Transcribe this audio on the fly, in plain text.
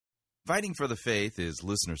Fighting for the Faith is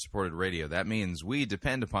listener-supported radio. That means we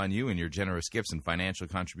depend upon you and your generous gifts and financial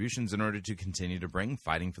contributions in order to continue to bring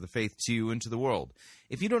Fighting for the Faith to you and to the world.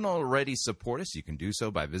 If you don't already support us, you can do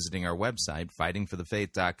so by visiting our website,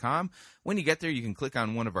 fightingforthefaith.com. When you get there, you can click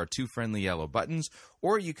on one of our two friendly yellow buttons,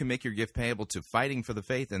 or you can make your gift payable to Fighting for the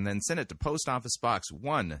Faith and then send it to Post Office Box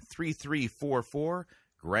 13344,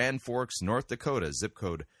 Grand Forks, North Dakota, zip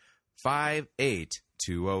code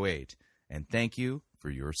 58208. And thank you for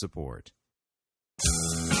your support.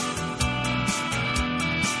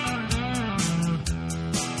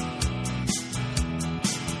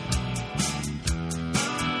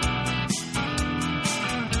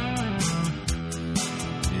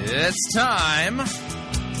 It's time for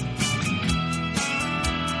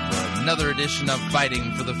another edition of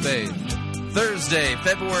Fighting for the Faith. Thursday,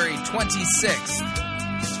 February 26th,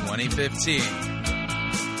 2015.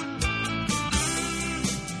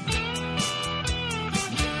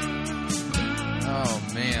 Oh,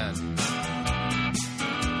 man.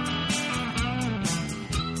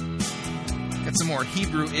 Got some more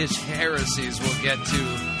Hebrew-ish heresies we'll get to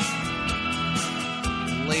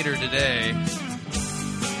later today.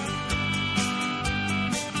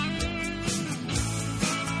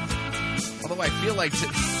 Although I feel like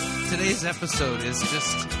today's episode is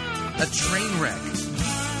just a train wreck.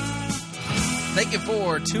 Thank you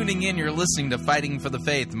for tuning in. You're listening to Fighting for the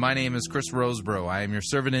Faith. My name is Chris Rosebrough. I am your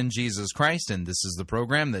servant in Jesus Christ, and this is the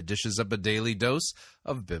program that dishes up a daily dose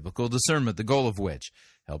of biblical discernment, the goal of which,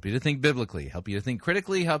 help you to think biblically, help you to think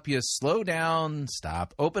critically, help you slow down,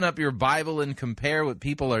 stop, open up your Bible, and compare what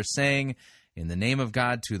people are saying in the name of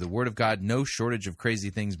God to the Word of God. No shortage of crazy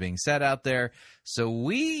things being said out there. So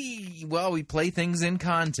we play things in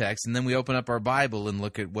context, and then we open up our Bible and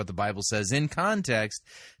look at what the Bible says in context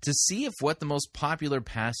to see if what the most popular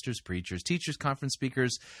pastors, preachers, teachers, conference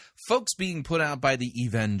speakers, folks being put out by the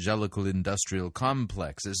evangelical industrial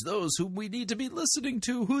complex as those who we need to be listening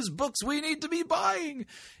to, whose books we need to be buying,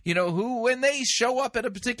 who, when they show up at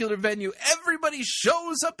a particular venue, everybody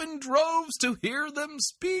shows up in droves to hear them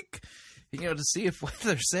speak. To see if what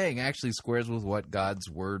they're saying actually squares with what God's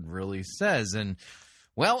Word really says. And,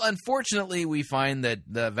 well, unfortunately, we find that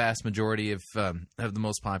the vast majority of the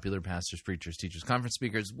most popular pastors, preachers, teachers, conference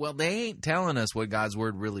speakers, well, they ain't telling us what God's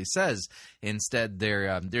Word really says. Instead,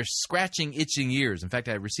 they're scratching itching ears. In fact,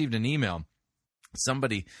 I received an email.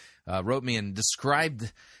 Somebody wrote me and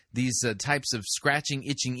described these types of scratching,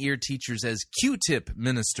 itching ear teachers as Q-tip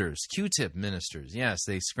ministers. Q-tip ministers. Yes,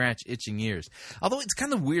 they scratch itching ears. Although it's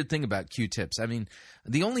kind of a weird thing about Q-tips. I mean,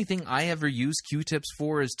 the only thing I ever use Q-tips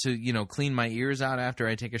for is to, clean my ears out after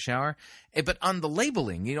I take a shower. But on the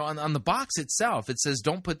labeling, on the box itself, it says,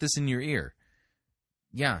 don't put this in your ear.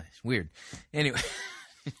 Yeah, weird. Anyway.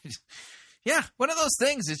 Yeah, one of those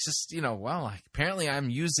things. It's just, apparently I'm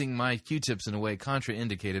using my Q-tips in a way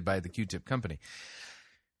contraindicated by the Q-tip company.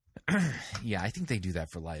 Yeah, I think they do that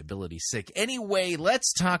for liability's sake. Anyway,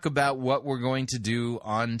 let's talk about what we're going to do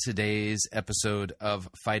on today's episode of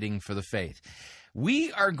Fighting for the Faith.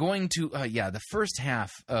 We are going to, the first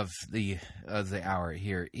half of the hour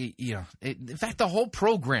here, in fact, the whole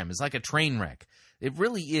program is like a train wreck. It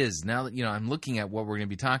really is. Now that, I'm looking at what we're going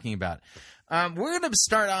to be talking about. We're going to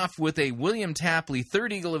start off with a William Tapley,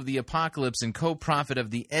 Third Eagle of the Apocalypse and co-prophet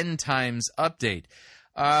of the End Times update.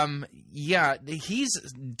 He's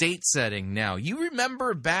date setting now. You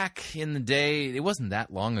remember back in the day, it wasn't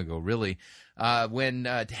that long ago, really, when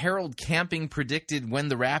Harold Camping predicted when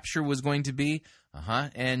the rapture was going to be?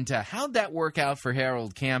 And how'd that work out for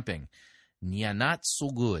Harold Camping? Yeah, not so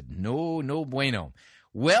good. No bueno.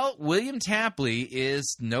 Well, William Tapley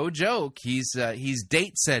is no joke. He's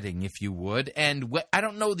date setting, if you would, and I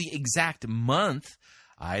don't know the exact month.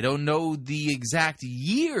 I don't know the exact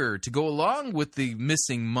year to go along with the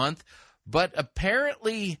missing month, but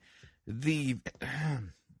apparently the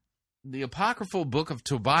apocryphal book of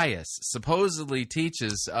Tobias supposedly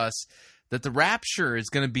teaches us that the rapture is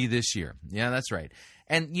going to be this year. Yeah, that's right.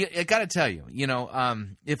 And I got to tell you,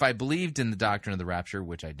 if I believed in the doctrine of the rapture,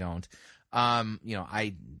 which I don't,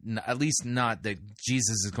 at least not that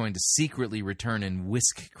Jesus is going to secretly return and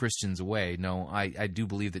whisk Christians away. No, I do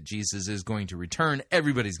believe that Jesus is going to return.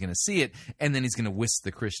 Everybody's going to see it, and then he's going to whisk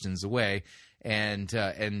the Christians away and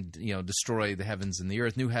destroy the heavens and the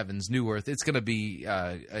earth, new heavens, new earth. It's going to be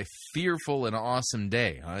a fearful and awesome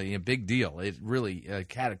day, a big deal. It really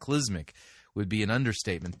cataclysmic would be an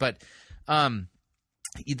understatement. But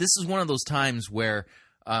this is one of those times where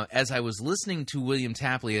as I was listening to William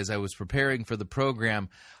Tapley, as I was preparing for the program,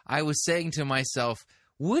 I was saying to myself,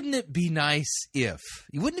 wouldn't it be nice if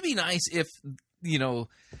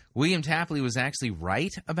William Tapley was actually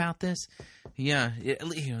right about this. Yeah,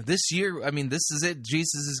 this year, I mean, this is it.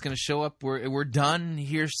 Jesus is going to show up. We're done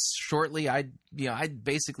here shortly. I'd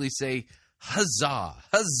basically say, huzzah,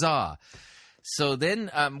 huzzah. So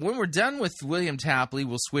then when we're done with William Tapley,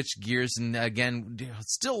 we'll switch gears. And again,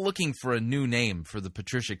 still looking for a new name for the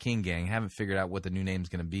Patricia King Gang. Haven't figured out what the new name's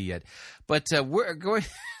going to be yet. But we're going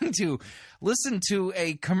to listen to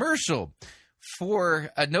a commercial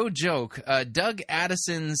for, no joke, Doug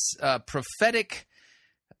Addison's prophetic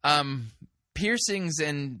piercings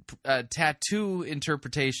and tattoo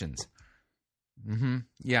interpretations.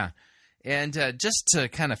 Yeah. And just to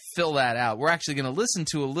kind of fill that out, we're actually going to listen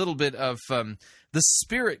to a little bit of the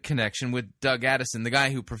spirit connection with Doug Addison, the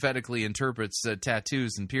guy who prophetically interprets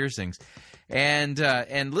tattoos and piercings, and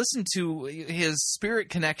listen to his spirit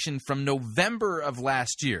connection from November of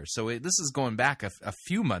last year. So this is going back a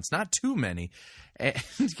few months, not too many, and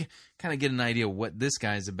kind of get an idea of what this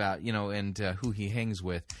guy's about, and who he hangs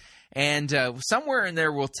with. And somewhere in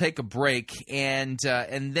there, we'll take a break, and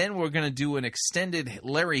then we're going to do an extended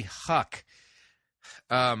Larry Huck,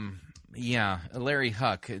 Larry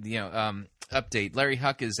Huck, update. Larry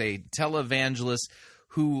Huck is a televangelist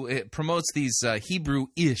who promotes these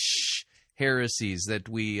Hebrew-ish heresies that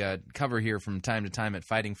we cover here from time to time at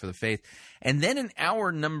Fighting for the Faith. And then in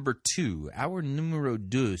hour number 2, hour numero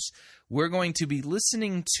dos, we're going to be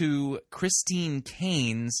listening to Christine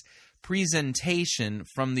Caine's presentation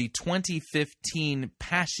from the 2015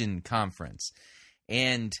 Passion Conference.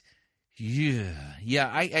 And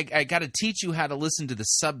I got to teach you how to listen to the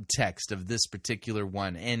subtext of this particular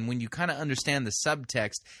one. And when you kind of understand the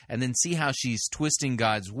subtext and then see how she's twisting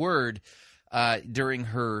God's word during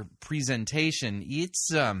her presentation, it's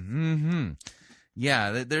there's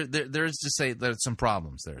just there's some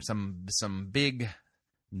problems there, some big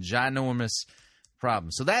ginormous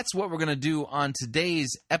problem. So that's what we're going to do on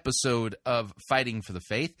today's episode of Fighting for the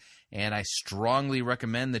Faith, and I strongly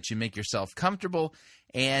recommend that you make yourself comfortable.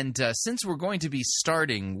 And since we're going to be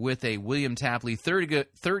starting with a William Tapley,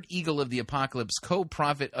 third eagle of the apocalypse,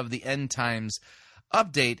 co-prophet of the end times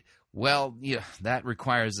update, well, that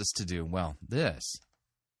requires us to do, this.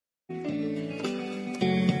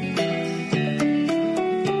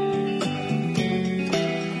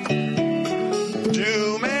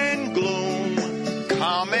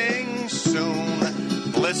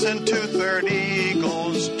 Listen to Third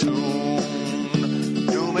Eagle's tune.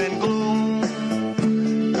 Doom and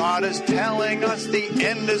gloom. God is telling us the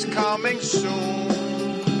end is coming soon.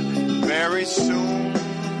 Very soon.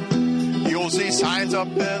 You'll see signs up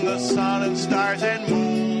in the sun and stars and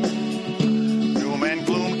moon. Doom and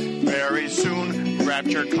gloom. Very soon.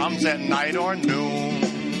 Rapture comes at night or noon.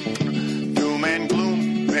 Doom and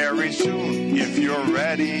gloom. Very soon. If you're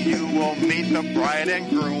ready, you will meet the bride and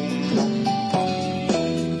groom.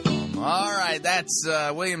 All right, that's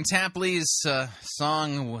William Tapley's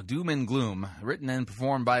song Doom and Gloom, written and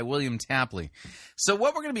performed by William Tapley. So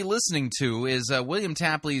what we're going to be listening to is William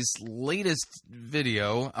Tapley's latest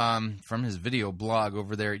video from his video blog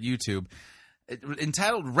over there at YouTube,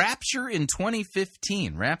 entitled Rapture in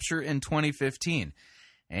 2015. Rapture in 2015.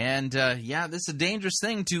 And, this is a dangerous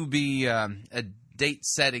thing to be a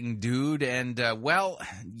date-setting dude, and,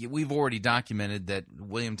 we've already documented that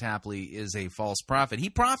William Tapley is a false prophet.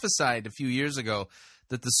 He prophesied a few years ago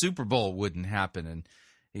that the Super Bowl wouldn't happen, and,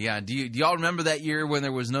 do y'all remember that year when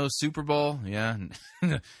there was no Super Bowl? Yeah.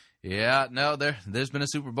 There's been a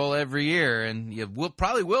Super Bowl every year, and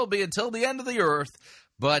probably will be until the end of the earth.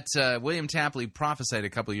 But William Tapley prophesied a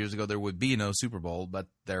couple of years ago there would be no Super Bowl, but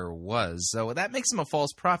there was. So that makes him a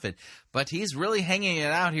false prophet. But he's really hanging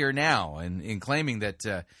it out here now in claiming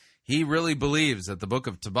that he really believes that the book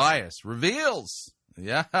of Tobias reveals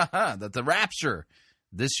that the rapture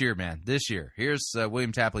this year, man, this year. Here's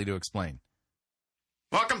William Tapley to explain.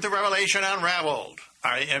 Welcome to Revelation Unraveled.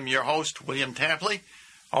 I am your host, William Tapley,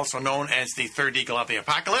 also known as the Third Eagle of the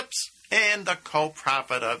Apocalypse and the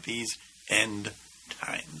co-prophet of these end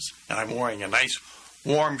times. And I'm wearing a nice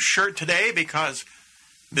warm shirt today because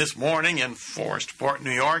this morning in Forestport,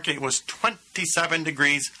 New York, it was 27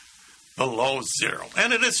 degrees below zero.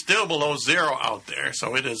 And it is still below zero out there,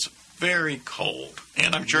 so it is very cold.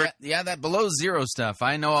 And I'm sure... Yeah, that below zero stuff,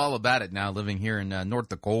 I know all about it now living here in North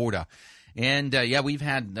Dakota. And, we've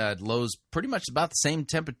had lows pretty much about the same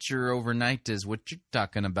temperature overnight as what you're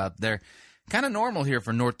talking about there. Kind of normal here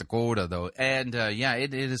for North Dakota, though. And,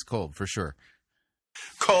 it is cold for sure.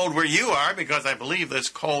 Cold where you are, because I believe this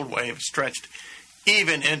cold wave stretched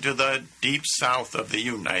even into the deep south of the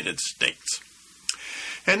United States.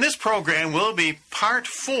 And this program will be part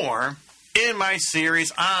 4 in my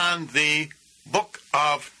series on the book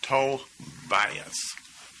of Tobias.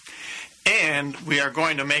 And we are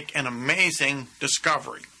going to make an amazing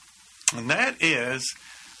discovery. And that is,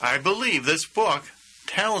 I believe this book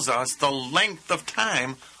tells us the length of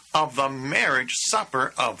time of the marriage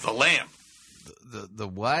supper of the Lamb. The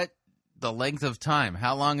what? The length of time.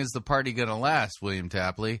 How long is the party going to last, William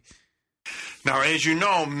Tapley? Now, as you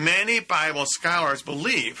know, many Bible scholars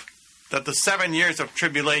believe that the 7 years of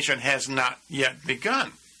tribulation has not yet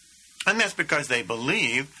begun. And that's because they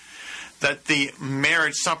believe that the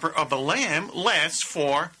marriage supper of the Lamb lasts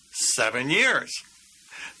for 7 years.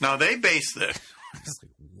 Now, they base this.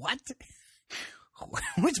 What?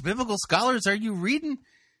 Which biblical scholars are you reading?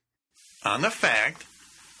 On the fact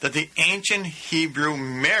that the ancient Hebrew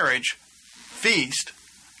marriage feast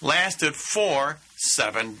lasted for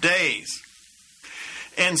 7 days.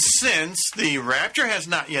 And since the rapture has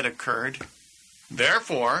not yet occurred,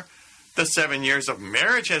 therefore, the 7 years of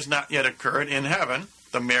marriage has not yet occurred in heaven,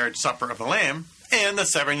 the marriage supper of the Lamb, and the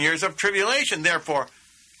 7 years of tribulation, therefore,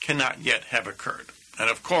 cannot yet have occurred. And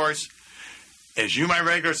of course, as you, my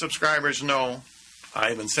regular subscribers, know,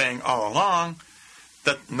 I've been saying all along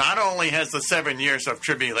that not only has the 7 years of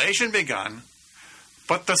tribulation begun,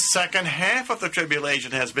 but the second half of the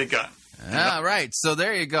tribulation has begun. Right. So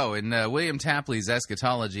there you go. In William Tapley's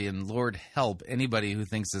eschatology, and Lord help anybody who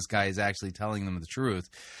thinks this guy is actually telling them the truth.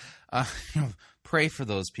 Pray for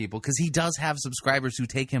those people, because he does have subscribers who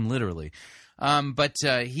take him literally. But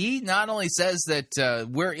he not only says that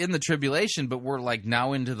we're in the tribulation, but we're like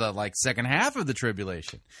now into the second half of the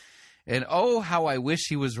tribulation. And oh, how I wish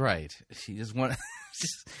he was right. He just want,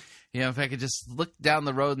 if I could just look down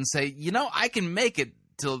the road and say, I can make it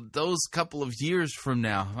till those couple of years from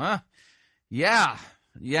now, huh? Yeah,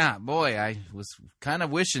 boy, I was kind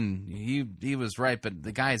of wishing he was right, but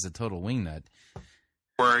the guy's a total wingnut.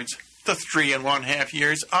 Words, the 3.5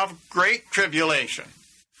 years of great tribulation.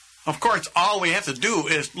 Of course, all we have to do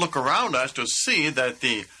is look around us to see that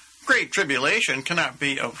the great tribulation cannot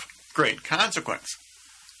be of great consequence.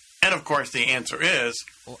 And of course, the answer is...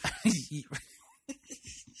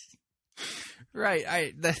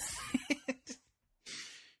 Right,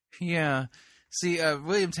 yeah. See,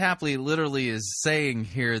 William Tapley literally is saying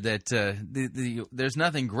here that there's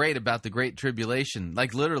nothing great about the Great Tribulation.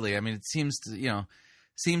 Like, literally, I mean, it seems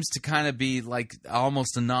to kind of be like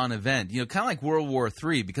almost a non-event. Kind of like World War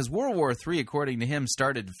III, because World War III, according to him,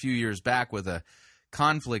 started a few years back with a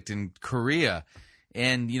conflict in Korea.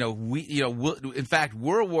 And, in fact,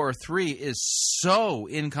 World War III is so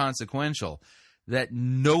inconsequential that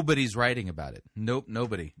nobody's writing about it. Nope,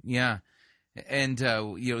 nobody. Yeah. And,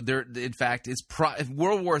 in fact,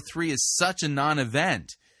 World War III is such a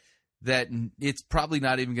non-event that it's probably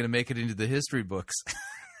not even going to make it into the history books.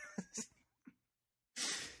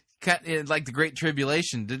 Like the Great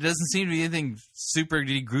Tribulation. There doesn't seem to be anything super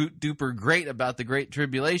duper great about the Great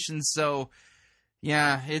Tribulation. So,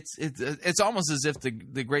 yeah, it's almost as if the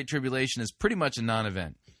Great Tribulation is pretty much a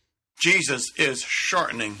non-event. Jesus is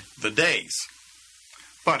shortening the days.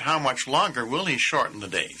 But how much longer will he shorten the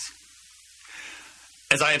days?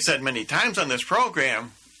 As I have said many times on this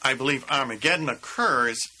program, I believe Armageddon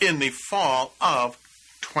occurs in the fall of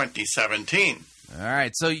 2017. All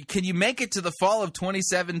right, so can you make it to the fall of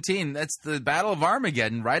 2017? That's the Battle of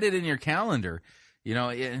Armageddon. Write it in your calendar.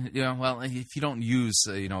 Well, if you don't use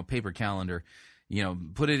a paper calendar,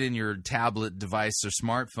 put it in your tablet device or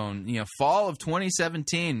smartphone. Fall of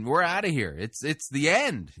 2017. We're out of here. It's the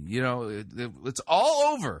end. It's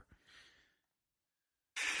all over.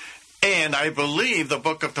 And I believe the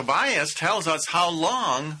book of Tobias tells us how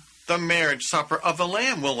long the marriage supper of the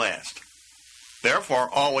Lamb will last. Therefore,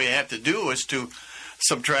 all we have to do is to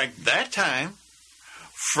subtract that time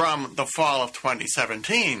from the fall of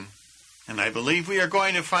 2017, and I believe we are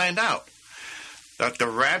going to find out that the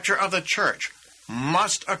rapture of the church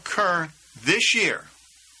must occur this year,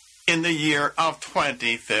 in the year of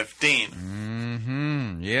 2015.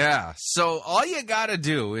 Mm-hmm. Yeah. So all you got to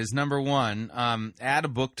do is, number one, add a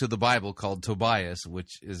book to the Bible called Tobias,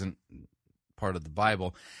 which isn't part of the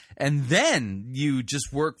Bible. And then you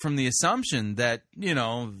just work from the assumption that, the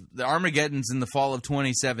Armageddon's in the fall of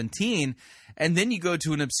 2017, and then you go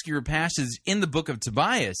to an obscure passage in the book of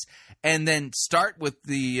Tobias, and then start with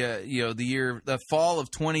the fall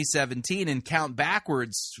of 2017 and count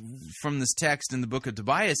backwards from this text in the book of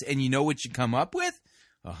Tobias, and you know what you come up with?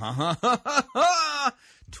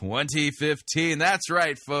 2015. That's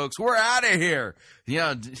right, folks. We're out of here.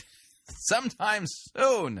 Sometime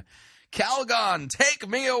soon. Calgon, take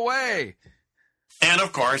me away. And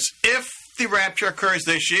of course, if the rapture occurs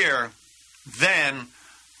this year, then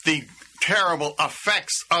the terrible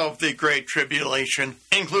effects of the Great Tribulation,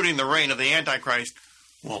 including the reign of the Antichrist,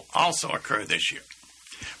 will also occur this year.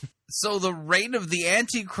 So the reign of the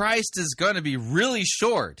Antichrist is going to be really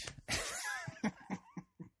short.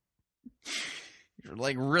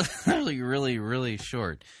 Like really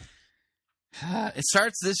short. It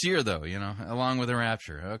starts this year, though, along with the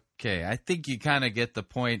rapture. Okay, I think you kind of get the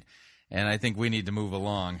point, and I think we need to move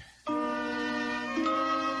along.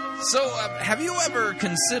 So, have you ever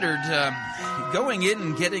considered going in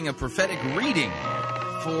and getting a prophetic reading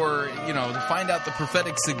for, to find out the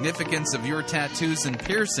prophetic significance of your tattoos and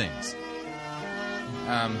piercings?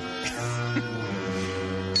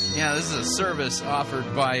 Yeah, this is a service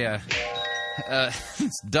offered by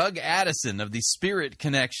it's Doug Addison of the Spirit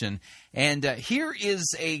Connection. And here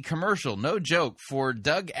is a commercial, no joke, for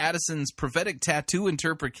Doug Addison's prophetic tattoo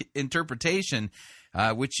interpretation,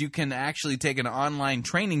 which you can actually take an online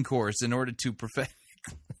training course in order to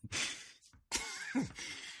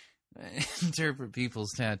interpret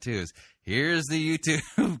people's tattoos. Here's the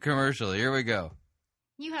YouTube commercial. Here we go.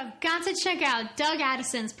 You have got to check out Doug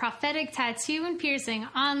Addison's prophetic tattoo and piercing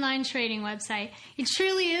online trading website. It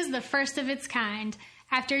truly is the first of its kind.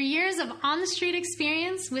 After years of on-the-street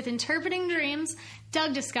experience with interpreting dreams,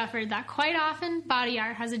 Doug discovered that quite often body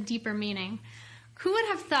art has a deeper meaning. Who would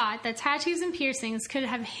have thought that tattoos and piercings could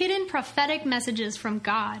have hidden prophetic messages from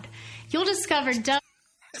God? You'll discover Doug...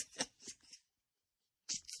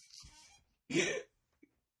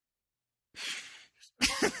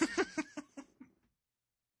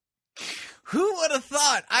 Who would have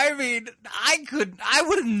thought? I mean, I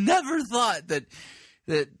would have never thought that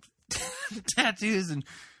tattoos and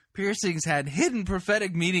piercings had hidden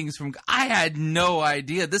prophetic meanings from. I had no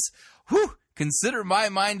idea. Consider my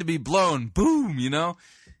mind to be blown. Boom,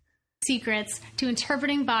 secrets to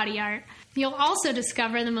interpreting body art. You'll also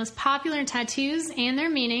discover the most popular tattoos and their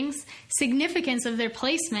meanings, significance of their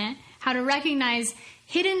placement, how to recognize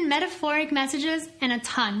hidden metaphoric messages, and a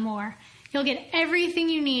ton more. You'll get everything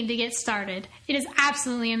you need to get started. It is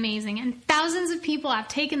absolutely amazing, and thousands of people have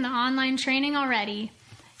taken the online training already.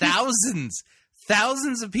 Thousands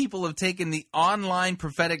of people have taken the online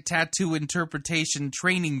prophetic tattoo interpretation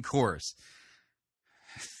training course.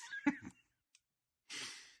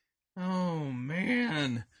 Oh,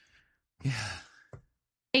 man. Yeah.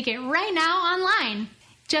 Take it right now online.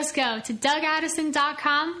 Just go to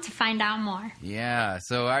DougAddison.com to find out more. Yeah,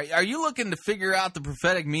 so are you looking to figure out the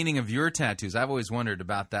prophetic meaning of your tattoos? I've always wondered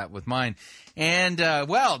about that with mine. And,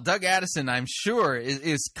 Doug Addison, I'm sure,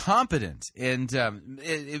 is competent and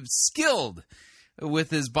skilled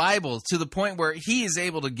with his Bible to the point where he is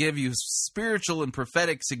able to give you spiritual and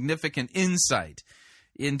prophetic significant insight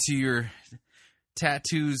into your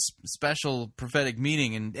tattoos, special prophetic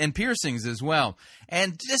meaning, and piercings as well.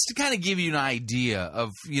 And just to kind of give you an idea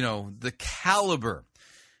of, the caliber,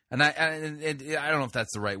 and I don't know if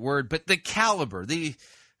that's the right word, but the caliber, the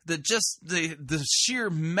sheer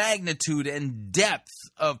magnitude and depth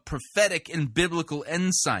of prophetic and biblical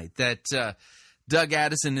insight that Doug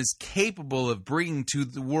Addison is capable of bringing to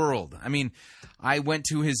the world. I mean, I went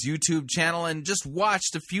to his YouTube channel and just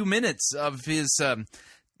watched a few minutes of his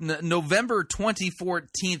November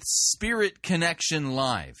 2014 Spirit Connection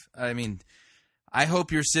Live. I mean, I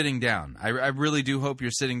hope you're sitting down. I really do hope you're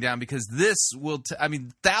sitting down, because this will,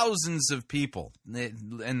 thousands of people,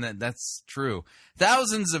 and that's true,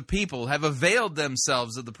 thousands of people have availed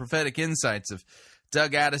themselves of the prophetic insights of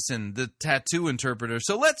Doug Addison, the tattoo interpreter.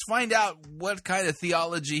 So let's find out what kind of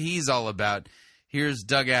theology he's all about. Here's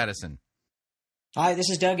Doug Addison. Hi, this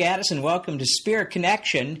is Doug Addison. Welcome to Spirit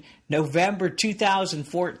Connection, November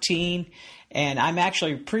 2014. And I'm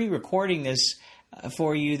actually pre-recording this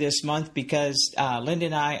for you this month because Linda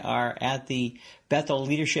and I are at the Bethel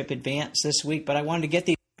Leadership Advance this week. But I wanted to get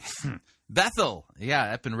the... Bethel,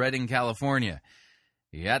 yeah, up in Redding, California.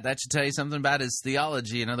 Yeah, that should tell you something about his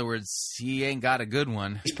theology. In other words, he ain't got a good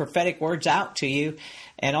one. These prophetic words out to you.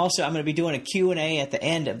 And also, I'm going to be doing a Q&A at the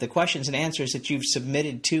end of the questions and answers that you've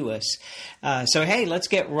submitted to us. So, hey, let's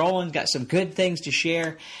get rolling. Got some good things to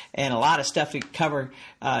share and a lot of stuff to cover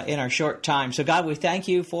in our short time. So, God, we thank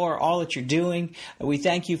you for all that you're doing. We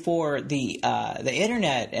thank you for the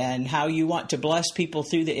Internet and how you want to bless people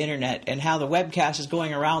through the Internet and how the webcast is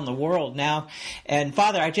going around the world now. And,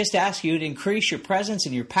 Father, I just ask you to increase your presence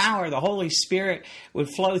and your power. The Holy Spirit would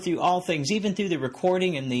flow through all things, even through the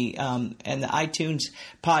recording and the iTunes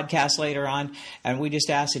podcast later on. And we just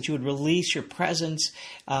ask that you would release your presence,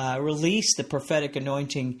 release the prophetic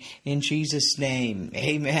anointing in Jesus' name.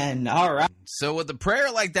 Amen. All right. So with a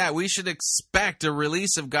prayer like that, we should expect a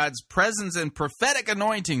release of God's presence and prophetic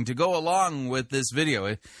anointing to go along with this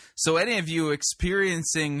video. So any of you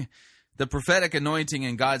experiencing the prophetic anointing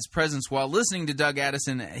and God's presence while listening to Doug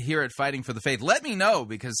Addison here at Fighting for the Faith. Let me know,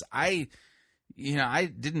 because I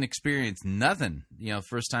didn't experience nothing,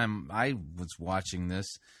 first time I was watching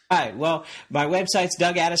this. All right. Well, my website's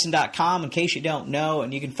DougAddison.com, in case you don't know,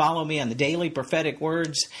 and you can follow me on the daily prophetic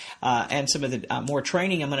words and some of the more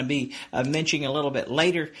training I'm going to be mentioning a little bit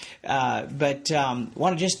later. But want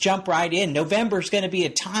to just jump right in. November is going to be a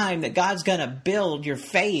time that God's going to build your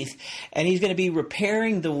faith, and He's going to be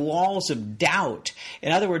repairing the walls of doubt.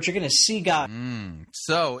 In other words, you're going to see God.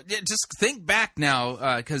 So just think back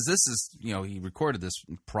now, because this is, he recorded this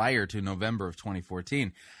prior to November of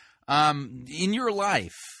 2014. In your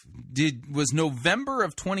life, was November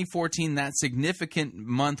of 2014 that significant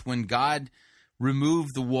month when God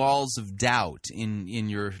removed the walls of doubt in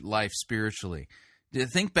your life spiritually?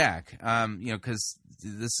 Think back, because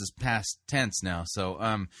this is past tense now.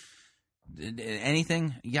 So,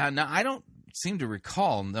 anything? Yeah, no, I don't seem to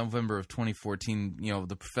recall November of 2014,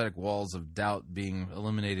 the prophetic walls of doubt being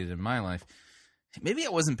eliminated in my life. Maybe I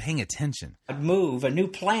wasn't paying attention. A new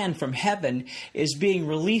plan from heaven is being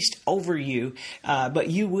released over you, but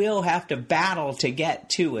you will have to battle to get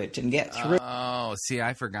to it and get through. Oh, see,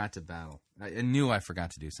 I forgot to battle. I knew I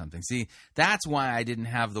forgot to do something. See, that's why I didn't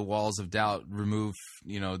have the walls of doubt removed,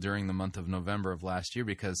 during the month of November of last year,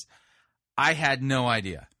 because I had no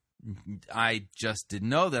idea. I just didn't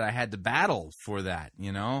know that I had to battle for that,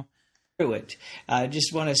 It. I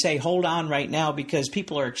just want to say, hold on right now, because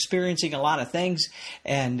people are experiencing a lot of things,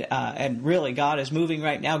 and really God is moving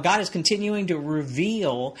right now. God is continuing to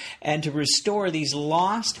reveal and to restore these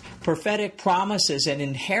lost prophetic promises and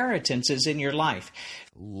inheritances in your life.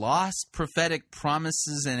 Lost prophetic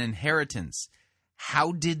promises and inheritance.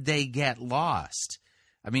 How did they get lost?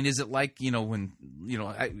 I mean, is it like, when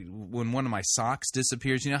one of my socks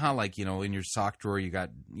disappears, how in your sock drawer you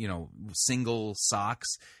got, single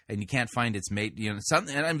socks and you can't find its mate,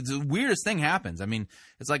 something, and the weirdest thing happens. I mean,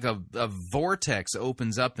 it's like a vortex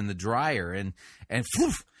opens up in the dryer and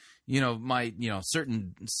poof, my,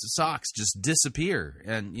 certain socks just disappear.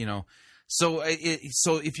 And, so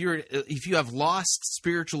if you have lost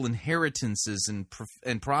spiritual inheritances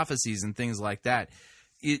and prophecies and things like that,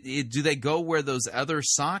 do they go where those other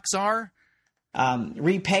socks are?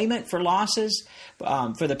 Repayment for losses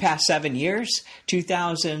for the past 7 years,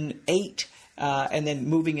 2008, and then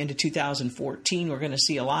moving into 2014, we're going to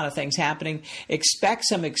see a lot of things happening. Expect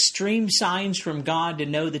some extreme signs from God to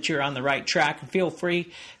know that you're on the right track. And feel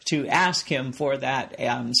free to ask Him for that.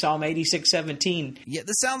 Psalm 86:17. Yeah,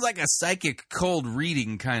 this sounds like a psychic cold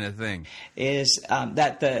reading kind of thing. Is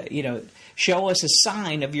that show us a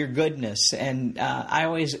sign of your goodness. And I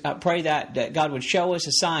always pray that God would show us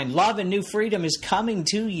a sign. Love and new freedom is coming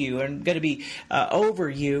to you and going to be over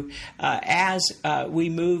you as we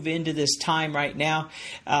move into this time right now.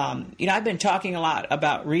 I've been talking a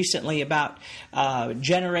lot recently about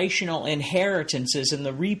generational inheritances and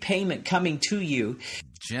the repayment coming to you.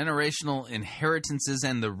 Generational inheritances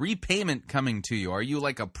and the repayment coming to you. Are you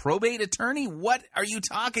like a probate attorney? What are you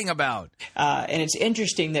talking about? And it's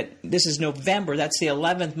interesting that this is November. That's the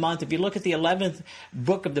 11th month. If you look at the 11th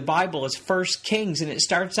book of the Bible, it's 1 Kings, and it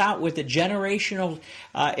starts out with the generational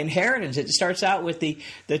inheritance. It starts out with the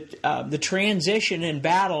transition and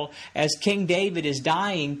battle as King David is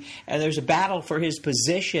dying, and there's a battle for his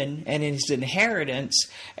position and his inheritance,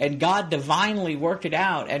 and God divinely worked it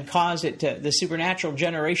out and caused it to the supernatural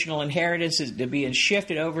generational inheritance to be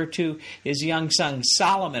shifted over to his young son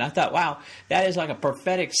Solomon. I thought, wow, that is like a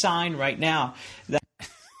prophetic sign right now.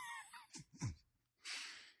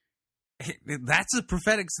 That's a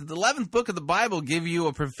prophetic. The 11th book of the Bible give you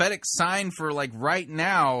a prophetic sign for like right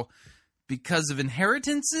now because of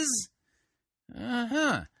inheritances?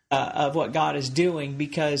 Of what God is doing,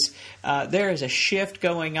 because there is a shift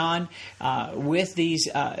going on with these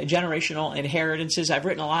generational inheritances. I've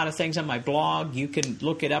written a lot of things on my blog. You can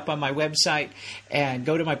look it up on my website and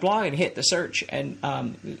go to my blog and hit the search and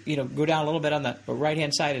go down a little bit on the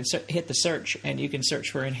right-hand side and hit the search, and you can search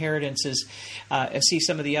for inheritances and see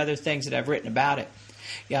some of the other things that I've written about it.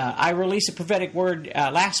 I released a prophetic word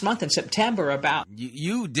last month in September about...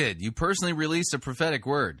 You did. You personally released a prophetic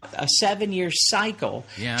word. A 7-year cycle,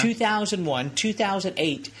 2001,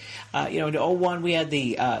 2008. In 2001 we had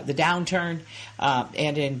the downturn,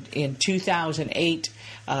 and in 2008,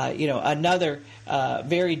 another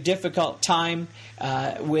very difficult time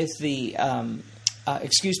with the...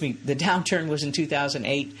 the downturn was in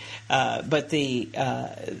 2008, but the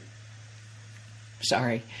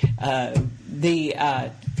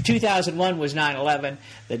 2001 was 9/11.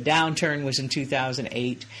 The downturn was in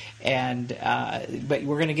 2008, but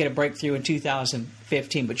we're going to get a breakthrough in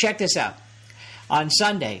 2015. But check this out. On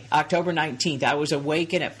Sunday, October 19th, I was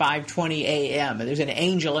awakened at 5:20 a.m. and there's an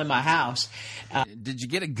angel in my house. Did you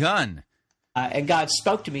get a gun? And God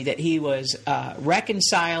spoke to me that He was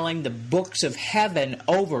reconciling the books of heaven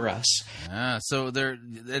over us. So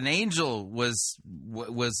an angel was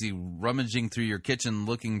he rummaging through your kitchen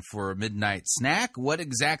looking for a midnight snack? What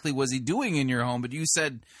exactly was he doing in your home? But you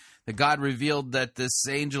said that God revealed that this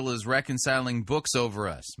angel is reconciling books over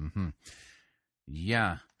us. Mm-hmm.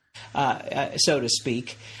 Yeah. So to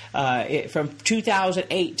speak, from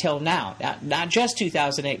 2008 till now. Not just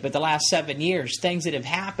 2008, but the last 7 years, things that have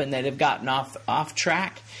happened that have gotten off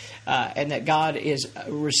track, and that God is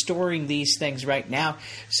restoring these things right now.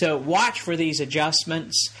 So watch for these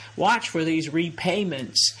adjustments. Watch for these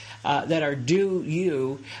repayments that are due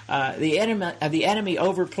you. The enemy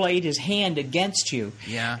overplayed his hand against you.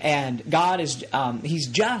 Yeah. And God is He's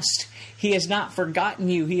just. He has not forgotten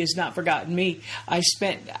you. He has not forgotten me. I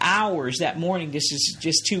spent hours that morning, this is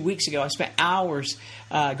just 2 weeks ago, I spent hours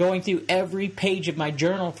going through every page of my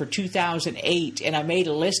journal for 2008, and I made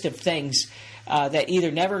a list of things that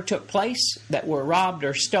either never took place, that were robbed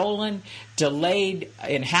or stolen, delayed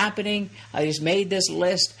in happening. I just made this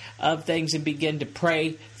list of things and began to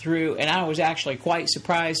pray through, and I was actually quite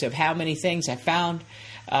surprised of how many things I found.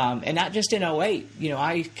 And not just in 2008,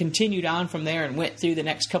 I continued on from there and went through the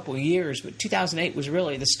next couple of years, but 2008 was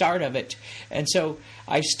really the start of it. And so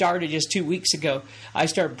I started just 2 weeks ago. I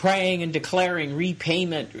started praying and declaring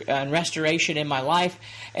repayment and restoration in my life.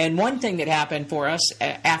 And one thing that happened for us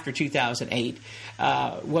after 2008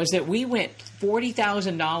 was that we went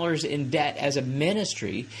 $40,000 in debt as a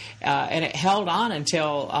ministry, and it held on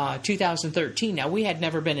until 2013. Now, we had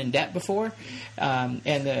never been in debt before,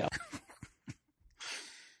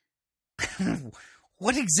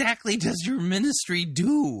 What exactly does your ministry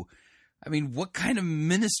do? I mean, what kind of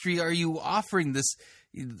ministry are you offering? This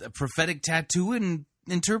prophetic tattoo and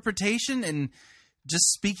interpretation and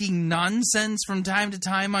just speaking nonsense from time to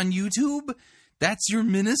time on YouTube? That's your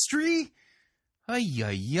ministry?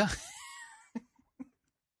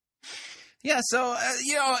 Yeah, so,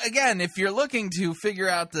 again, if you're looking to figure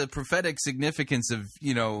out the prophetic significance of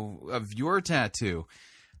your tattoo,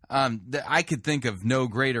 I could think of no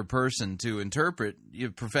greater person to interpret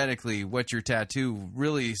prophetically what your tattoo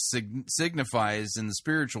really signifies in the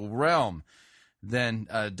spiritual realm than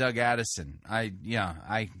Doug Addison. I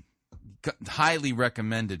highly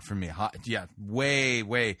recommended for me. Way.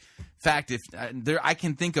 In fact, if I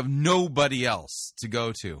can think of nobody else to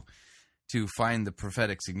go to find the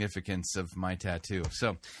prophetic significance of my tattoo.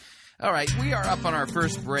 So, all right, we are up on our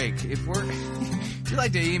first break. If you'd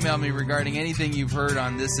like to email me regarding anything you've heard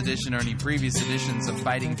on this edition or any previous editions of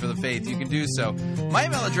Fighting for the Faith, you can do so. My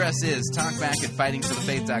email address is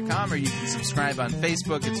talkback@fightingforthefaith.com, or you can subscribe on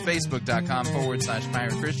Facebook. It's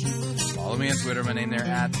facebook.com/Pirate Christian. Follow me on Twitter. My name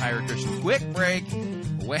there @Pirate Christian. Quick break.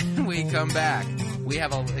 When we come back, we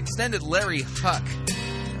have an extended Larry Huck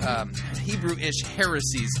Hebrew-ish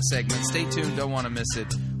heresies segment. Stay tuned. Don't want to miss it.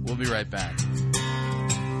 We'll be right back.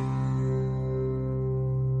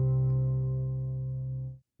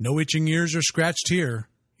 No itching ears are scratched here.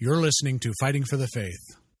 You're listening to Fighting for the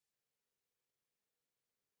Faith.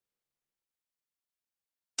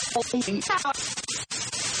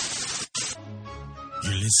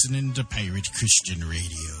 You're listening to Pirate Christian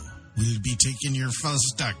Radio. We'll be taking your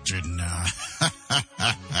false doctrine now.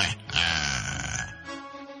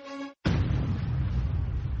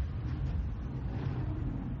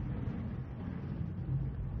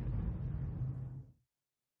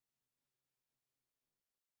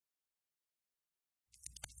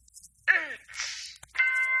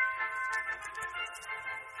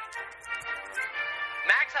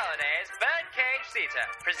 Theater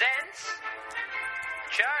presents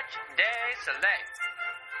Church Day Select.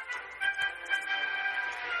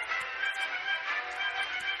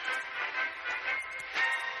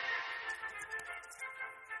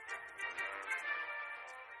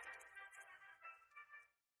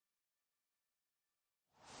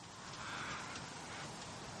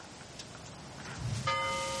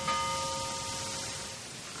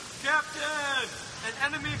 Captain! An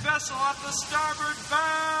enemy vessel at the starboard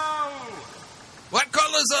bow! What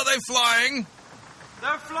colors are they flying?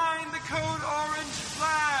 They're flying the code orange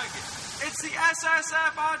flag. It's the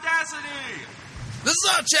SSF Audacity. This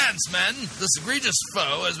is our chance, men. This egregious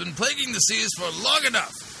foe has been plaguing the seas for long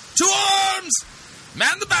enough. To arms!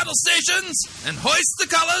 Man the battle stations and hoist the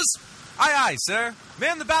colors. Aye, aye, sir.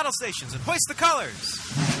 Man the battle stations and hoist the colors.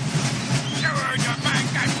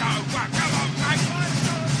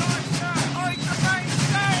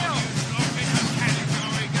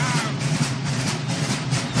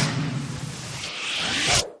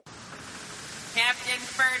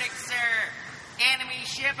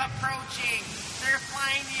 ship approaching. They're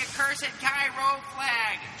flying the accursed Cairo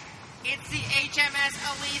flag. It's the HMS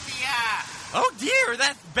Alethea. Oh dear,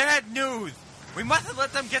 that's bad news. We mustn't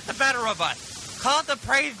let them get the better of us. Call out the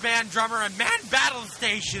praise band drummer and man battle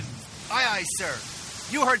stations. Aye, aye, sir.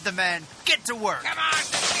 You heard the man. Get to work. Come on,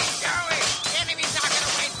 let's keep going. The enemy's not going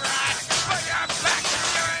to wait for us. Put your back to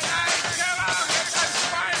it. Hey, come on, here comes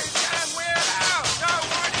Spider. Get him weird out. No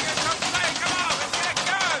warning or no play. Come on, let's get it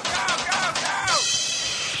going. Go.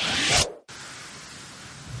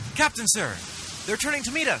 Captain, sir. They're turning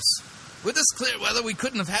to meet us. With this clear weather, we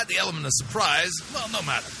couldn't have had the element of surprise. Well, no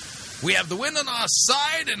matter. We have the wind on our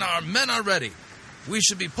side, and our men are ready. We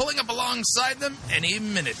should be pulling up alongside them any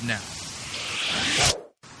minute now.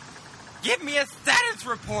 Give me a status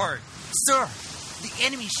report. Sir, the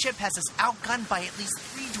enemy ship has us outgunned by at least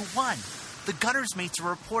 3-1. The gunner's mates are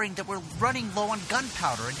reporting that we're running low on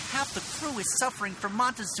gunpowder, and half the crew is suffering from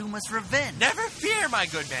Montezuma's revenge. Never fear, my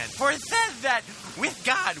good man, for it says that with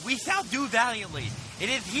God we shall do valiantly. It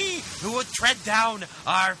is He who will tread down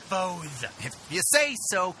our foes. If you say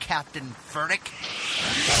so, Captain Furtick.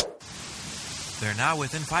 They're now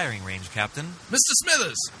within firing range, Captain. Mr.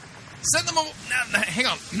 Smithers, send them a... Now, hang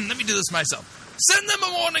on, let me do this myself. Send them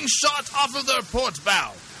a warning shot off of their port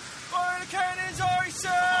bow. Fire the cannons, aye,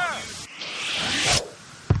 sir!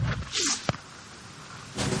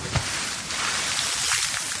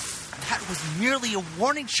 That was merely a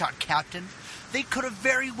warning shot, Captain. They could have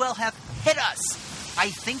very well have hit us. I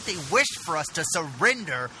think they wished for us to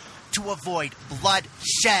surrender to avoid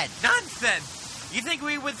bloodshed. Nonsense! You think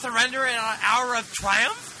we would surrender in an hour of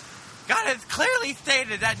triumph? God has clearly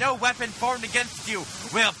stated that no weapon formed against you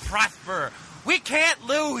will prosper. We can't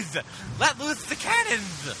lose. Let loose the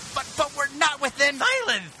cannons. But we're not within...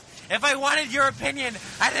 Silence! If I wanted your opinion,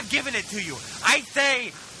 I'd have given it to you. I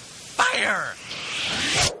say, fire!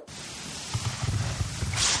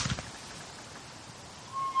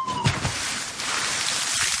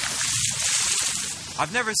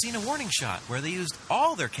 I've never seen a warning shot where they used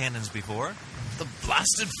all their cannons before. The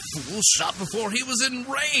blasted fool shot before he was in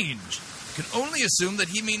range. I can only assume that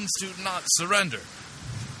he means to not surrender.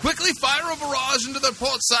 Quickly fire a barrage into their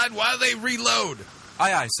port side while they reload.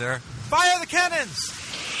 Aye, aye, sir. Fire the cannons!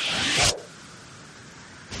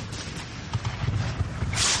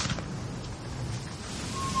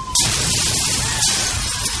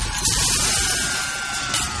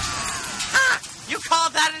 Ah! You call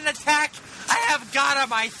that an attack? I have God on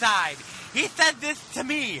my side. He said this to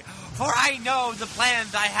me. For I know the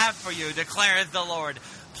plans I have for you, declares the Lord.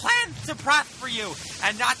 Plans to prosper you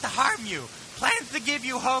and not to harm you. Plans to give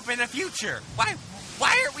you hope in the future. Why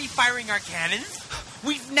aren't we firing our cannons?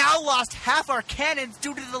 We've now lost half our cannons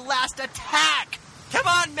due to the last attack. Come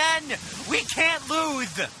on, men. We can't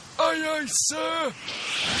lose. Aye, aye, sir.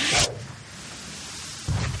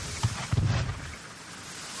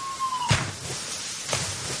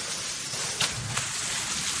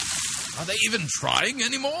 Are they even trying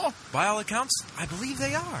anymore? By all accounts, I believe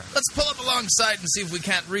they are. Let's pull up alongside and see if we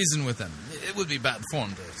can't reason with them. It would be bad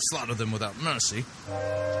form to slaughter them without mercy.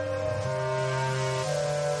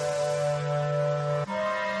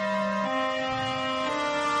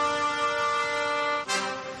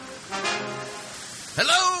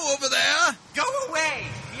 Hello, over there! Go away!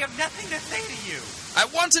 We have nothing to say to you. I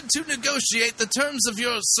wanted to negotiate the terms of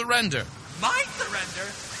your surrender. My surrender?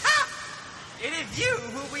 Ha! It is you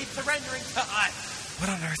who will be surrendering to us.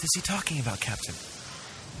 What on earth is he talking about, Captain?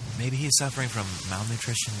 Maybe he's suffering from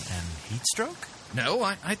malnutrition and heat stroke? No,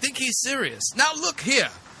 I think he's serious. Now look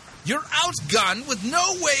here. You're outgunned with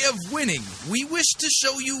no way of winning. We wish to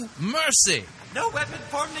show you mercy. No weapon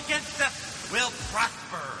formed against us will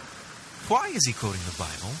prosper. Why is he quoting the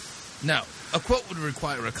Bible? No, a quote would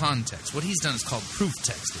require a context. What he's done is called proof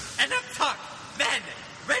texting. Enough talk. Men,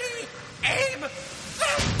 ready, aim,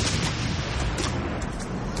 shoot!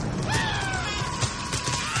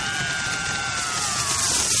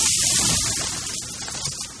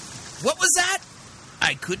 What was that?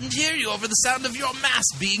 I couldn't hear you over the sound of your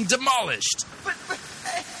mast being demolished. But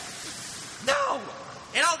no!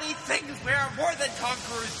 In all these things, we are more than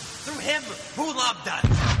conquerors through Him who loved us.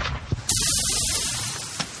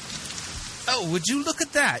 Oh, would you look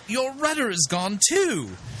at that? Your rudder is gone,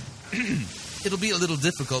 too. It'll be a little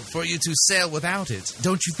difficult for you to sail without it,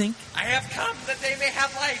 don't you think? I have come that they may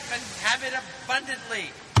have life and have it abundantly.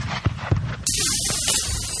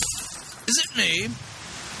 Is it me?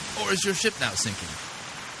 Or is your ship now sinking?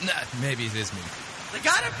 Nah, maybe it is me. The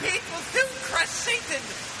God of peace will soon crush Satan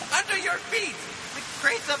under your feet. The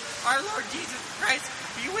grace of our Lord Jesus Christ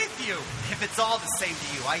be with you. If it's all the same to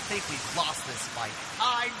you, I think we've lost this fight.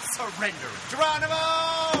 I'm surrendering.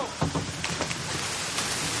 Geronimo!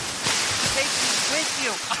 take me with you.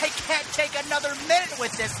 I can't take another minute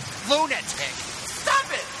with this lunatic. Stop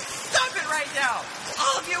it! Stop it right now!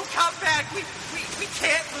 All of you come back. We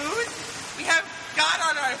can't lose. We have God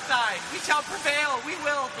on our side. We shall prevail. We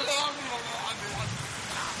will.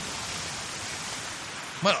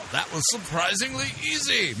 Well, that was surprisingly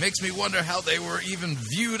easy. Makes me wonder how they were even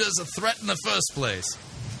viewed as a threat in the first place.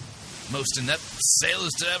 Most inept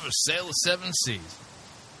sailors to ever sail the seven seas.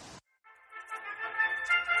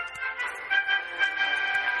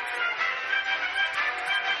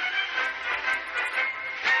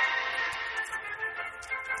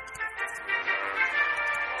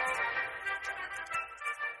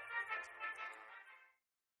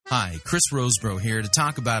 Hi, Chris Rosebrough here to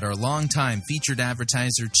talk about our longtime featured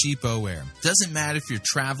advertiser, Cheapo Air. Doesn't matter if you're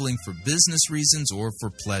traveling for business reasons or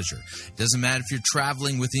for pleasure. Doesn't matter if you're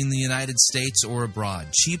traveling within the United States or abroad.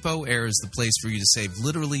 Cheapo Air is the place for you to save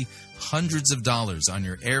literally hundreds of dollars on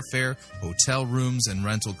your airfare, hotel rooms, and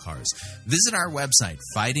rental cars. Visit our website,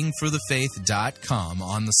 fightingforthefaith.com.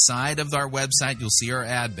 On the side of our website, you'll see our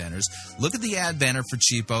ad banners. Look at the ad banner for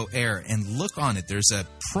Cheapo Air and look on it. There's a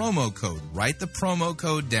promo code. Write the promo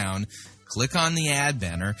code down. Click on the ad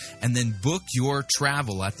banner and then book your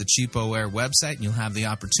travel at the Cheapo Air website, and you'll have the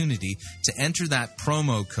opportunity to enter that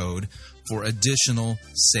promo code for additional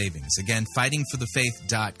savings. Again,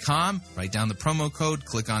 fightingforthefaith.com. Write down the promo code,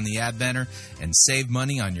 click on the ad banner, and save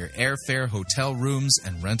money on your airfare, hotel rooms,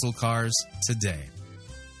 and rental cars today.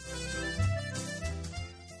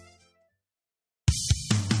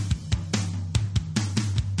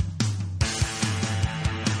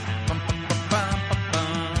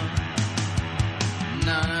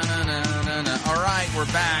 All right, we're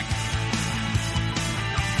back.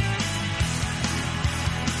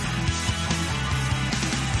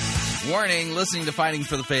 Warning, listening to Fighting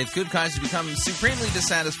for the Faith could cause you to become supremely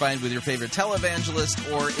dissatisfied with your favorite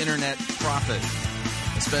televangelist or internet prophet,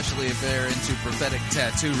 especially if they're into prophetic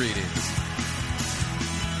tattoo readings.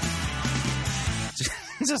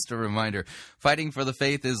 Just a reminder, Fighting for the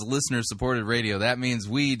Faith is listener-supported radio. That means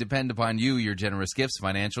we depend upon you, your generous gifts,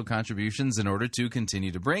 financial contributions, in order to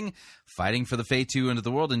continue to bring Fighting for the Faith to you into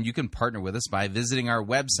the world. And you can partner with us by visiting our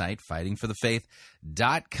website,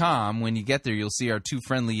 fightingforthefaith.com. When you get there, you'll see our two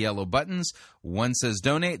friendly yellow buttons. One says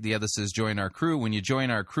donate, the other says join our crew. When you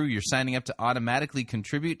join our crew, you're signing up to automatically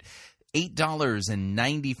contribute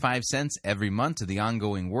 $8.95 every month to the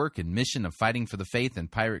ongoing work and mission of Fighting for the Faith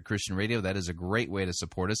and Pirate Christian Radio. That is a great way to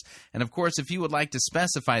support us. And of course, if you would like to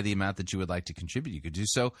specify the amount that you would like to contribute, you could do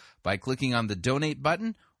so by clicking on the donate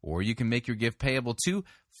button, or you can make your gift payable to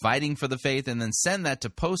Fighting for the Faith and then send that to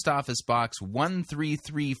Post Office Box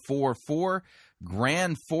 13344,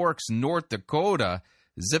 Grand Forks, North Dakota,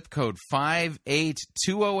 zip code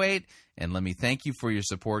 58208. And let me thank you for your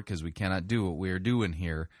support, because we cannot do what we are doing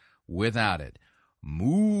here without it.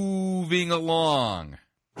 Moving along.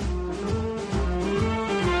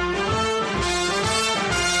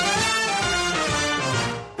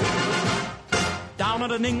 Down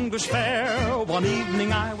at an English fair, one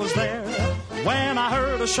evening I was there, when I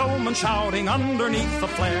heard a showman shouting underneath the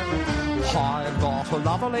flare, I've got a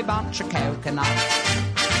lovely bunch of coconuts.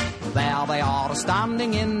 There they are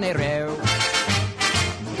standing in a row.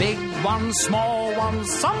 Big ones, small ones,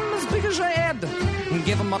 some as big as your head.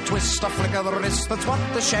 Give 'em a twist, a flick of the wrist, that's what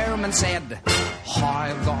the showman said.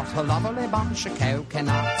 I've got a lovely bunch of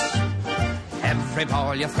coconuts. Every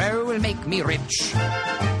ball you throw will make me rich.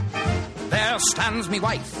 There stands me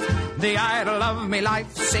wife, the idol of me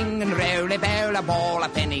life, singing roly bowl a ball, a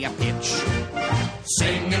penny a pitch.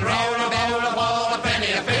 Singing roly bowl a ball, a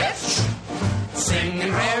penny a pitch.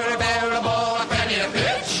 Singing roly bowl a ball, a penny a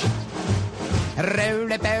pitch.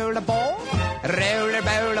 Roly bowl a ball, roly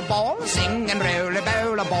bowl a ball, singing roly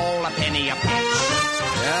bowl a ball, a penny a pitch.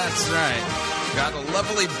 That's right. Got a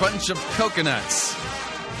lovely bunch of coconuts.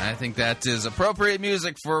 I think that is appropriate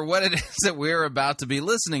music for what it is that we're about to be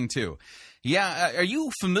listening to. Yeah, are you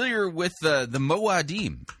familiar with the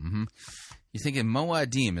Moadim? Mm-hmm. You thinking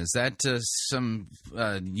Moadim, is that some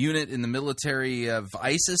unit in the military of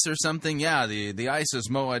ISIS or something? Yeah, the ISIS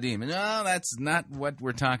Moadim. No, that's not what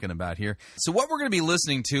we're talking about here. So what we're going to be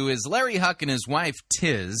listening to is Larry Huck and his wife,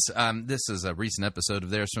 Tiz. This is a recent episode of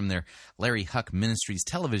theirs from their Larry Huck Ministries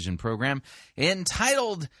television program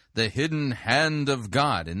entitled The Hidden Hand of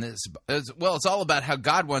God. And this, well, it's all about how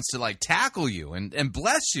God wants to like tackle you and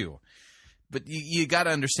bless you. But you got to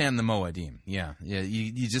understand the Moadim. Yeah,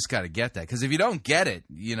 you just got to get that. Because if you don't get it,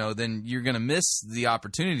 then you're going to miss the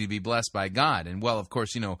opportunity to be blessed by God. And, well, of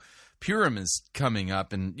course, Purim is coming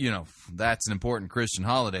up, and, that's an important Christian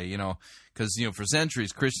holiday. because, for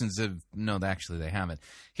centuries, Christians have, no, actually they haven't.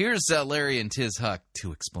 Here's Larry and Tiz Huck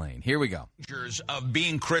to explain. Here we go. Of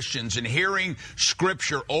being Christians and hearing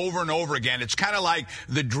Scripture over and over again. It's kind of like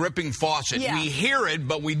the dripping faucet. Yeah. We hear it,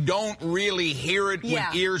 but we don't really hear it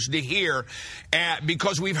with ears to hear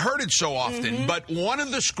because we've heard it so often. But one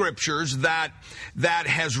of the Scriptures that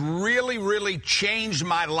has really, really changed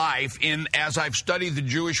my life as I've studied the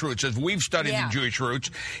Jewish roots, as we've studied the Jewish roots,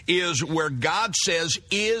 is where God says,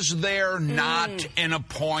 "Is there not an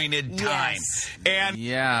appointed time?" And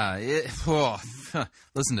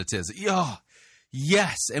listen to Tiz.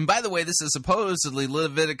 Yes. And by the way, this is supposedly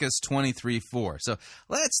Leviticus 23:4. So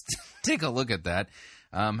let's take a look at that.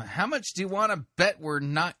 How much do you want to bet we're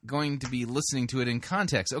not going to be listening to it in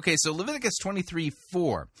context? Okay, so Leviticus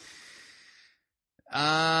 23:4.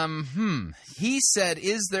 He said,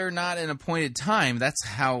 "Is there not an appointed time?" That's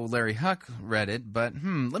how Larry Huck read it, but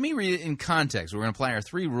let me read it in context. We're going to apply our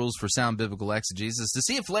 3 rules for sound biblical exegesis to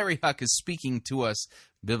see if Larry Huck is speaking to us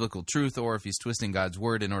biblical truth or if he's twisting God's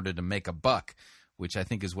word in order to make a buck, which I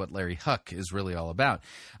think is what Larry Huck is really all about.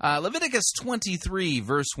 Leviticus 23,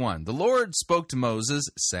 verse 1. The Lord spoke to Moses,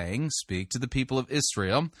 saying, "Speak to the people of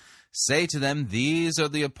Israel. Say to them, these are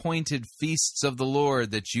the appointed feasts of the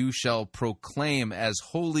Lord that you shall proclaim as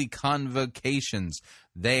holy convocations.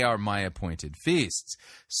 They are my appointed feasts.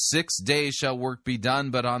 6 days shall work be done,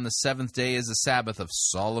 but on the 7th day is a Sabbath of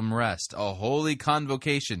solemn rest, a holy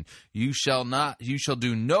convocation. You shall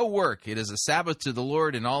do no work. It is a Sabbath to the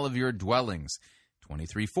Lord in all of your dwellings."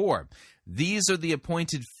 23:4. These are the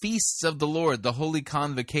appointed feasts of the Lord, the holy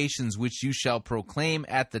convocations which you shall proclaim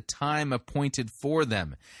at the time appointed for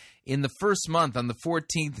them. In the first month, on the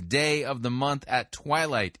 14th day of the month at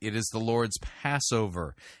twilight, it is the Lord's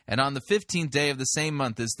Passover. And on the 15th day of the same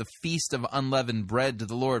month is the feast of unleavened bread to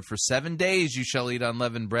the Lord. For 7 days you shall eat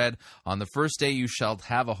unleavened bread. On the first day you shall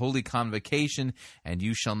have a holy convocation, and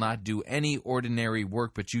you shall not do any ordinary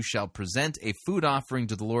work, but you shall present a food offering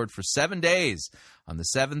to the Lord for 7 days. On the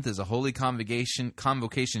 7th is a holy convocation,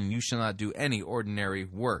 and you shall not do any ordinary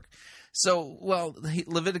work. So,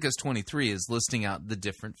 Leviticus 23 is listing out the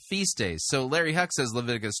different feast days. So Larry Huck says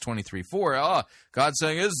Leviticus 23:4, God's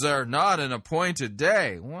saying, is there not an appointed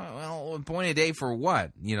day? Well, appointed day for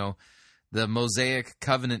what? The Mosaic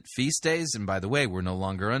Covenant feast days. And by the way, we're no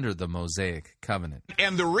longer under the Mosaic Covenant.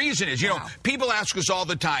 And the reason is, people ask us all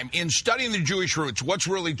the time, in studying the Jewish roots, what's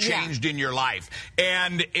really changed in your life?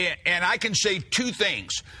 And I can say 2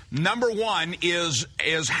 things. Number 1 is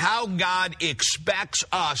how God expects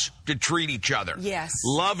us to treat each other. Yes.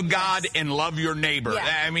 Love God and love your neighbor.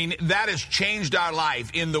 Yeah. I mean, that has changed our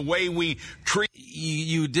life in the way we treat.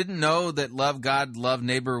 You didn't know that love God, love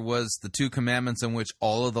neighbor was the 2 commandments on which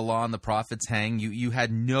all of the law and the prophets hang. You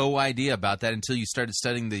had no idea about that until you started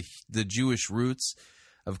studying the Jewish roots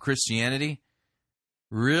of Christianity.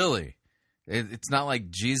 Really? It's not like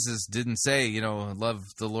Jesus didn't say, love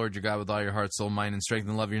the Lord your God with all your heart, soul, mind, and strength,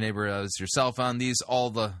 and love your neighbor as yourself. On these all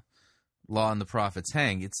the law and the prophets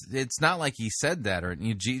hang. It's not like he said that, or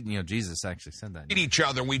Jesus actually said that. Each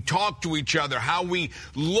other, we talk to each other, how we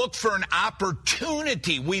look for an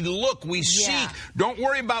opportunity. We seek. Don't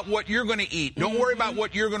worry about what you're going to eat. Don't worry about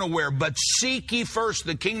what you're going to wear, but seek ye first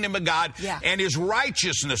the kingdom of God and his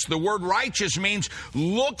righteousness. The word righteous means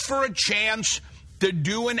look for a chance to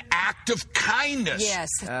do an act of kindness. Yes.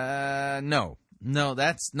 No,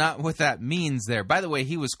 that's not what that means there. By the way,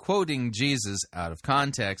 he was quoting Jesus out of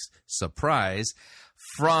context, surprise,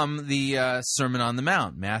 from the Sermon on the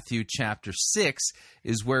Mount. Matthew chapter 6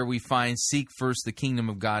 is where we find, seek first the kingdom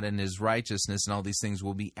of God and his righteousness, and all these things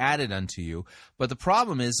will be added unto you. But the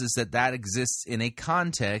problem is that exists in a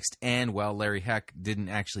context, and, Larry Huck didn't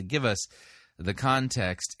actually give us the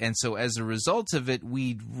context, and so as a result of it,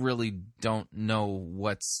 we really don't know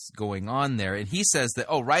what's going on there. And he says that,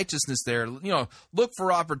 righteousness there, look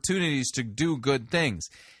for opportunities to do good things.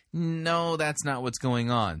 No, that's not what's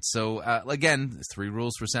going on. So, again, 3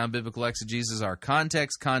 rules for sound biblical exegesis are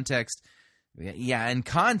context, and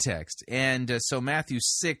context. And so Matthew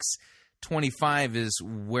 6:25 is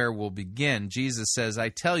where we'll begin. Jesus says, I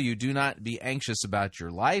tell you, do not be anxious about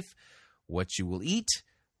your life, what you will eat,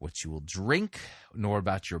 what you will drink, nor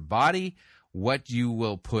about your body, what you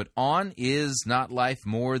will put on. Is not life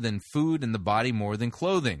more than food, and the body more than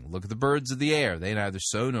clothing? Look at the birds of the air. They neither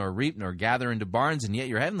sow nor reap nor gather into barns, and yet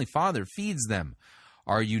your heavenly Father feeds them.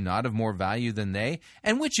 Are you not of more value than they?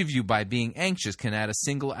 And which of you, by being anxious, can add a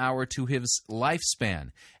single hour to his lifespan?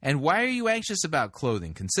 And why are you anxious about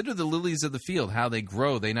clothing? Consider the lilies of the field, how they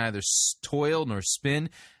grow. They neither toil nor spin.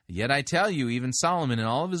 Yet I tell you, even Solomon in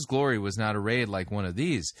all of his glory was not arrayed like one of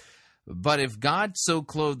these. But if God so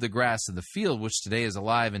clothed the grass of the field, which today is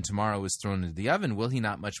alive and tomorrow is thrown into the oven, will he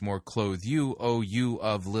not much more clothe you, O you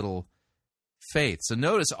of little faith? So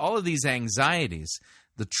notice all of these anxieties,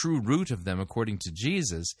 the true root of them, according to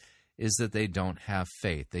Jesus, is that they don't have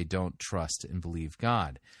faith. They don't trust and believe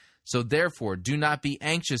God. So therefore, do not be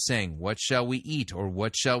anxious, saying, what shall we eat, or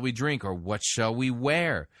what shall we drink, or what shall we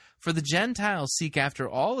wear? For the Gentiles seek after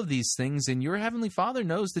all of these things, and your heavenly Father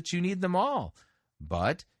knows that you need them all.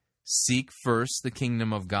 But seek first the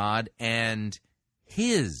kingdom of God and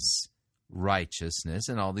his righteousness,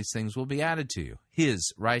 and all these things will be added to you.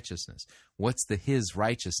 His righteousness. What's the his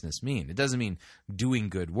righteousness mean? It doesn't mean doing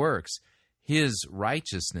good works. His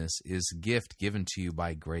righteousness is a gift given to you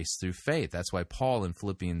by grace through faith. That's why Paul in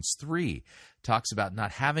Philippians 3 talks about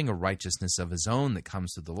not having a righteousness of his own that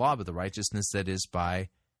comes through the law, but the righteousness that is by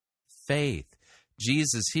faith.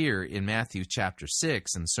 Jesus here in Matthew chapter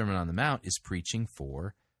 6 in the Sermon on the Mount is preaching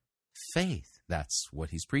for faith. That's what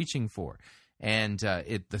he's preaching for. And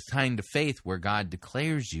the kind of faith where God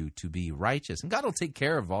declares you to be righteous. And God will take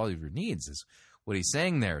care of all of your needs is what he's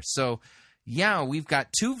saying there. So, yeah, we've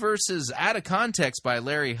got two verses out of context by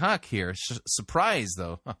Larry Huck here. Surprise,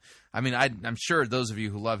 though. I mean, I'm sure those of you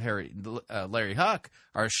who love Larry Huck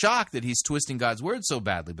are shocked that he's twisting God's word so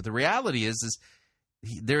badly. But the reality is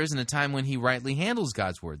there isn't a time when he rightly handles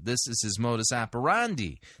God's word. This is his modus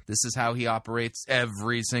operandi. This is how he operates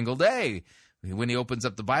every single day. When he opens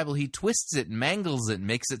up the Bible, he twists it, mangles it,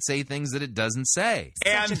 makes it say things that it doesn't say.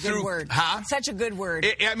 Such a good word. Huh? Such a good word.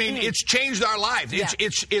 It's changed our lives. Yeah.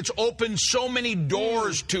 It's opened so many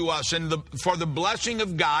doors to us, and for the blessing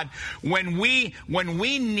of God. When we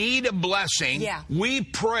need a blessing, we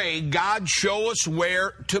pray, God, show us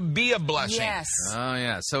where to be a blessing. Yes. Oh,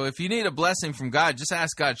 yeah. So if you need a blessing from God, just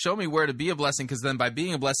ask God, show me where to be a blessing, because then by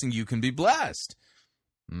being a blessing, you can be blessed.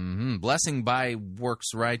 Blessing by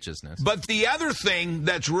works righteousness. But the other thing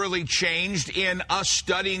that's really changed in us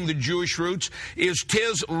studying the Jewish roots is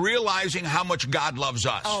realizing how much God loves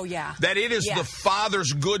us. Oh, yeah. That it is the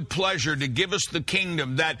Father's good pleasure to give us the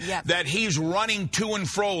kingdom, that he's running to and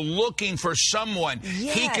fro looking for someone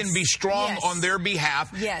he can be strong on their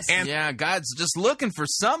behalf. Yes. And God's just looking for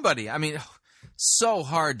somebody. I mean, so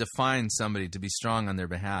hard to find somebody to be strong on their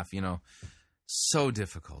behalf, So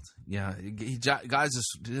difficult. Yeah,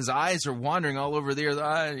 his eyes are wandering all over the earth.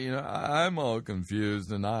 I'm all confused,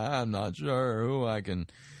 and I'm not sure who I can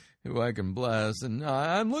bless, and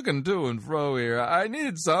I'm looking to and fro here. I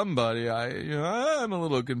need somebody. I'm a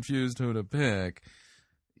little confused who to pick.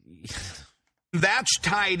 That's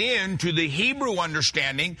tied into the Hebrew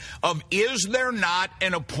understanding of, is there not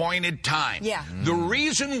an appointed time? Yeah. The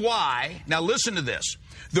reason why, now listen to this,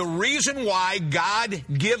 the reason why God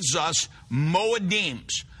gives us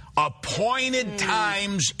moedims, appointed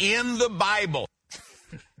times in the Bible.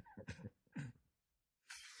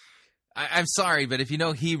 I'm sorry, but if you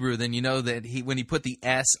know Hebrew, then you know that when he put the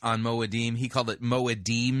S on moedim, he called it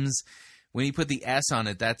moedims. When he put the S on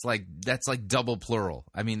it, that's like double plural.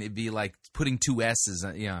 I mean, it'd be like putting two S's.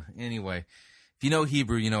 Anyway, if you know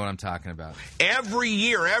Hebrew, you know what I'm talking about. Every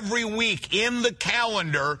year, every week in the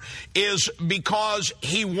calendar is because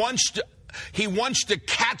he wants to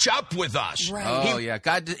catch up with us. Right. Yeah.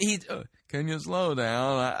 God, can you slow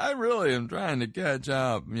down? I really am trying to catch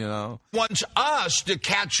up, Wants us to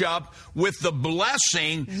catch up with the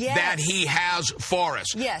blessing that he has for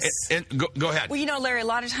us. Yes. Go ahead. Well, Larry, a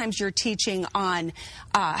lot of times you're teaching on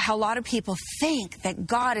how a lot of people think that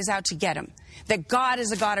God is out to get them. That God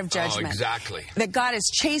is a God of judgment. Oh, exactly. That God is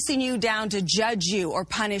chasing you down to judge you or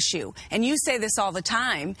punish you. And you say this all the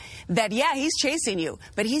time, that, he's chasing you.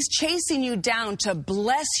 But he's chasing you down to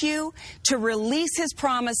bless you, to release his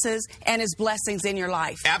promises and his blessings in your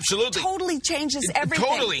life. Absolutely. Totally changes everything.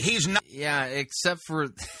 Totally. He's not. Yeah, except for...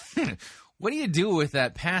 What do you do with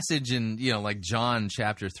that passage in, like John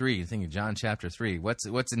chapter 3? You think of John chapter 3.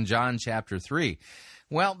 What's in John chapter 3?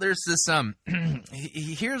 Well, there's this,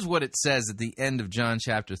 here's what it says at the end of John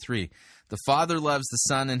chapter 3. The Father loves the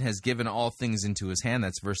Son and has given all things into his hand.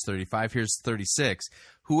 That's verse 35. Here's 36.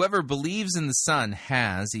 Whoever believes in the Son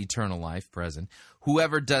has eternal life, present.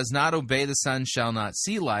 Whoever does not obey the Son shall not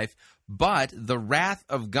see life, but the wrath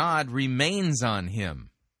of God remains on him.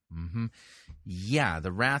 Yeah,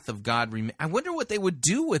 the wrath of God. I wonder what they would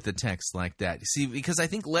do with a text like that. See, because I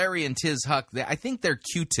think Larry and Tiz Huck, I think they're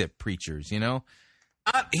Q-tip preachers,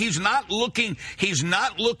 He's not looking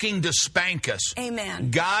to spank us. Amen.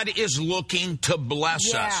 God is looking to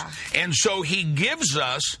bless us. And so he gives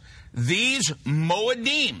us these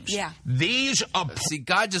moedims. Yeah. See,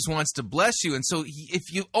 God just wants to bless you. And so if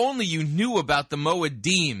you knew about the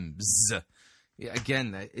moedims,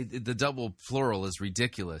 Again, the double plural is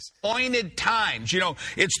ridiculous. Appointed times.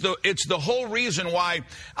 It's the whole reason why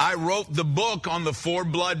I wrote the book on the 4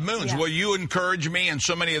 blood moons. Yeah. Well, you encourage me, and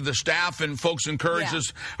so many of the staff and folks encourage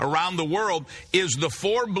us around the world, is the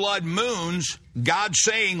 4 blood moons, God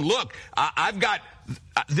saying, look, I've got...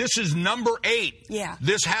 this is number 8. Yeah.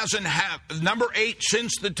 This hasn't number 8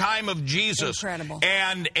 since the time of Jesus. Incredible.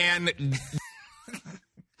 And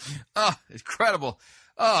oh, incredible.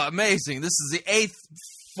 Oh, amazing. This is the 8th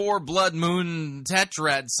 4 blood moon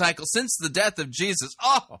tetrad cycle since the death of Jesus.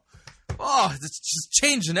 Oh, it's just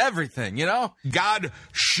changing everything, God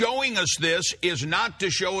showing us this is not to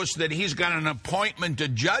show us that he's got an appointment to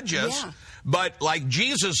judge us, but like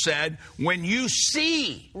Jesus said, when you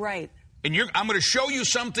see... Right. And I'm going to show you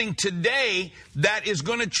something today that is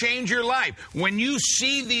going to change your life. When you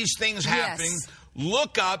see these things happening,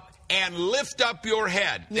 look up and lift up your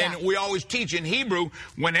head. Yeah. And we always teach in Hebrew,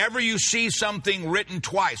 whenever you see something written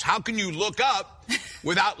twice, how can you look up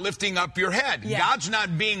without lifting up your head? Yeah. God's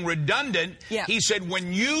not being redundant. Yeah. He said,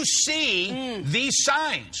 when you see these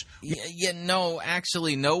signs. No,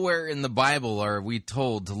 actually, nowhere in the Bible are we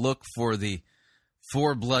told to look for the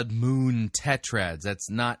 4 blood moon tetrads. That's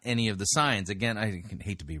not any of the signs. Again, I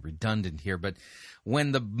hate to be redundant here, but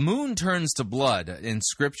when the moon turns to blood in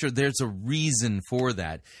Scripture, there's a reason for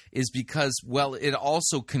that. Is because, well, it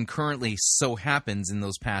also concurrently so happens in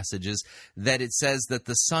those passages that it says that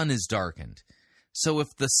the sun is darkened. So if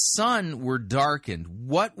the sun were darkened,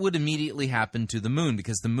 what would immediately happen to the moon?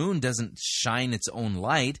 Because the moon doesn't shine its own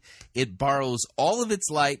light. It borrows all of its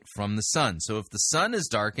light from the sun. So if the sun is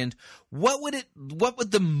darkened, what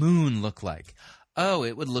would the moon look like? Oh,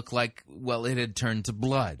 it would look like, well, it had turned to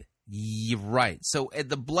blood. Right. So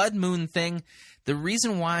the blood moon thing, the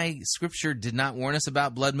reason why Scripture did not warn us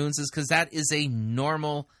about blood moons is because that is a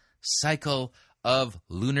normal cycle of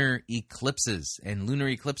lunar eclipses. And lunar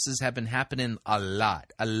eclipses have been happening a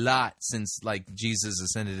lot since Jesus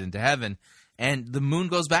ascended into heaven. And the moon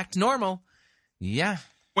goes back to normal. Yeah.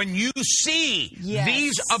 When you see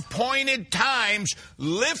these appointed times,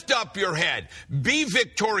 lift up your head. Be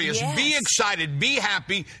victorious. Be excited. Be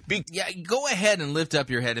happy. Go ahead and lift up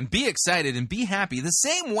your head and be excited and be happy. The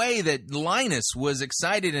same way that Linus was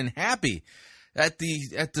excited and happy at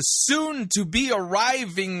the soon-to-be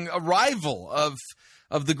arrival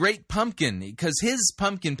of the Great Pumpkin, because his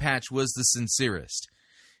pumpkin patch was the sincerest.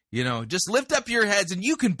 Just lift up your heads and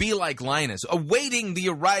you can be like Linus, awaiting the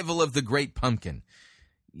arrival of the Great Pumpkin.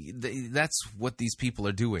 That's what these people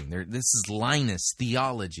are doing. This is Linus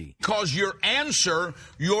theology. Because your answer,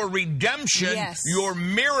 your redemption, your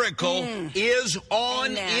miracle is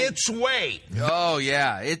on its way. Oh,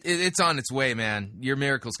 yeah. It's on its way, man. Your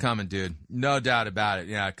miracle's coming, dude. No doubt about it.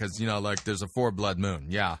 Yeah, because, there's a 4 blood moon.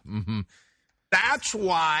 Yeah. Mm-hmm. That's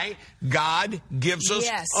why God gives us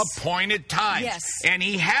appointed times. Yes. And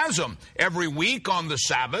he has them every week on the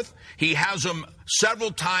Sabbath. He has them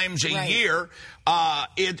several times a year.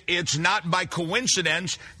 It's not by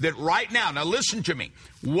coincidence that right now listen to me,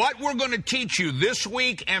 what we're going to teach you this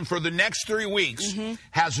week and for the next 3 weeks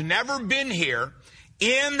has never been here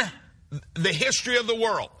in the history of the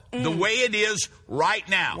world. The way it is right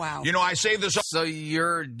now. Wow. I say this. So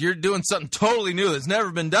you're doing something totally new that's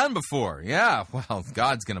never been done before. Yeah. Well,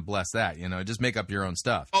 God's going to bless that. Just make up your own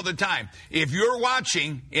stuff. All the time. If you're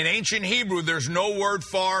watching, in ancient Hebrew, there's no word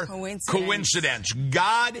for coincidence.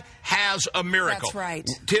 God has a miracle. That's right.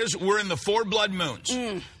 We're in the 4 blood moons.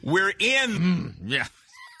 We're in. Yeah.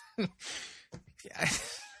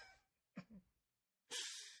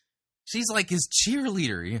 She's like his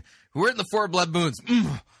cheerleader. We're in the 4 blood moons.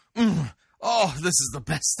 Oh, this is the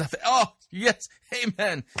best stuff. Oh, yes.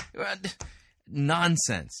 Amen.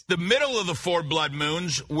 Nonsense. The middle of the 4 blood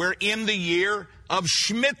moons, we're in the year of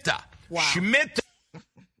Shemitah. Wow. Shemitah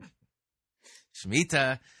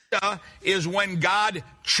is when God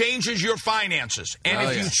changes your finances. And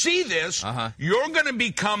if you see this, you're going to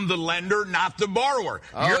become the lender, not the borrower.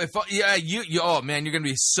 Oh, man, you're going to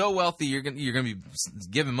be so wealthy. You're going to be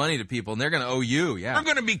giving money to people, and they're going to owe you. Yeah, you're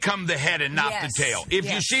going to become the head and not the tail.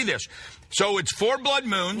 If you see this, so it's 4 blood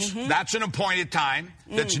moons. That's an appointed time.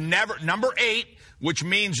 That's never number 8. Which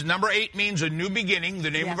means, number 8 means a new beginning,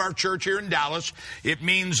 the name of our church here in Dallas. It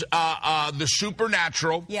means the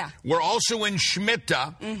supernatural. Yeah. We're also in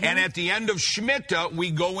Shemitah, and at the end of Shemitah,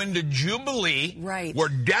 we go into Jubilee, where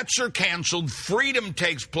debts are canceled, freedom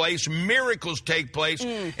takes place, miracles take place,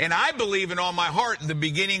 and I believe in all my heart the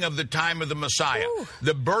beginning of the time of the Messiah,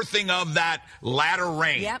 the birthing of that latter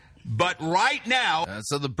rain. Yep. But right now...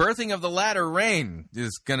 so the birthing of the latter rain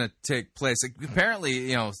is going to take place.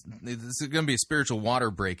 Apparently, this is going to be a spiritual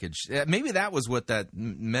water breakage. Maybe that was what that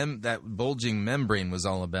bulging membrane was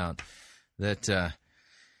all about that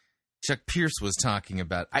Chuck Pierce was talking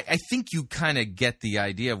about. I think you kind of get the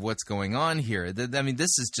idea of what's going on here. I mean,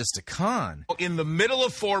 this is just a con. In the middle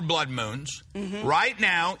of 4 blood moons, right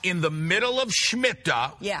now, in the middle of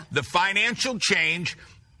Shemitah, the financial change...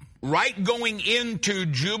 Right going into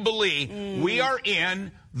Jubilee, we are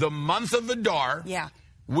in the month of Adar. Yeah.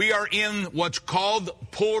 We are in what's called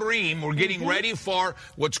Purim. We're getting ready for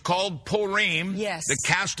what's called Purim, the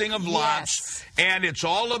casting of lots. And it's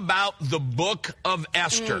all about the book of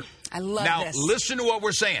Esther. I love Now, this. listen to what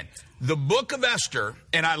we're saying. The book of Esther,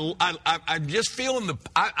 and I'm just feeling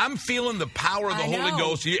I'm feeling the power of the Holy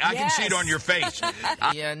Ghost. I can see it on your face.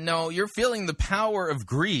 You're feeling the power of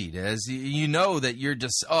greed, as you know that you're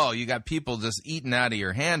just, you got people just eating out of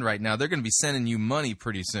your hand right now. They're going to be sending you money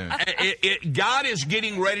pretty soon. God is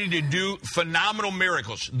getting ready to do phenomenal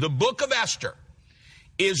miracles. The book of Esther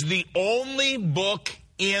is the only book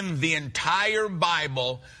in the entire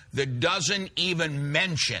Bible that doesn't even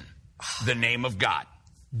mention the name of God.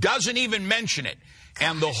 Doesn't even mention it.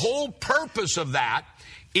 And the whole purpose of that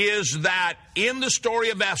is that in the story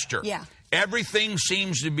of Esther, everything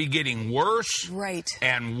seems to be getting worse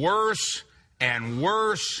and worse and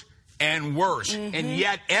worse and worse. And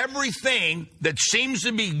yet everything that seems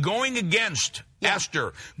to be going against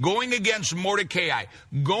Esther, going against Mordecai,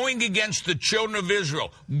 going against the children of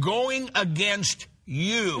Israel, going against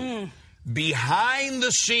you, behind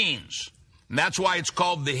the scenes... And that's why it's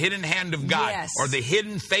called the hidden hand of God or the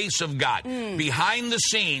hidden face of God. Behind the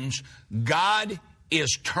scenes, God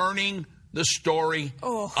is turning the story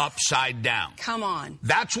upside down. Come on.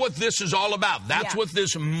 That's what this is all about. That's what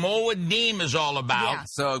this Moedim is all about. Yeah.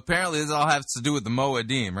 So apparently this all has to do with the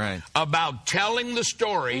Moedim, right? About telling the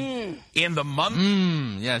story in the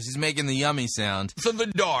month. Yeah, she's making the yummy sound. Of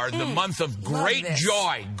Adar, the month of great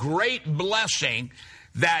joy, great blessing.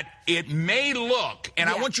 That it may look, and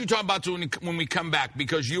I want you to talk about this when we come back,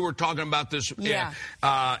 because you were talking about this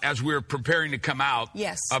as we were preparing to come out,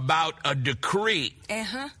 about a decree.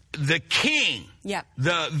 The king,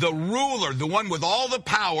 the ruler, the one with all the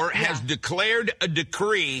power, has declared a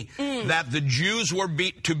decree that the Jews were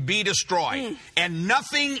to be destroyed. And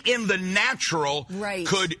nothing in the natural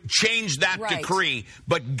could change that decree.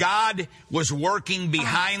 But God was working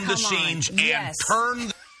behind the scenes and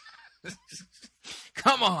turned...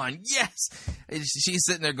 Come on, yes. She's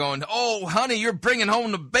sitting there going, "Oh, honey, you're bringing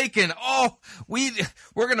home the bacon. Oh, we're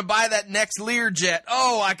going to buy that next Learjet.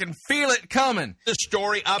 Oh, I can feel it coming." The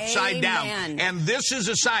story upside down. And this is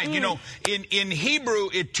a sign. You know, in Hebrew,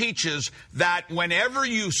 it teaches that whenever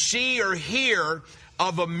you see or hear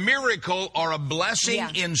of a miracle or a blessing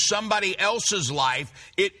in somebody else's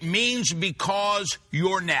life, it means because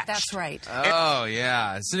you're next. That's right. Oh,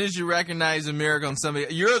 yeah. As soon as you recognize a miracle in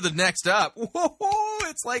somebody, you're the next up. Whoa,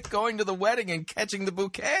 it's like going to the wedding and catching the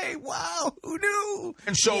bouquet. Wow, who knew?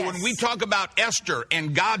 And so when we talk about Esther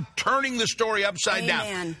and God turning the story upside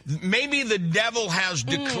down, maybe the devil has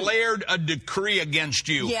declared a decree against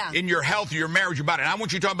you in your health, your marriage, about it. And I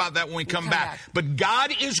want you to talk about that when we come back. But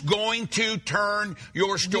God is going to turn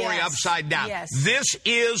your story upside down. This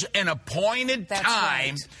is an appointed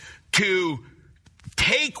time to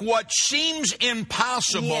take what seems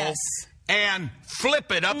impossible and flip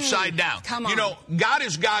it upside down. Come on. You know, God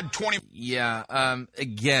is God 20... Yeah,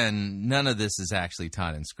 again, none of this is actually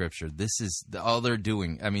taught in Scripture. This is all they're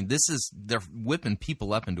doing. I mean, they're whipping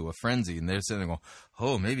people up into a frenzy, and they're sitting there going,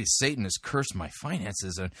 "Oh, maybe Satan has cursed my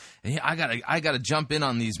finances, and I gotta jump in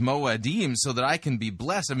on these Moedim so that I can be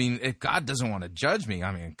blessed." I mean, if God doesn't want to judge me,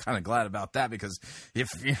 I mean, I'm kind of glad about that, because if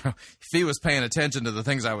he was paying attention to the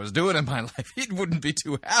things I was doing in my life, he wouldn't be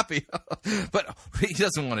too happy. But he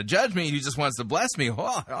doesn't want to judge me. He just wants to bless me. Oh,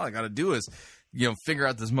 all I got to do is, figure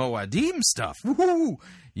out this Moedim stuff. Woo-hoo.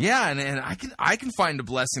 Yeah, and I can find a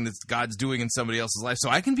blessing that God's doing in somebody else's life, so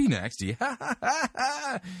I can be next.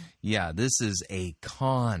 Yeah, yeah. This is a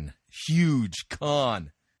con, huge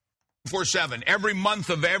con. 24/7, every month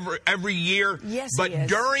of every year. But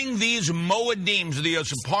during these Moedims,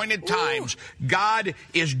 these appointed times, God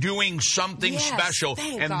is doing something special.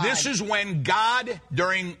 And this is when God,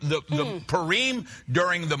 during the Purim,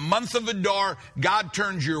 during the month of Adar, God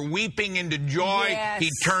turns your weeping into joy. He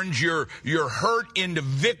turns your hurt into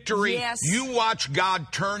victory. You watch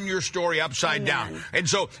God turn your story upside down. And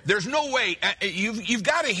so there's no way, you've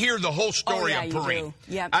got to hear the whole story of Purim.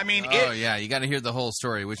 I mean, you got to hear the whole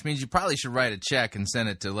story, which means you probably should write a check and send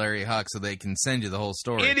it to Larry Huck so they can send you the whole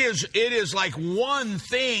story. It is like one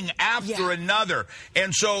thing after another.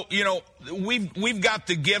 And so, we've got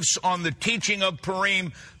the gifts on the teaching of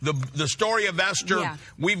Purim, the story of Esther. Yeah.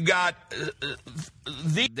 We've got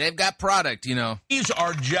they've got product, These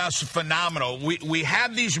are just phenomenal. We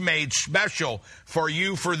have these made special for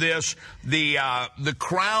you for this. The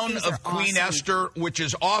crown of Queen Esther, which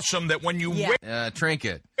is awesome that when you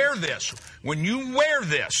trinket. Wear this. When you wear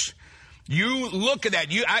this, you look at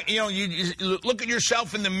that. You look at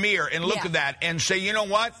yourself in the mirror and look at that and say, you know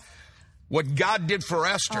what? What God did for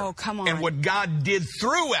Esther and what God did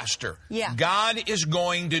through Esther, God is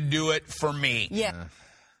going to do it for me. Yeah.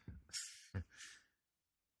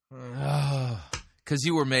 Because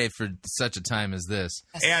you were made for such a time as this.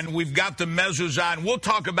 And we've got the mezuzah. We'll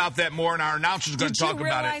talk about that more, and our announcer's going to talk about it. Did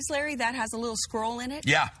you realize, Larry, that has a little scroll in it?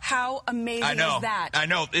 Yeah. How amazing is that? I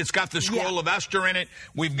know. It's got the scroll of Esther in it.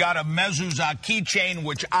 We've got a mezuzah keychain,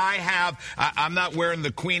 which I have. I'm not wearing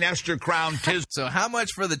the Queen Esther crown. So how much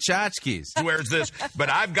for the tchotchkes? Wears this, but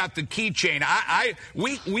I've got the keychain.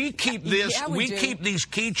 We keep this. we keep these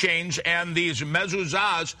keychains and these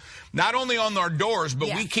mezuzahs not only on our doors, but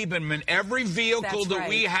we keep them in every vehicle that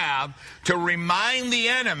we have to remind the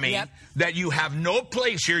enemy that you have no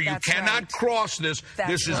place here. You cannot cross this.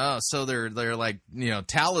 This is so they're like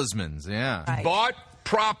talismans. Yeah, bought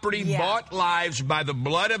property, bought lives by the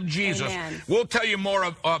blood of Jesus. Amen. We'll tell you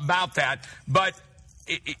more about that, but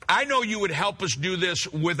I know you would help us do this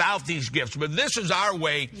without these gifts, but this is our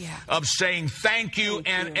way of saying thank you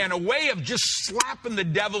and a way of just slapping the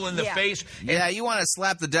devil in the face. Yeah, you want to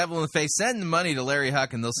slap the devil in the face, send the money to Larry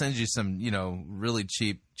Huck and they'll send you some, really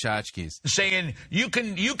cheap tchotchkes. Saying you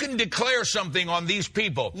can declare something on these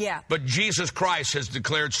people, but Jesus Christ has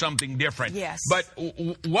declared something different. Yes. But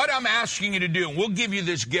what I'm asking you to do, and we'll give you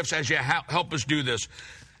these gifts as you help us do this,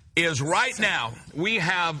 is right now we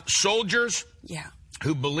have soldiers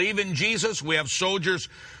who believe in Jesus. We have soldiers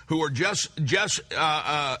who are just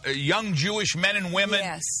young Jewish men and women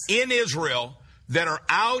in Israel that are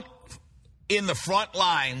out in the front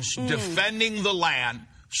lines defending the land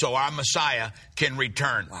so our Messiah can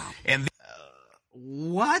return. Wow. And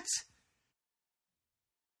what?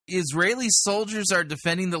 Israeli soldiers are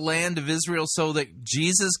defending the land of Israel so that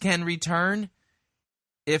Jesus can return?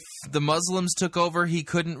 If the Muslims took over, he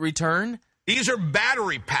couldn't return? These are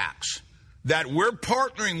battery packs that we're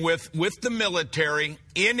partnering with the military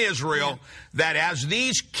in Israel, that as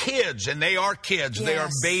these kids, and they are kids, they are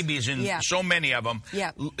babies, and so many of them,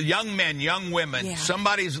 young men, young women,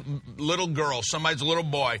 somebody's little girl, somebody's little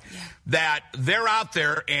boy, that they're out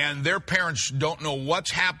there and their parents don't know what's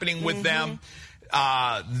happening with them.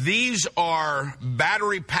 These are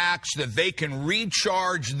battery packs that they can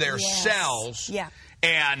recharge their cells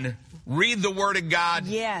and read the Word of God,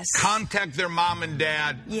 contact their mom and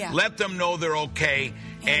dad, let them know they're okay.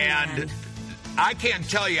 And I can't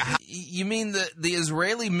tell you how. You mean the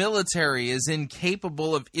Israeli military is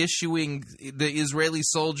incapable of issuing the Israeli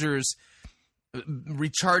soldiers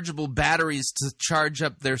rechargeable batteries to charge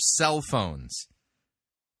up their cell phones?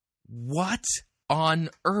 What on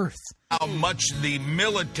earth? How much the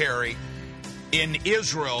military in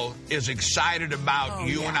Israel is excited about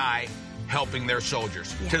you and I helping their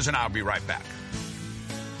soldiers. Tiz and I will be right back.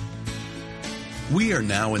 We are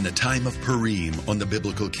now in the time of Purim on the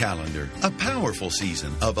biblical calendar, a powerful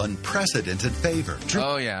season of unprecedented favor.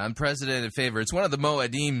 Unprecedented favor. It's one of the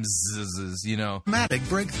Moedim, Dramatic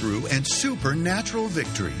breakthrough and supernatural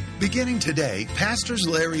victory. Beginning today, Pastors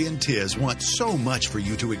Larry and Tiz want so much for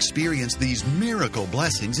you to experience these miracle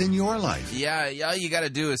blessings in your life. All you got to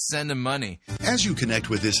do is send them money. As you connect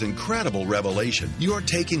with this incredible revelation, you're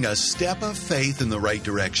taking a step of faith in the right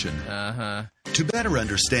direction. To better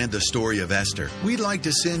understand the story of Esther, we'd like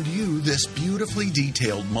to send you this beautifully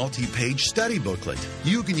detailed multi-page study booklet.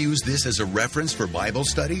 You can use this as a reference for Bible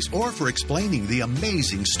studies or for explaining the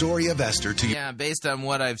amazing story of Esther to you. Yeah, based on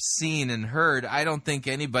what I've seen and heard, I don't think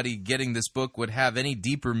anybody getting this book would have any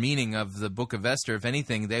deeper meaning of the book of Esther. If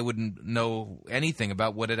anything, they wouldn't know anything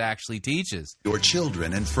about what it actually teaches. Your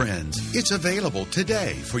children and friends. It's available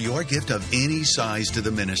today for your gift of any size to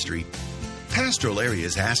the ministry. Pastor Larry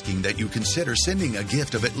is asking that you consider sending a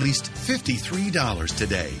gift of at least $53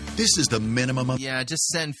 today. This is the minimum. Just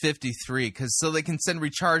send 53, so they can send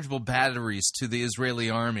rechargeable batteries to the Israeli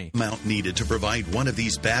army. Amount needed to provide one of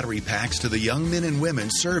these battery packs to the young men and women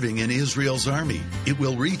serving in Israel's army. It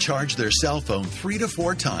will recharge their cell phone 3 to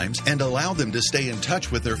 4 times and allow them to stay in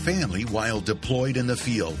touch with their family while deployed in the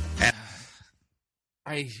field.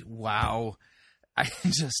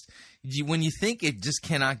 When you think it just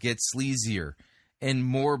cannot get sleazier and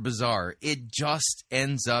more bizarre. It just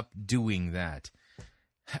ends up doing that.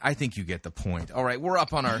 I think you get the point. All right, we're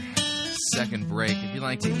up on our second break. If you'd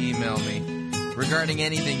like to email me regarding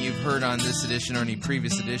anything you've heard on this edition or any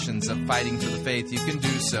previous editions of Fighting for the Faith, you can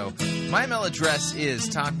do so. My email address is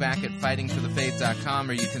talkback@fightingforthefaith.com,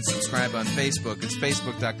 or you can subscribe on Facebook. It's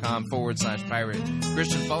facebook.com/Pirate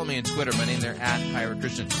Christian. Follow me on Twitter. My name there @Pirate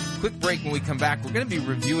Christian. Quick break. When we come back, we're going to be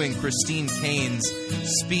reviewing Christine Cain's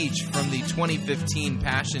speech from the 2015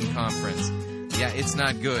 Passion Conference. Yeah, it's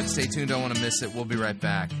not good. Stay tuned. Don't want to miss it. We'll be right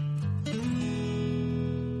back.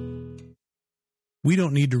 We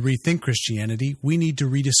don't need to rethink Christianity. We need to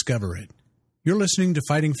rediscover it. You're listening to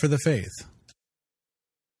Fighting for the Faith.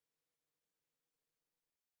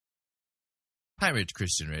 Pirate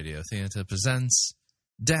Christian Radio Theater presents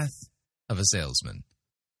Death of a Salesman.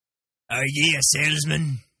 Are ye a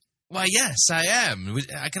salesman? Why, yes, I am.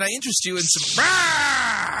 Can I interest you in some...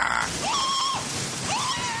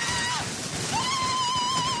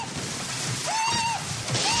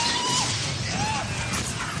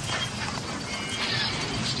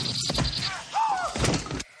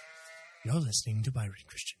 You're listening to Pirate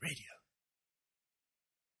Christian Radio.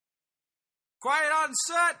 Quiet on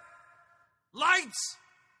set. Lights.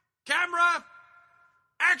 Camera.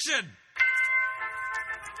 Action.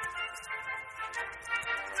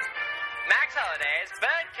 Max Holiday's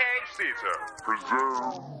Birdcage Theater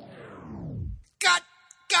presents... Cut!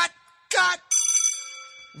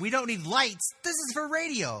 We don't need lights. This is for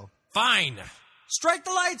radio. Fine. Strike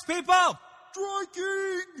the lights, people.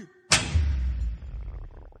 Striking!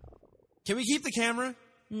 Can we keep the camera?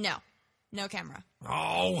 No. No camera.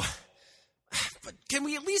 Oh. But can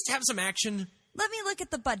we at least have some action? Let me look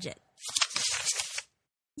at the budget.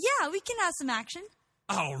 Yeah, we can have some action.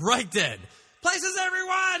 All right, then. Places,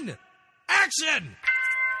 everyone! Action!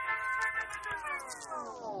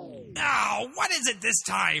 Oh, what is it this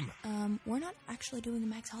time? We're not actually doing the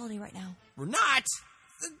Max Holiday right now. We're not?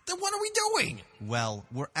 Then what are we doing? Well,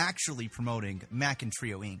 we're actually promoting Mac and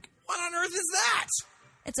Trio Inc. What on earth is that?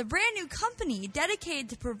 It's a brand new company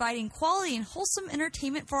dedicated to providing quality and wholesome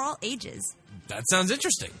entertainment for all ages. That sounds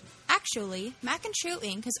interesting. Actually, Mac and Trio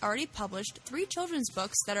Inc. has already published 3 children's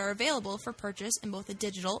books that are available for purchase in both a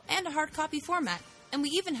digital and a hard copy format. And we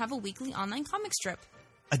even have a weekly online comic strip.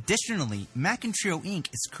 Additionally, Mac and Trio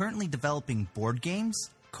Inc. is currently developing board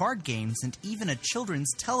games, card games, and even a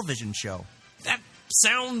children's television show. That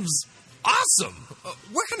sounds awesome.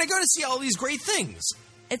 Where can I go to see all these great things?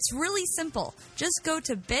 It's really simple. Just go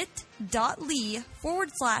to bit.ly/Mac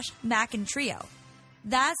and Trio.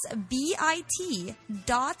 That's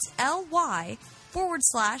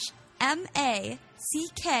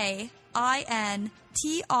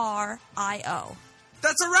bit.ly/MACKINTRIO.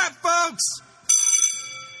 That's a wrap, folks!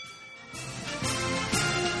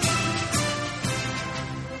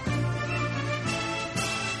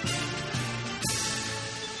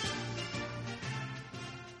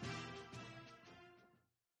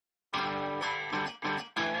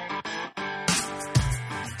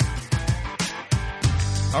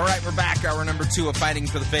 All right, we're back. Hour number 2 of Fighting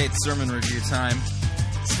for the Faith sermon review time.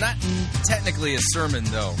 It's not technically a sermon,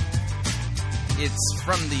 though. It's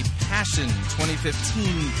from the Passion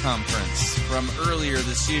 2015 conference from earlier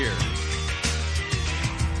this year.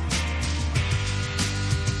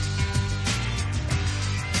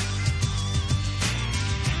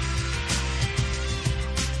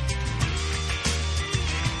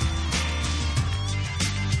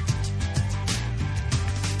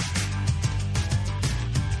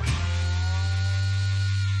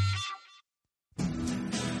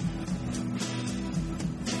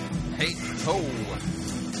 Hey ho!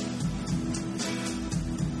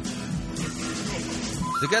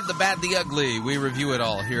 The good, the bad, the ugly. We review it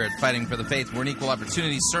all here at Fighting for the Faith. We're an equal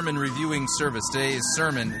opportunity sermon reviewing service. Today's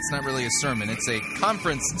sermon, it's not really a sermon. It's a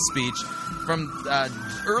conference speech from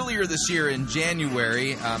earlier this year in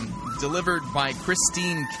January, delivered by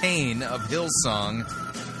Christine Cain of Hillsong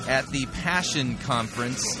at the Passion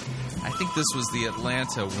Conference. I think this was the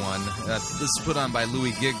Atlanta one. This is put on by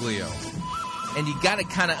Louis Giglio. And you got to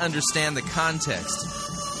kind of understand the context.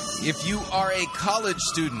 If you are a college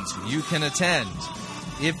student, you can attend.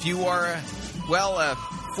 If you are, a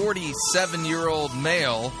 47-year-old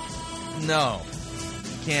male, no,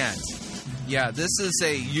 you can't. Yeah, this is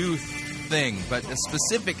a youth thing, but a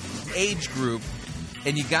specific age group,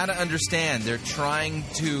 and you got to understand they're trying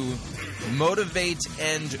to motivate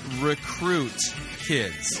and recruit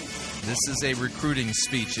kids. This is a recruiting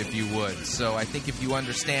speech, if you would. So I think if you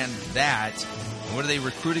understand that, what are they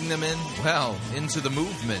recruiting them in? Well, into the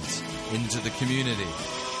movement, into the community.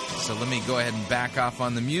 So let me go ahead and back off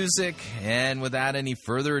on the music. And without any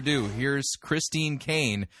further ado, here's Christine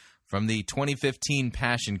Caine from the 2015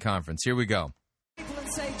 Passion Conference. Here we go. People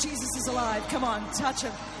and say, Jesus is alive. Come on, touch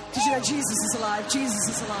him. Did you know Jesus is alive? Jesus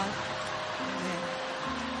is alive. Amen.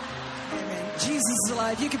 Amen. Jesus is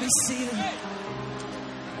alive. You can be seated.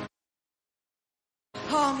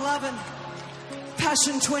 Oh, I'm loving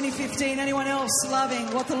Passion 2015. Anyone else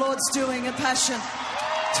loving what the Lord's doing at Passion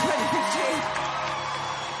 2015?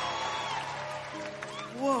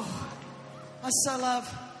 Whoa. I so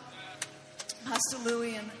love Pastor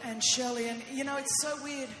Louie and Shelley. And, you know, it's so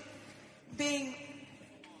weird being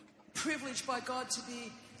privileged by God to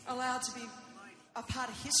be allowed to be a part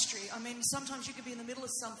of history. I mean, sometimes you could be in the middle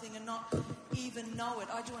of something and not even know it.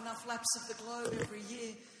 I do enough laps of the globe every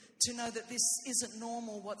year to know that this isn't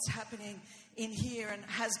normal, what's happening in here, and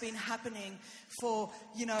has been happening for,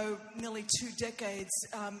 you know, nearly 2 decades,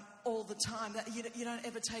 all the time. That you don't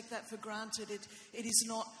ever take that for granted. It is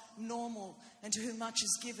not normal. And to whom much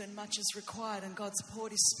is given, much is required. And God's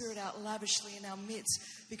poured His Spirit out lavishly in our midst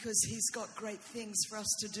because He's got great things for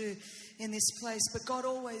us to do in this place. But God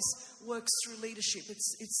always works through leadership.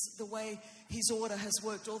 It's the way His order has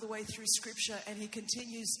worked all the way through Scripture, and He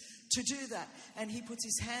continues to do that. And He puts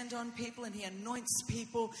His hand on people, and He anoints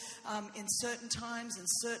people in certain times, in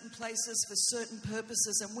certain places, for certain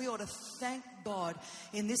purposes. And we ought to thank God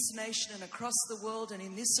in this nation and across the world, and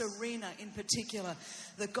in this arena in particular,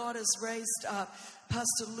 that God has raised up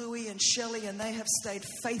Pastor Louie and Shelley, and they have stayed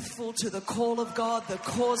faithful to the call of God, the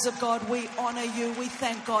cause of God. We honor you. We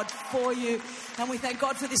thank God for you. And we thank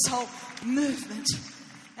God for this whole movement.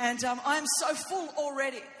 And I'm so full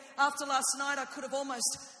already. After last night, I could have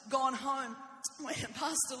almost gone home when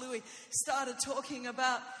Pastor Louie started talking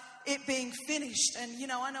about it being finished. And, you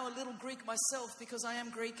know, I know a little Greek myself because I am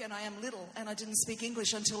Greek and I am little. And I didn't speak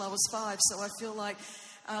English until I was 5. So I feel like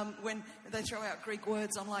when they throw out Greek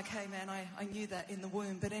words, I'm like, hey, man, I knew that in the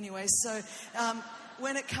womb. But anyway, so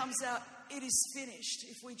when it comes out, it is finished.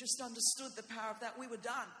 If we just understood the power of that, we were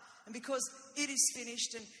done. And because it is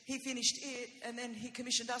finished, and He finished it, and then He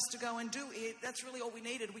commissioned us to go and do it, that's really all we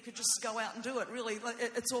needed. We could just go out and do it, really.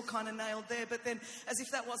 It's all kind of nailed there. But then, as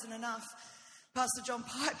if that wasn't enough, Pastor John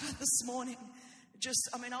Piper this morning,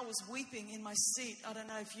 I was weeping in my seat. I don't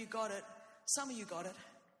know if you got it. Some of you got it.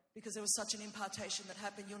 Because there was such an impartation that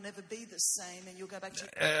happened, you'll never be the same, and you'll go back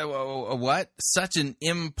to... What? Such an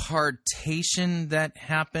impartation that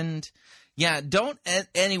happened? Yeah, don't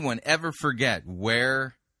anyone ever forget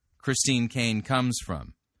where Christine Caine comes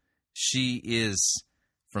from. She is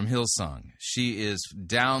from Hillsong. She is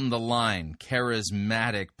down the line,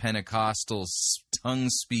 charismatic, Pentecostal,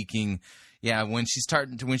 tongue-speaking. Yeah, when she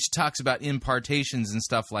talks about impartations and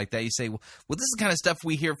stuff like that, you say, well, this is the kind of stuff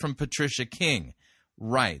we hear from Patricia King.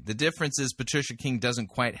 Right. The difference is Patricia King doesn't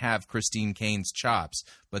quite have Christine Caine's chops.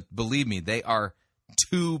 But believe me, they are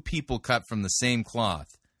 2 people cut from the same cloth.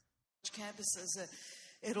 Campuses,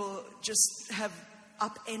 it'll just have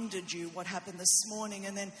upended you what happened this morning.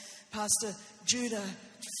 And then Pastor Judah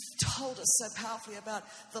told us so powerfully about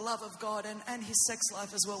the love of God and his sex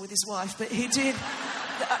life as well with his wife. But he did.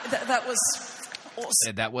 That was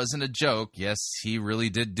awesome. That wasn't a joke. Yes, he really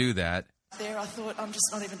did do that. There, I thought, I'm just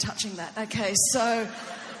not even touching that. Okay, so,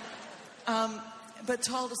 but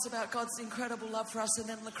told us about God's incredible love for us, and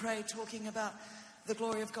then Lecrae talking about the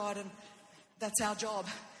glory of God, and that's our job,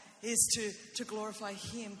 is to glorify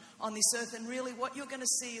Him on this earth. And really what you're going to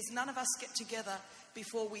see is none of us get together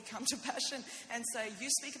before we come to Passion and say, you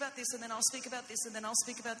speak about this, and then I'll speak about this, and then I'll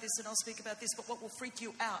speak about this, and I'll speak about this. But what will freak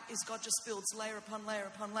you out is God just builds layer upon layer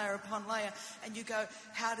upon layer upon layer, and you go,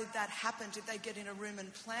 how did that happen? Did they get in a room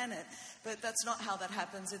and plan it? But that's not how that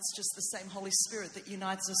happens. It's just the same Holy Spirit that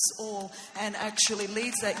unites us all and actually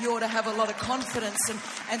leads that. You ought to have a lot of confidence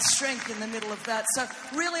and strength in the middle of that. So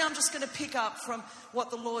really, I'm just going to pick up from what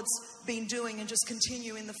the Lord's been doing and just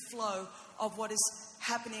continue in the flow of what is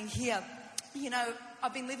happening here. You know,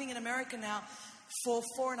 I've been living in America now for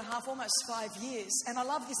 4.5, almost 5 years. And I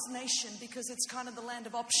love this nation because it's kind of the land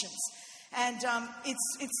of options. And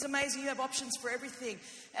it's amazing. You have options for everything.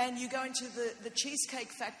 And you go into the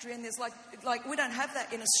Cheesecake Factory, and there's like we don't have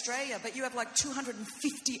that in Australia, but you have like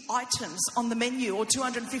 250 items on the menu or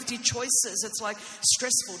 250 choices. It's like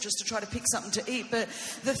stressful just to try to pick something to eat. But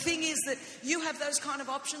the thing is that you have those kind of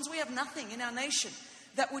options. We have nothing in our nation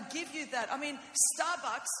that would give you that. I mean,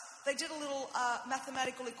 Starbucks, they did a little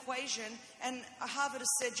mathematical equation, and Harvard has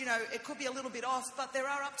said, you know, it could be a little bit off, but there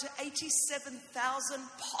are up to 87,000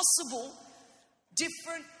 possible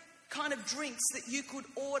different kind of drinks that you could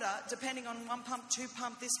order depending on 1 pump, 2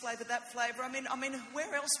 pump, this flavour, that flavour. I mean,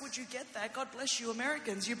 where else would you get that? God bless you,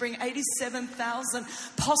 Americans. You bring 87,000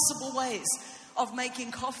 possible ways of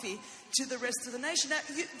making coffee to the rest of the nation. Now,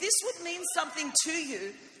 this would mean something to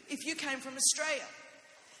you if you came from Australia.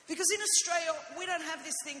 Because in Australia, we don't have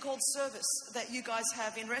this thing called service that you guys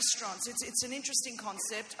have in restaurants. It's an interesting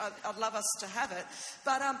concept. I'd love us to have it.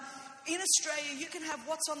 But in Australia, you can have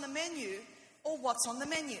what's on the menu or what's on the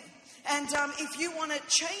menu. And if you want to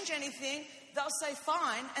change anything, they'll say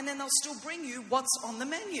fine, and then they'll still bring you what's on the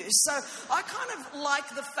menu. So I kind of like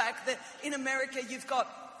the fact that in America, you've got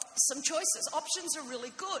some choices. Options are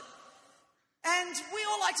really good. And we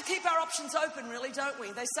all like to keep our options open, really, don't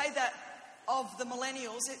we? They say that of the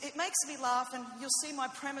millennials. It makes me laugh, and you'll see my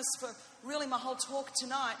premise for really my whole talk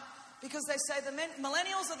tonight, because they say the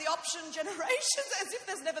millennials are the option generation, as if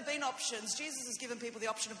there's never been options. Jesus has given people the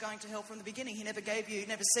option of going to hell from the beginning. He never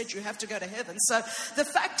said you have to go to heaven. So the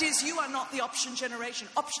fact is, you are not the option generation.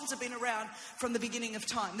 Options have been around from the beginning of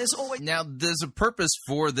time. Now, there's a purpose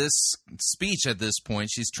for this speech at this point.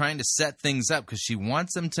 She's trying to set things up because she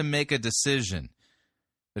wants them to make a decision.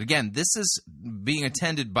 But again, this is being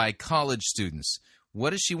attended by college students.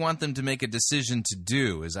 What does she want them to make a decision to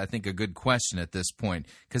do is, I think, a good question at this point,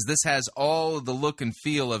 because this has all the look and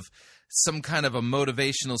feel of some kind of a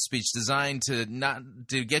motivational speech designed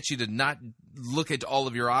to get you to not look at all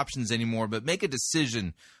of your options anymore, but make a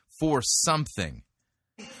decision for something.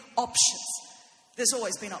 Options. There's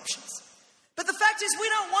always been options. But the fact is, we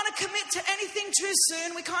don't want to commit to anything too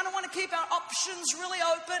soon. We kind of want to keep our options really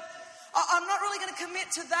open. I'm not really going to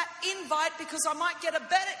commit to that invite because I might get a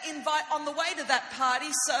better invite on the way to that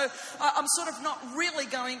party, so I'm sort of not really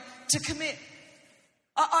going to commit.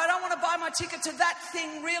 I don't want to buy my ticket to that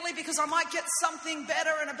thing really because I might get something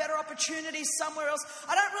better and a better opportunity somewhere else.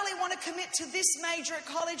 I don't really want to commit to this major at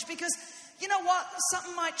college because, you know what,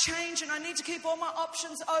 something might change and I need to keep all my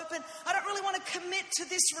options open. I don't really want to commit to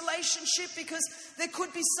this relationship because there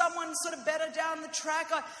could be someone sort of better down the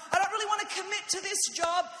track. I don't really want to commit to this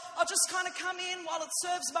job. I'll just kind of come in while it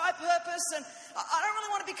serves my purpose, and I don't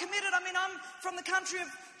really want to be committed. I mean, I'm from the country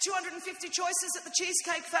of 250 choices at the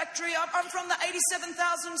Cheesecake Factory. I'm from the 87,000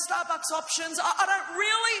 Starbucks options. I don't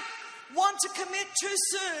really want to commit too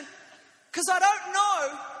soon because I don't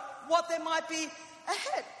know what there might be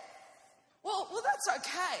ahead. Well, that's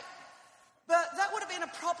okay. But that would have been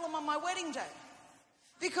a problem on my wedding day.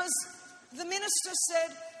 Because the minister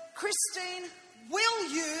said, Christine, will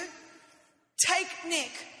you take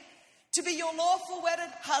Nick to be your lawful wedded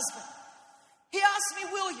husband? He asked me,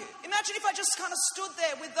 will you? Imagine if I just kind of stood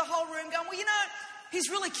there with the whole room going, well, you know, he's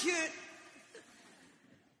really cute.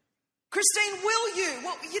 Christine, will you?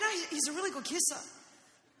 Well, you know, he's a really good kisser.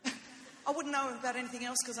 I wouldn't know about anything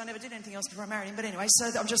else because I never did anything else before I married him. But anyway,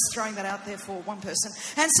 so I'm just throwing that out there for one person.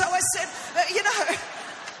 And so I said,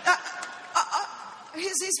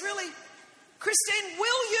 he's really, Christine,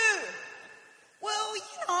 will you? Well,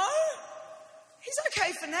 you know, he's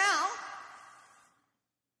okay for now.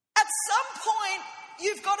 At some point,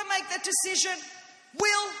 you've got to make that decision,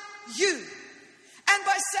 will you? And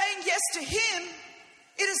by saying yes to him,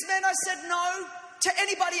 it has meant I said no to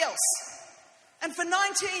anybody else. And for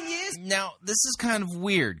 19 years... Now, this is kind of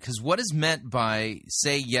weird, because what is meant by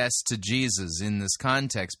say yes to Jesus in this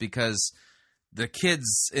context? Because the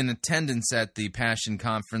kids in attendance at the Passion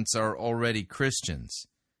Conference are already Christians.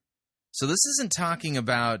 So this isn't talking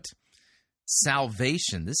about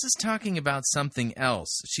salvation. This is talking about something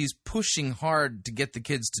else. She's pushing hard to get the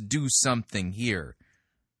kids to do something here.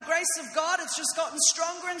 The grace of God has just gotten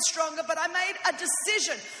stronger and stronger, but I made a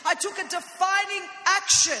decision. I took a defining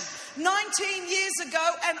action 19 years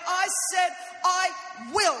ago, and I said, I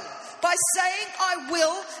will. By saying I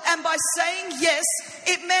will and by saying yes,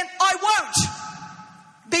 it meant I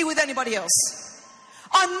won't be with anybody else.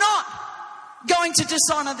 I'm not going to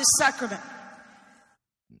dishonor this sacrament.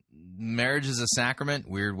 Marriage is a sacrament?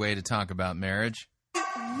 Weird way to talk about marriage.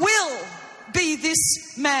 I will be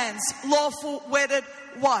this man's lawful wedded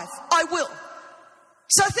wife. I will.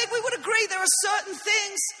 So I think we would agree there are certain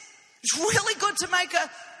things it's really good to make a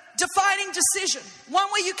defining decision. One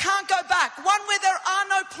where you can't go back. One where there are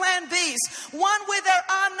no plan Bs. One where there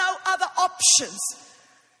are no other options.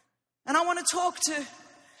 And I want to talk to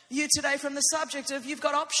you today from the subject of you've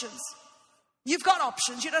got options. You've got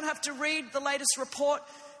options. You don't have to read the latest report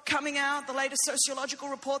coming out, the latest sociological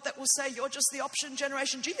report that will say you're just the option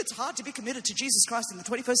generation. Gee, it's hard to be committed to Jesus Christ in the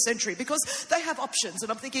 21st century because they have options.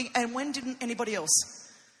 And I'm thinking, and when didn't anybody else?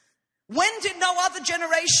 When did no other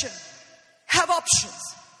generation have options?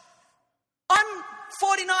 I'm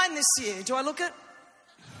 49 this year. Do I look it?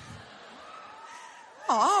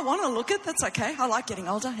 Oh, I want to look at that's okay. I like getting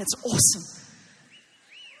older. It's awesome.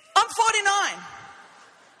 I'm 49.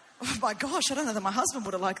 Oh my gosh, I don't know that my husband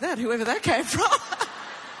would have liked that, whoever that came from.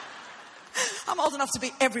 I'm old enough to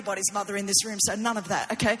be everybody's mother in this room, so none of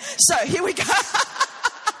that, okay? So here we go.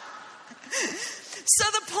 So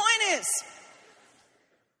the point is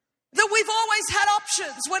that we've always had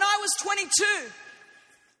options. When I was 22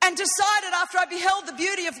 and decided after I beheld the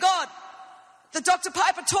beauty of God that Dr.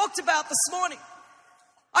 Piper talked about this morning,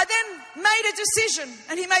 I then made a decision,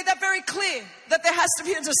 and he made that very clear, that there has to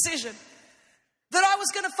be a decision, that I was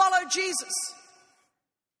going to follow Jesus.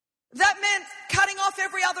 That meant cutting off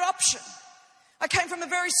every other option. I came from a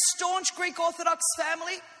very staunch Greek Orthodox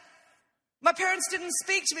family. My parents didn't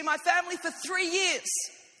speak to me. My family for 3 years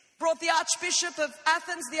brought the Archbishop of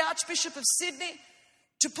Athens, the Archbishop of Sydney,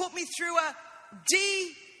 to put me through a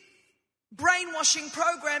brainwashing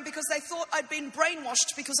program because they thought I'd been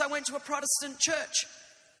brainwashed because I went to a Protestant church.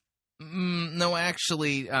 No,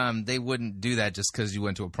 actually, they wouldn't do that just because you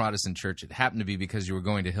went to a Protestant church. It happened to be because you were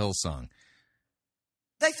going to Hillsong.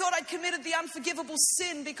 They thought I'd committed the unforgivable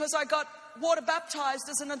sin because I got water baptized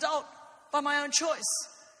as an adult by my own choice.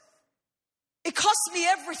 It cost me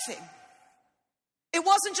everything. It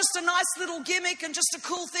wasn't just a nice little gimmick and just a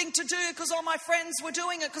cool thing to do because all my friends were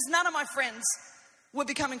doing it, because none of my friends were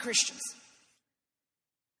becoming Christians.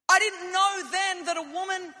 I didn't know then that a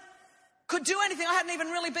woman could do anything. I hadn't even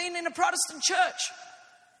really been in a Protestant church.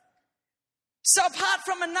 So apart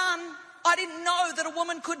from a nun, I didn't know that a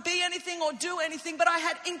woman could be anything or do anything, but I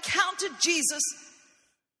had encountered Jesus.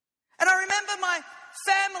 And I remember my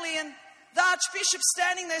family and the Archbishop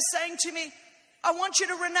standing there saying to me, I want you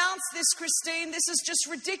to renounce this, Christine. This is just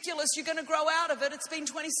ridiculous. You're going to grow out of it. It's been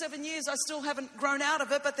 27 years. I still haven't grown out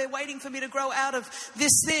of it, but they're waiting for me to grow out of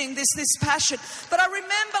this thing, this passion. But I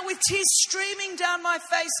remember with tears streaming down my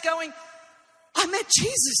face going, I met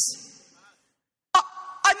Jesus.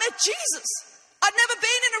 I met Jesus. I'd never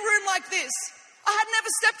been in a room like this. I had never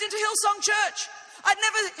stepped into Hillsong Church. I'd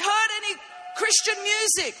never heard any Christian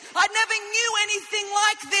music. I never knew anything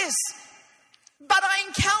like this. But I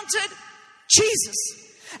encountered Jesus.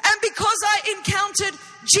 And because I encountered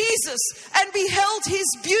Jesus and beheld his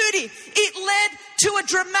beauty, it led to a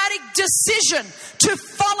dramatic decision to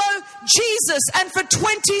follow Jesus. And for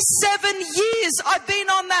 27 years, I've been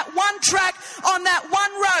on that one track, on that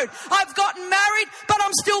one road. I've gotten married, but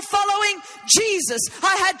I'm still following Jesus.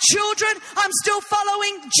 I had children, I'm still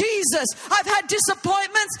following Jesus. I've had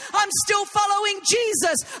disappointments, I'm still following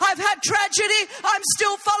Jesus. I've had tragedy, I'm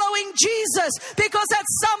still following Jesus. Because at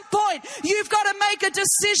some point, you've got to make a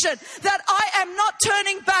decision that I am not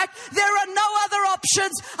turning back. There are no other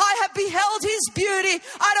options. I have beheld his beauty.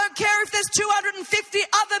 I don't care if there's 250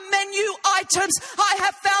 other menu items. I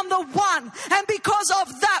have found the one. And because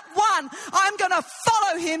of that one, I'm going to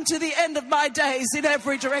follow him to the end of my days in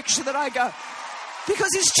every direction that I go.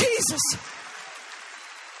 Because it's Jesus.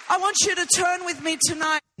 I want you to turn with me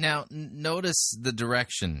tonight. Now, notice the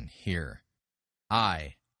direction here.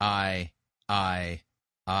 I.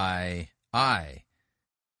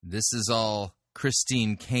 This is all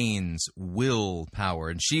Christine Caine's willpower,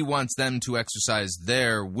 and she wants them to exercise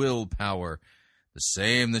their willpower, the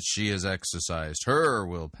same that she has exercised her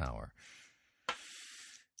willpower.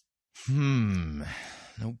 No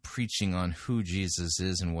preaching on who Jesus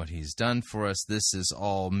is and what he's done for us. This is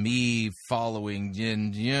all me following,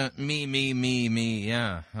 me.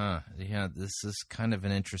 Yeah, this is kind of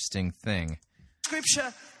an interesting thing.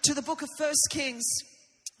 Scripture to the book of 1 Kings,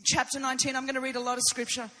 chapter 19. I'm going to read a lot of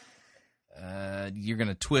scripture. You're going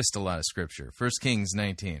to twist a lot of scripture. 1 Kings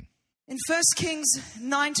 19. In 1 Kings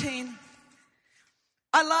 19,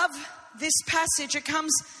 I love this passage. It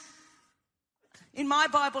comes in my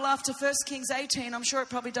Bible after 1 Kings 18. I'm sure it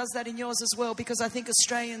probably does that in yours as well, because I think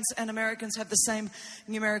Australians and Americans have the same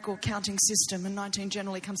numerical counting system, and 19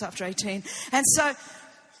 generally comes after 18. And so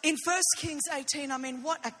in 1 Kings 18, I mean,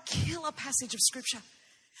 what a killer passage of scripture.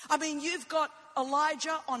 I mean, you've got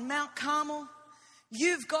Elijah on Mount Carmel.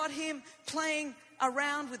 You've got him playing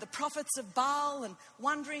around with the prophets of Baal and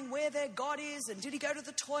wondering where their God is, and did he go to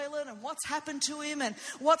the toilet, and what's happened to him, and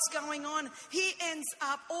what's going on. He ends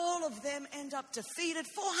up, all of them end up defeated.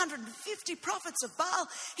 450 prophets of Baal.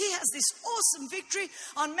 He has this awesome victory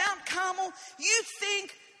on Mount Carmel. You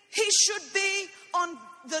think he should be on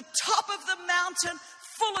the top of the mountain,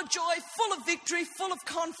 full of joy, full of victory, full of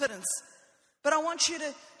confidence. But I want you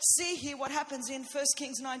to see here what happens in 1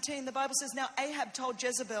 Kings 19. The Bible says, now Ahab told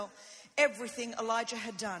Jezebel everything Elijah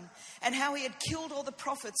had done and how he had killed all the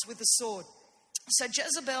prophets with the sword. So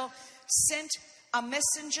Jezebel sent a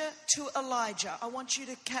messenger to Elijah. I want you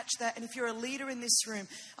to catch that. And if you're a leader in this room,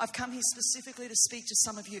 I've come here specifically to speak to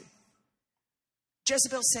some of you.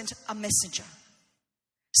 Jezebel sent a messenger.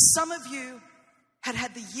 Some of you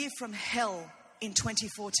had the year from hell in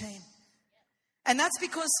 2014. And that's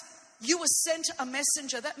because you were sent a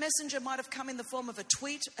messenger. That messenger might have come in the form of a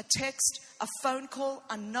tweet, a text, a phone call,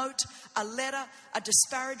 a note, a letter, a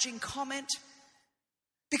disparaging comment.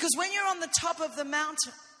 Because when you're on the top of the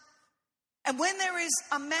mountain, and when there is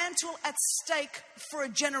a mantle at stake for a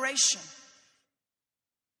generation,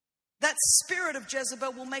 that spirit of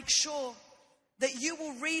Jezebel will make sure that you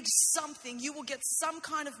will read something, you will get some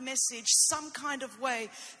kind of message, some kind of way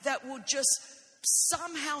that will just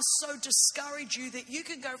somehow so discourage you that you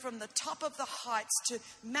can go from the top of the heights to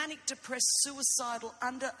manic, depressed, suicidal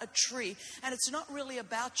under a tree. And it's not really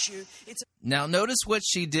about you. Now, notice what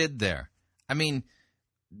she did there. I mean,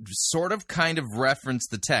 sort of kind of referenced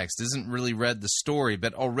the text, isn't really read the story,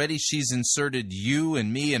 but already she's inserted you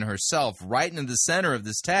and me and herself right into the center of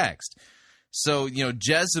this text. So,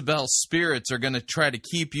 Jezebel's spirits are going to try to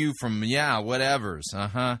keep you from,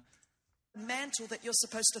 whatevers. Mantle that you're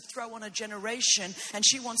supposed to throw on a generation, and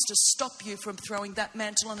she wants to stop you from throwing that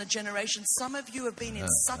mantle on a generation. Some of you have been in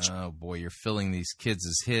such... Oh, boy, you're filling these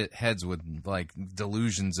kids' heads with,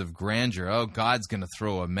 delusions of grandeur. Oh, God's going to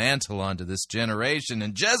throw a mantle onto this generation,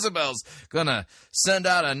 and Jezebel's going to send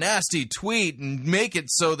out a nasty tweet and make it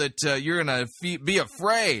so that you're going to be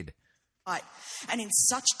afraid. Right. And in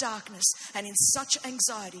such darkness, and in such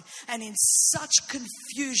anxiety, and in such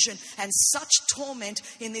confusion, and such torment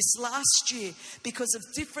in this last year because of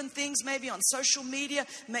different things, maybe on social media,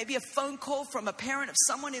 maybe a phone call from a parent of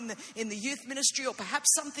someone in the youth ministry, or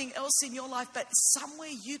perhaps something else in your life, but somewhere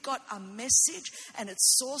you got a message and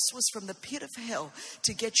its source was from the pit of hell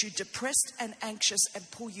to get you depressed and anxious and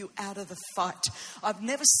pull you out of the fight. I've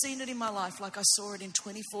never seen it in my life like I saw it in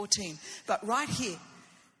 2014. But right here,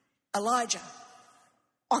 Elijah,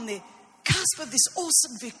 on the cusp of this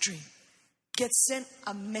awesome victory, gets sent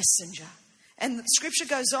a messenger. And the scripture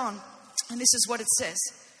goes on, and this is what it says.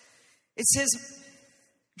 It says,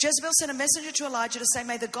 Jezebel sent a messenger to Elijah to say,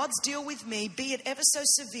 may the gods deal with me, be it ever so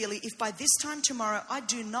severely, if by this time tomorrow I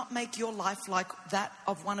do not make your life like that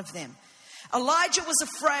of one of them. Elijah was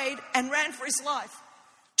afraid and ran for his life.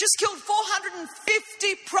 Just killed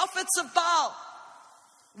 450 prophets of Baal.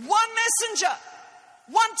 One messenger.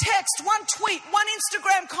 One text, one tweet, one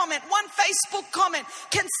Instagram comment, one Facebook comment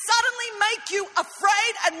can suddenly make you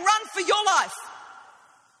afraid and run for your life.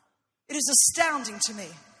 It is astounding to me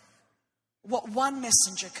what one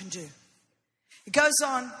messenger can do. It goes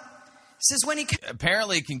on. It says when he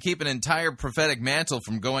apparently it can keep an entire prophetic mantle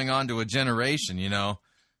from going on to a generation,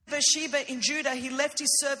 Beersheba in Judah, he left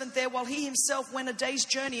his servant there while he himself went a day's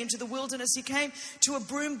journey into the wilderness. He came to a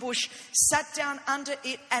broom bush, sat down under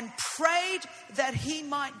it, and prayed that he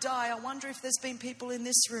might die. I wonder if there's been people in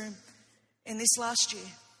this room in this last year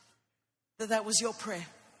that was your prayer.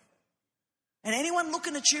 And anyone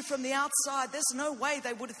looking at you from the outside, there's no way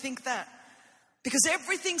they would think that. Because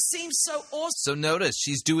everything seems so awesome. So notice,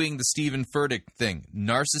 she's doing the Stephen Furtick thing.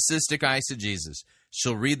 Narcissistic eisegesis.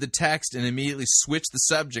 She'll read the text and immediately switch the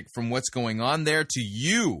subject from what's going on there to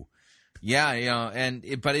you.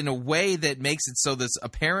 But in a way that makes it so that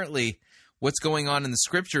apparently what's going on in the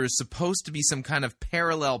scripture is supposed to be some kind of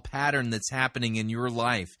parallel pattern that's happening in your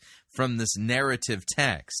life from this narrative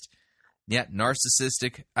text.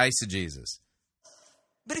 Narcissistic eisegesis.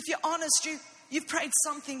 But if you're honest, you've prayed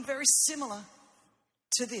something very similar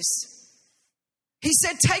to this. He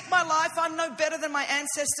said, take my life, I'm no better than my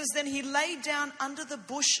ancestors. Then he lay down under the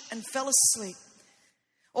bush and fell asleep.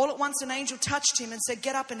 All at once an angel touched him and said,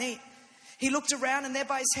 get up and eat. He looked around, and there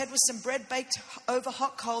by his head was some bread baked over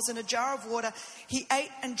hot coals and a jar of water. He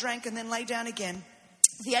ate and drank and then lay down again.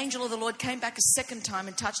 The angel of the Lord came back a second time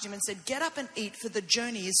and touched him and said, get up and eat, for the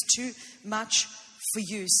journey is too much for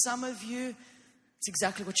you. Some of you, it's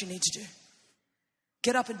exactly what you need to do.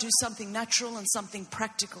 Get up and do something natural and something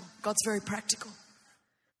practical. God's very practical.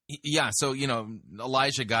 Yeah, so,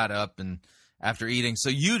 Elijah got up and after eating, so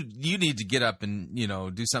you need to get up and,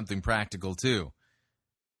 do something practical too.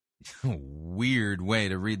 Weird way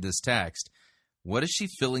to read this text. What is she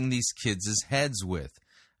filling these kids' heads with?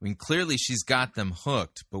 I mean, clearly she's got them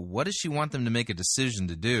hooked, but what does she want them to make a decision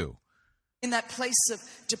to do? In that place of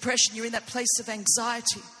depression, you're in that place of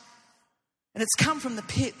anxiety. And it's come from the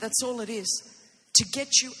pit, that's all it is. To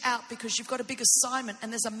get you out, because you've got a big assignment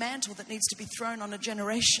and there's a mantle that needs to be thrown on a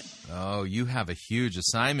generation. Oh, you have a huge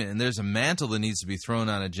assignment and there's a mantle that needs to be thrown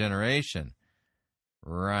on a generation.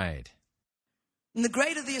 Right. And the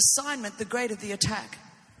greater the assignment, the greater the attack.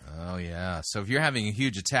 Oh, yeah. So if you're having a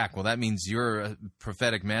huge attack, well, that means your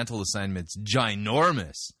prophetic mantle assignment's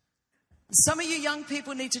ginormous. Some of you young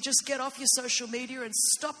people need to just get off your social media and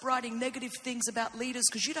stop writing negative things about leaders,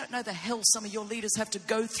 because you don't know the hell some of your leaders have to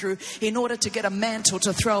go through in order to get a mantle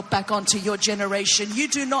to throw back onto your generation. You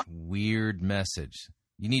do not... Weird message.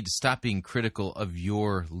 You need to stop being critical of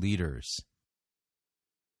your leaders.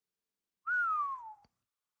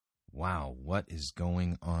 Wow, what is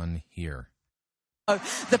going on here?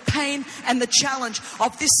 The pain and the challenge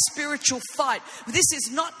of this spiritual fight. This is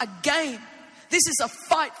not a game. This is a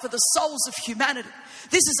fight for the souls of humanity.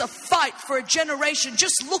 This is a fight for a generation.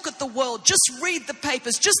 Just look at the world. Just read the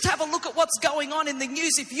papers. Just have a look at what's going on in the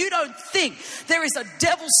news. If you don't think there is a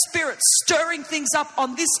devil spirit stirring things up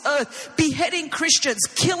on this earth, beheading Christians,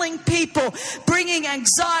 killing people, bringing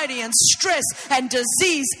anxiety and stress and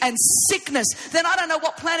disease and sickness, then I don't know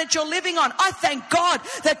what planet you're living on. I thank God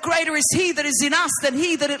that greater is He that is in us than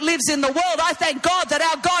he that lives in the world. I thank God that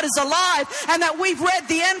our God is alive and that we've read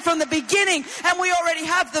the end from the beginning and we already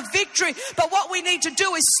have the victory. But what we need to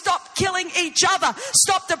do is stop killing each other,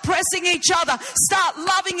 stop depressing each other, start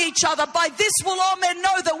loving each other. By this will all men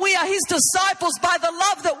know that we are His disciples, by the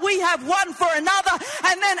love that we have one for another,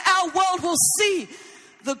 and then our world will see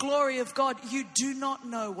the glory of God. You do not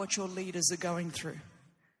know what your leaders are going through.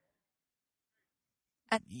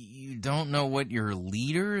 You don't know what your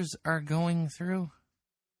leaders are going through?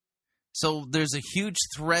 So there's a huge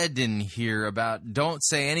thread in here about don't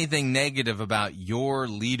say anything negative about your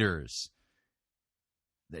leaders.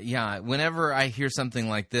 Yeah, whenever I hear something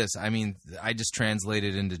like this, I mean, I just translate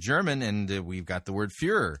it into German, and we've got the word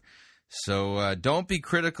Führer. So don't be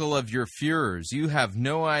critical of your Führers. You have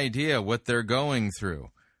no idea what they're going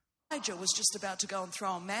through. Elijah was just about to go and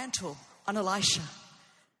throw a mantle on Elisha.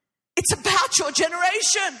 It's about your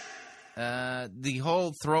generation. The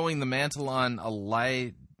whole throwing the mantle on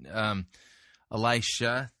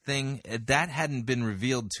Elisha thing, that hadn't been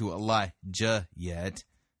revealed to Elijah yet.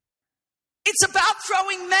 It's about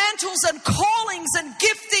throwing mantles and callings and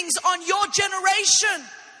giftings on your generation.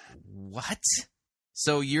 What?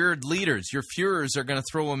 So your leaders, your Führers, are going to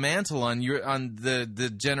throw a mantle on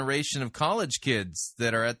the generation of college kids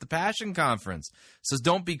that are at the Passion Conference. So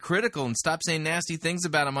don't be critical and stop saying nasty things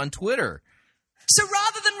about them on Twitter. So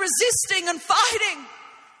rather than resisting and fighting,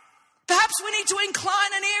 perhaps we need to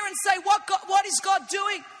incline an ear and say, what is God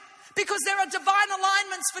doing? Because there are divine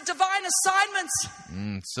alignments for divine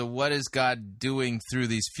assignments. So what is God doing through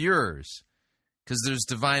these Führers? Because there's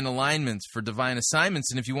divine alignments for divine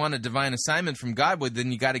assignments. And if you want a divine assignment from God,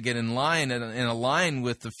 then you got to get in line and align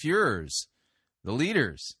with the Führers, the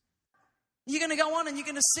leaders. You're going to go on and you're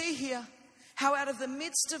going to see here how out of the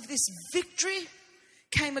midst of this victory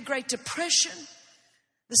came a great depression.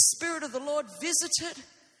 The Spirit of the Lord visited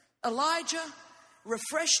Elijah,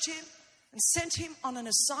 refreshed him, and sent him on an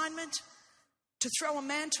assignment to throw a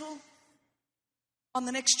mantle on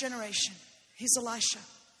the next generation. Here's Elisha.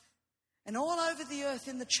 And all over the earth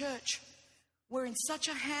in the church, we're in such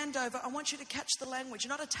a handover. I want you to catch the language,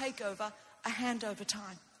 not a takeover, a handover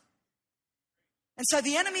time. And so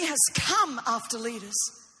the enemy has come after leaders.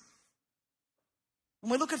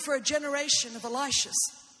 And we're looking for a generation of Elishas.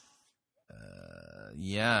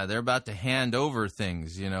 Yeah, they're about to hand over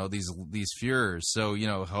things, these Führers. So,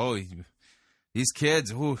 these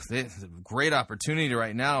kids, they have a great opportunity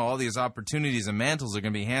right now. All these opportunities and mantles are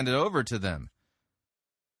going to be handed over to them.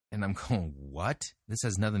 And I'm going, what? This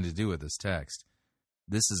has nothing to do with this text.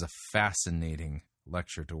 This is a fascinating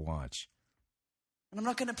lecture to watch. And I'm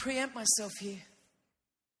not going to preempt myself here.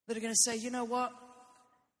 That are going to say, you know what?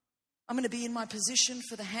 I'm going to be in my position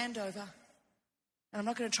for the handover. And I'm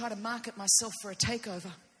not going to try to market myself for a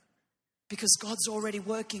takeover. Because God's already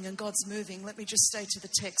working and God's moving. Let me just stay to the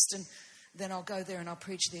text and then I'll go there and I'll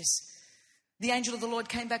preach this. The angel of the Lord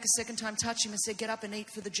came back a second time, touched him and said, get up and eat,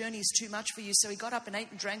 for the journey is too much for you. So he got up and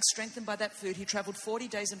ate and drank, strengthened by that food. He traveled 40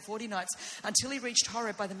 days and 40 nights until he reached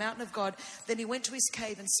Horeb by the mountain of God. Then he went to his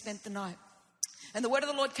cave and spent the night. And the word of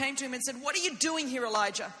the Lord came to him and said, what are you doing here,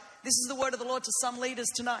 Elijah? This is the word of the Lord to some leaders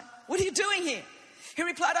tonight. What are you doing here? He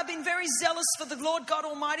replied, I've been very zealous for the Lord God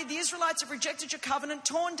Almighty. The Israelites have rejected your covenant,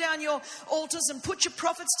 torn down your altars and put your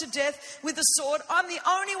prophets to death with the sword. I'm the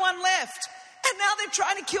only one left. And now they're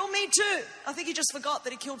trying to kill me too. I think he just forgot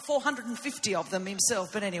that he killed 450 of them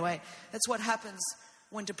himself. But anyway, that's what happens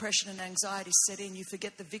when depression and anxiety set in. You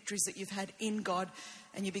forget the victories that you've had in God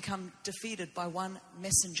and you become defeated by one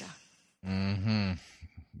messenger. Mm-hmm.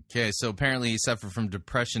 Okay, so apparently he suffered from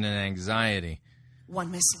depression and anxiety.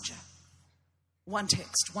 One messenger. One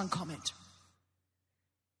text, one comment.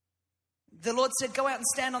 The Lord said, go out and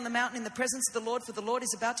stand on the mountain in the presence of the Lord, for the Lord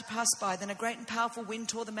is about to pass by. Then a great and powerful wind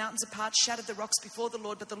tore the mountains apart, shattered the rocks before the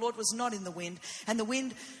Lord, but the Lord was not in the wind. And the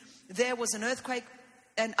wind, there was an earthquake,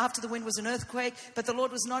 and after the wind was an earthquake, but the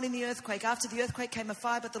Lord was not in the earthquake. After the earthquake came a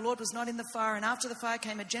fire, but the Lord was not in the fire. And after the fire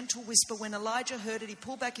came a gentle whisper. When Elijah heard it, he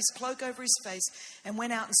pulled back his cloak over his face and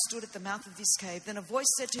went out and stood at the mouth of this cave. Then a voice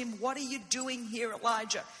said to him, what are you doing here,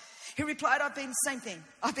 Elijah? He replied, I've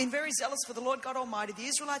been very zealous for the Lord God Almighty. The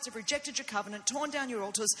Israelites have rejected your covenant, torn down your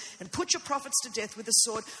altars, and put your prophets to death with the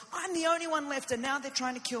sword. I'm the only one left, and now they're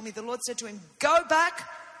trying to kill me. The Lord said to him, go back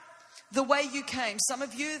the way you came. Some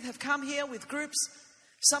of you have come here with groups.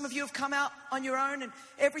 Some of you have come out on your own, and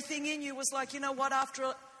everything in you was like, you know what,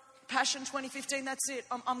 after Passion 2015, that's it.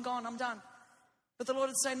 I'm gone, I'm done. But the Lord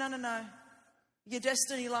would say, no. Your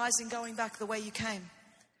destiny lies in going back the way you came.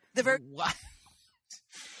 What?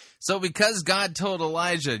 So because God told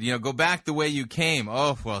Elijah, go back the way you came.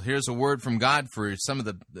 Oh, well, here's a word from God for some of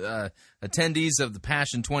the attendees of the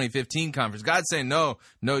Passion 2015 conference. God's saying, no,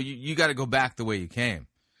 you got to go back the way you came.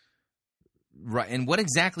 Right. And what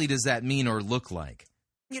exactly does that mean or look like?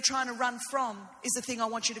 You're trying to run from is the thing I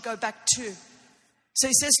want you to go back to. So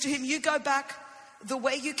he says to him, you go back the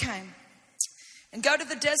way you came and go to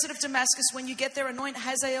the desert of Damascus. When you get there, anoint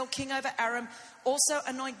Hazael king over Aram. Also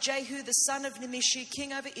anoint Jehu the son of Nimshi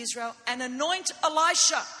king over Israel. And anoint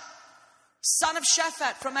Elisha son of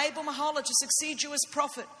Shaphat from Abel Maholah to succeed you as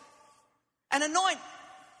prophet. And anoint,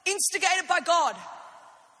 instigated by God.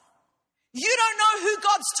 You don't know who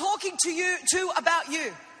God's talking to about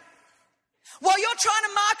you. While you're trying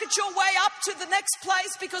to market your way up to the next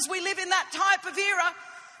place, because we live in that type of era,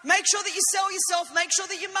 make sure that you sell yourself, make sure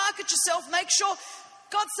that you market yourself, make sure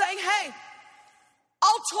God's saying, hey,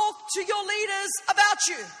 I'll talk to your leaders about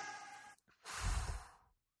you.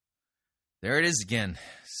 There it is again.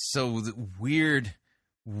 So weird.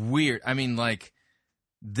 I mean, like,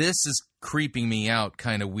 this is creeping me out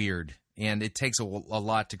kind of weird. And it takes a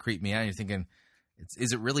lot to creep me out. You're thinking,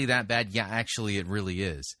 is it really that bad? Yeah, actually, it really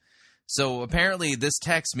is. So apparently this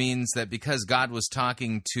text means that because God was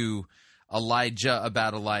talking to Elijah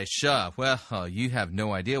about Elisha, well, you have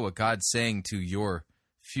no idea what God's saying to your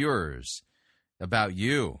Führers about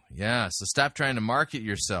you. Yeah, so stop trying to market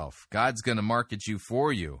yourself. God's going to market you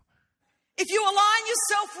for you. If you align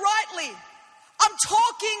yourself rightly, I'm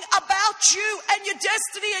talking about you and your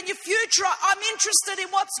destiny and your future. I'm interested in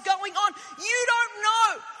what's going on. You don't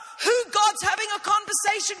know who God's having a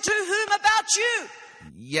conversation to whom about you.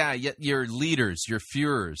 Yeah, your leaders, your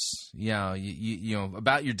Führers, yeah, you know,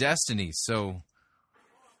 about your destiny, so...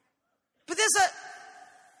 But there's a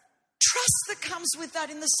trust that comes with that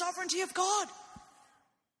in the sovereignty of God.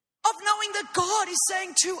 Of knowing that God is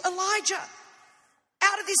saying to Elijah,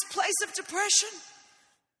 out of this place of depression,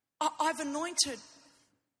 I've anointed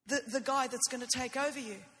the guy that's going to take over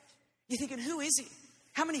you. You're thinking, who is he?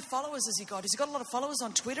 How many followers has he got? Has he got a lot of followers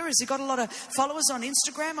on Twitter? Has he got a lot of followers on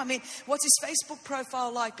Instagram? I mean, what's his Facebook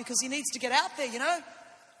profile like? Because he needs to get out there, you know?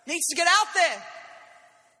 He needs to get out there.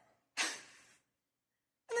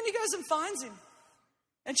 And then he goes and finds him.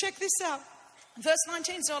 And check this out. Verse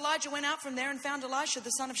 19, so Elijah went out from there and found Elisha, the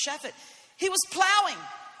son of Shaphat. He was plowing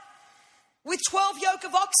with 12 yoke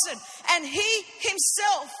of oxen, and he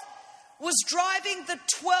himself was driving the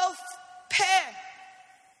 12th pair.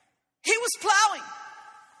 He was plowing.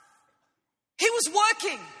 He was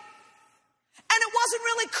working. And it wasn't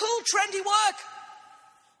really cool, trendy work.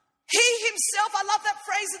 He himself, I love that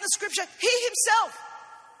phrase in the scripture, he himself.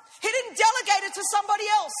 He didn't delegate it to somebody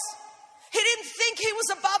else. He didn't think he was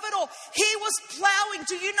above it all. He was plowing.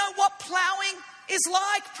 Do you know what plowing is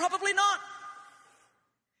like? Probably not.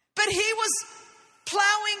 But he was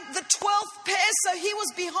plowing the 12th pair, so he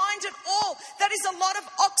was behind it all. That is a lot of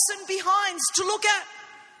oxen behinds to look at.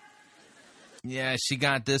 Yeah, she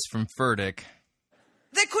got this from Furtick.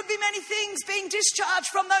 There could be many things being discharged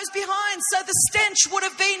from those behinds, so the stench would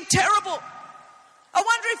have been terrible. I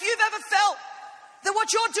wonder if you've ever felt that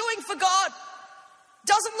what you're doing for God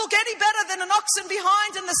doesn't look any better than an oxen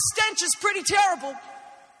behind, and the stench is pretty terrible.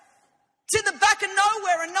 It's in the back of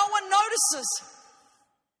nowhere and no one notices.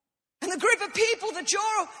 And the group of people that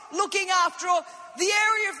you're looking after, or the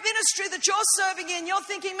area of ministry that you're serving in, you're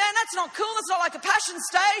thinking, man, that's not cool. That's not like a passion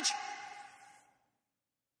stage.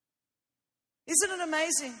 Isn't it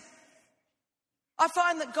amazing? I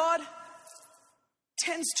find that God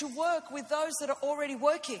tends to work with those that are already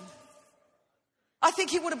working. I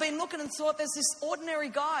think he would have been looking and thought, there's this ordinary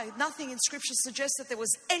guy. Nothing in Scripture suggests that there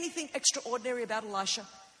was anything extraordinary about Elisha.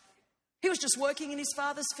 He was just working in his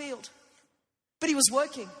father's field. But he was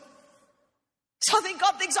working. So I think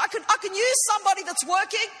God thinks, I can use somebody that's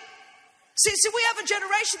working. See, we have a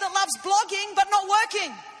generation that loves blogging but not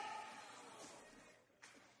working.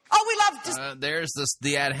 Oh, we love... There's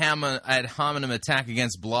the ad hominem attack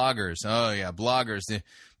against bloggers. Oh, yeah, bloggers.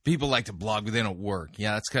 People like to blog, but they don't work.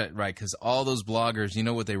 Yeah, that's right, because all those bloggers, you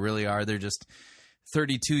know what they really are? They're just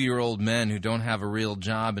 32-year-old men who don't have a real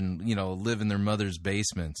job and, live in their mother's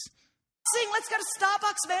basements. Let's go to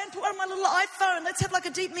Starbucks, man. Put on my little iPhone. Let's have like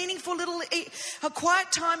a deep, meaningful little a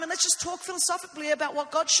quiet time, and let's just talk philosophically about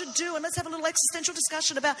what God should do, and let's have a little existential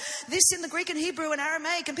discussion about this in the Greek and Hebrew and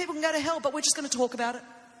Aramaic, and people can go to hell, but we're just going to talk about it.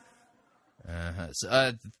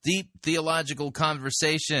 Deep theological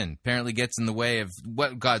conversation apparently gets in the way of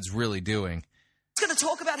what God's really doing. It's going to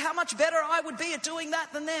talk about how much better I would be at doing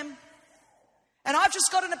that than them. And I've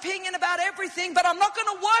just got an opinion about everything, but I'm not going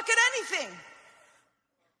to work at anything.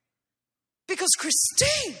 Because,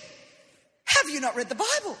 Christine, have you not read the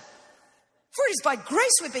Bible? For it is by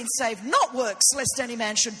grace we've been saved, not works, lest any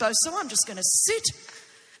man should boast. So I'm just going to sit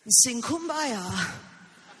and sing Kumbaya.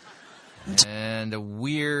 And a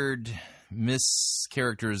weird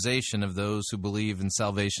mischaracterization of those who believe in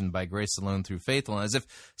salvation by grace alone through faith alone, as if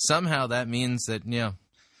somehow that means that,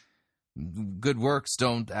 good works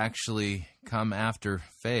don't actually come after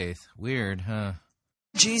faith. Weird, huh?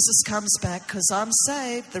 Jesus comes back because I'm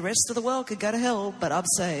saved. The rest of the world could go to hell, but I'm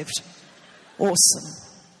saved.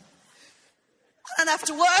 Awesome. I don't have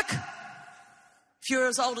to work. If you're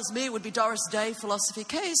as old as me, it would be Doris Day philosophy.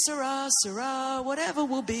 Que sera, sera, whatever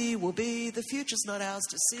will be, will be. The future's not ours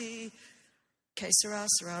to see. Que sera,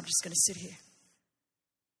 sera, I'm just going to sit here.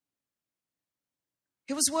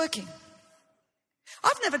 It was working.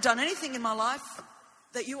 I've never done anything in my life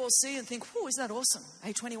that you all see and think, whoa, isn't that awesome?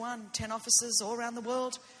 A21, 10 offices all around the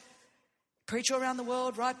world, preach all around the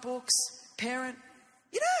world, write books, parent.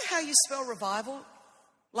 You know how you spell revival?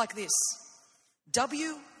 Like this.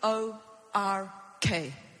 W-O-R-K.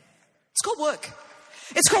 It's called work.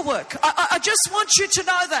 It's called work. I just want you to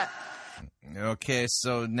know that. Okay,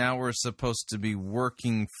 so now we're supposed to be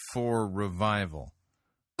working for revival.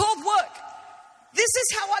 Called work. This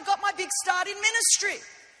is how I got my big start in ministry.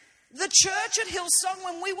 The church at Hillsong,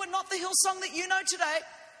 when we were not the Hillsong that you know today,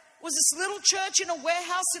 was this little church in a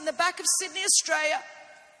warehouse in the back of Sydney, Australia.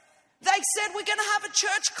 They said, we're going to have a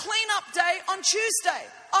church clean-up day on Tuesday.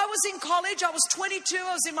 I was in college. I was 22.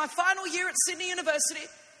 I was in my final year at Sydney University.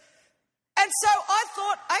 And so I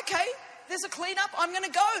thought, okay, there's a clean-up. I'm going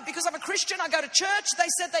to go because I'm a Christian. I go to church. They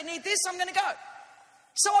said they need this. I'm going to go.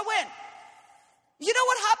 So I went. You know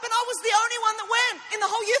what happened? I was the only one that went in the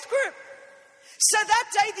whole youth group. So that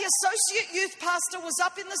day, the associate youth pastor was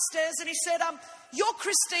up in the stairs and he said, you're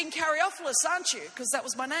Christine Kariophilus, aren't you? Because that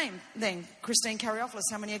was my name then, Christine Kariophilus.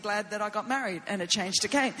 How many are glad that I got married and it changed to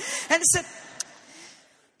Kane? And he said,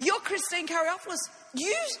 you're Christine Kariophilus.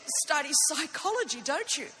 You study psychology,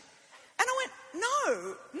 don't you? And I went,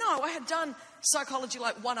 no, I had done psychology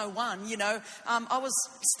like 101, I was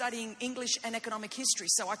studying English and economic history,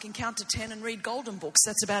 so I can count to 10 and read golden books.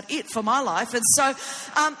 That's about it for my life. And so,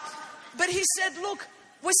 but he said, look,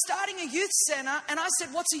 we're starting a youth centre. And I said,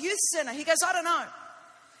 what's a youth centre? He goes, I don't know.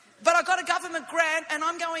 But I got a government grant and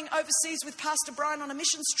I'm going overseas with Pastor Brian on a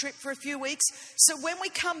missions trip for a few weeks. So when we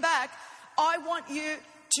come back, I want you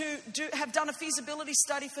to have done a feasibility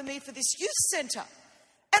study for me for this youth centre.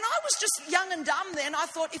 And I was just young and dumb then. I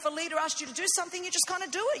thought if a leader asked you to do something, you just kind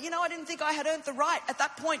of do it. I didn't think I had earned the right at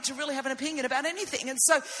that point to really have an opinion about anything. And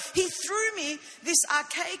so he threw me this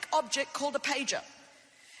archaic object called a pager.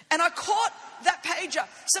 And I caught that pager.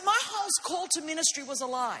 So my whole call to ministry was a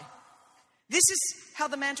lie. This is how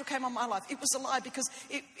the mantle came on my life. It was a lie because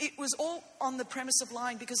it was all on the premise of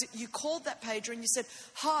lying, because you called that pager and you said,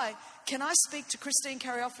 hi, can I speak to Christine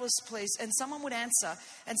Kariophilus, please? And someone would answer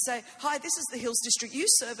and say, hi, this is the Hills District Youth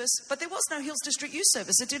Service. But there was no Hills District Youth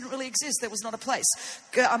Service. It didn't really exist. There was not a place.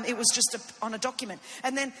 It was just on a document.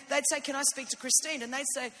 And then they'd say, can I speak to Christine? And they'd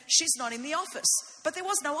say, she's not in the office. But there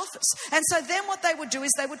was no office. And so then what they would do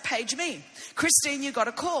is they would page me. Christine, you got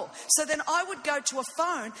a call. So then I would go to a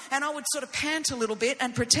phone and I would sort of pant a little bit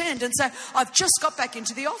and pretend and say, I've just got back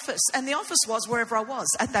into the office. And the office was wherever I was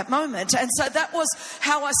at that moment. And so that was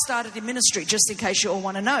how I started in ministry, just in case you all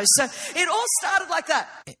want to know. So it all started like that.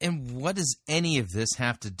 And what does any of this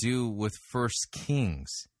have to do with 1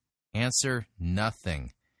 Kings? Answer,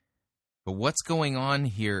 nothing. But what's going on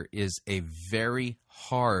here is a very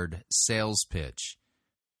hard sales pitch.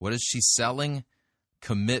 What is she selling?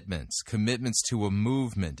 Commitments to a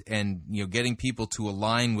movement, and getting people to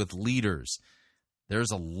align with leaders.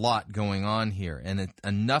 There's a lot going on here, and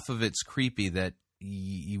enough of it's creepy that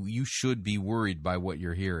you should be worried by what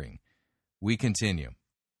you're hearing. We continue.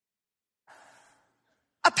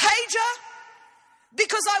 A pager,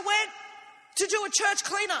 because I went to do a church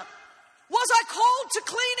cleanup? Was I called to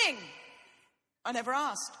cleaning? I never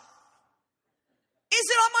asked. Is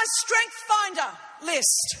it on my Strength Finder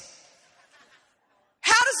list?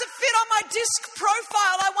 How does it fit on my disc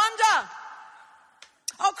profile, I wonder?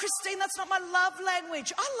 Oh, Christine, that's not my love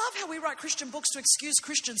language. I love how we write Christian books to excuse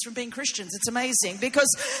Christians from being Christians. It's amazing because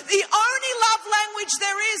the only love language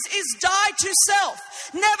there is die to self.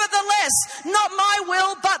 Nevertheless, not my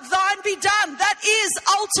will, but thine be done. That is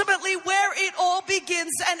ultimately where it all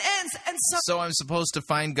begins and ends. And so I'm supposed to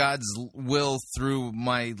find God's will through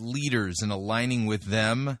my leaders and aligning with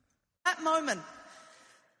them? That moment,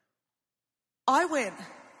 I went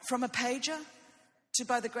from a pager to,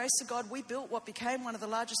 by the grace of God, we built what became one of the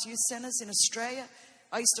largest youth centres in Australia.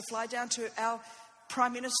 I used to fly down to our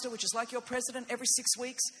Prime Minister, which is like your president, every 6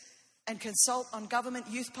 weeks and consult on government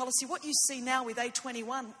youth policy. What you see now with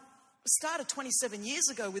A21 started 27 years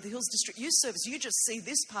ago with the Hills District Youth Service. You just see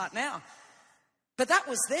this part now. But that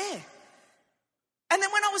was there. And then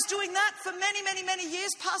when I was doing that for many, many, many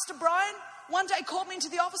years, Pastor Brian one day called me into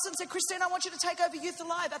the office and said, Christine, I want you to take over Youth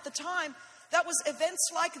Alive. At the time, that was events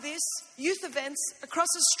like this, youth events across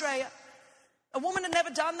Australia. A woman had never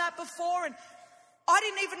done that before, and I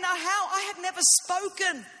didn't even know how. I had never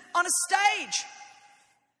spoken on a stage.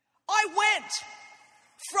 I went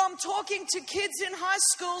from talking to kids in high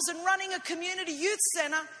schools and running a community youth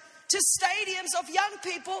centre to stadiums of young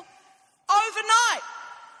people overnight.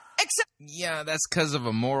 Yeah, that's because of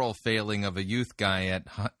a moral failing of a youth guy at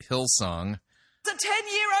Hillsong. It's a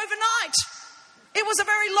 10-year overnight. It was a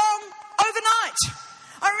very long overnight.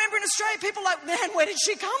 I remember in Australia, people like, man, where did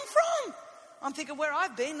she come from? I'm thinking, where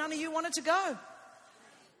I've been, none of you wanted to go.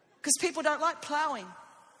 Because people don't like ploughing.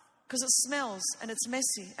 Because it smells, and it's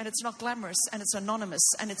messy, and it's not glamorous, and it's anonymous,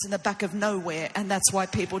 and it's in the back of nowhere, and that's why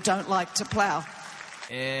people don't like to plough.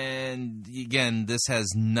 And again, this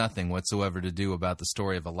has nothing whatsoever to do about the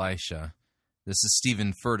story of Elisha. This is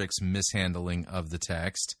Stephen Furtick's mishandling of the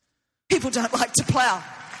text. People don't like to plough.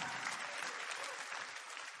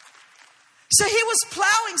 So he was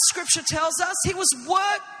plowing, Scripture tells us. He was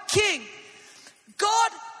working.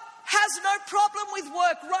 God has no problem with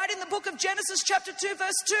work. Right in the book of Genesis chapter 2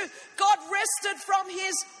 verse 2, God rested from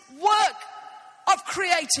his work of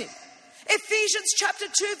creating. Ephesians chapter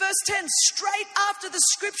 2 verse 10, straight after the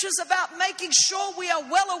Scriptures about making sure we are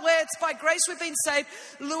well aware it's by grace we've been saved.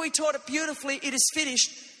 Louis taught it beautifully. It is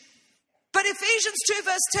finished. But Ephesians 2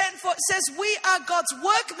 verse 10 says we are God's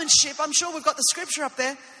workmanship. I'm sure we've got the Scripture up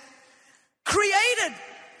there. Created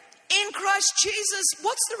in Christ Jesus.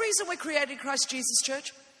 What's the reason we're created in Christ Jesus,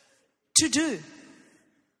 church? To do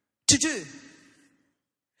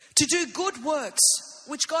good works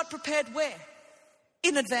which God prepared where?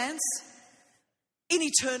 In advance, in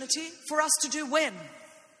eternity, for us to do when?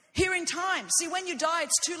 Here in time. See, when you die,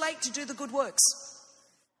 it's too late to do the good works.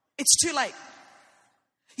 It's too late.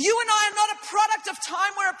 You and I are not a product of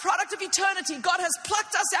time, we're a product of eternity. God has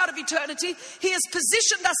plucked us out of eternity. He has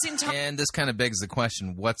positioned us in time. And this kind of begs the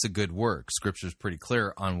question, what's a good work? Scripture's pretty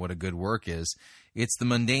clear on what a good work is. It's the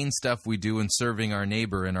mundane stuff we do in serving our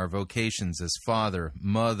neighbor in our vocations as father,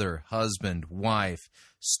 mother, husband, wife,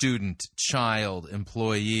 student, child,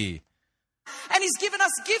 employee. And He's given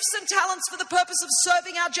us gifts and talents for the purpose of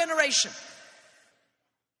serving our generation.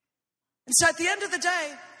 And so at the end of the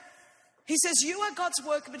day, He says, you are God's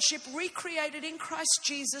workmanship, recreated in Christ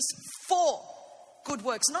Jesus for good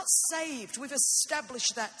works, not saved. We've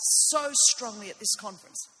established that so strongly at this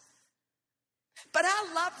conference. But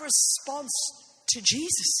our love response to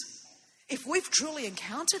Jesus, if we've truly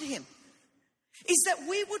encountered Him, is that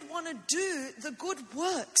we would want to do the good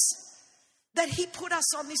works that He put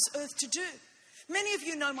us on this earth to do. Many of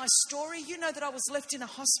you know my story. You know that I was left in a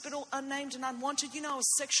hospital, unnamed and unwanted. You know I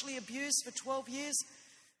was sexually abused for 12 years.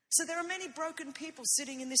 So there are many broken people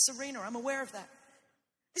sitting in this arena. I'm aware of that.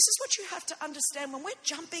 This is what you have to understand. When we're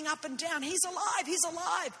jumping up and down, He's alive, He's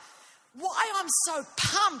alive. Why I'm so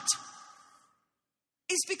pumped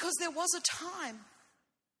is because there was a time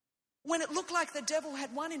when it looked like the devil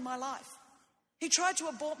had won in my life. He tried to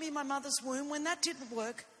abort me in my mother's womb. When that didn't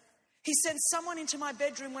work, he sent someone into my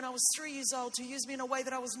bedroom when I was 3 years old to use me in a way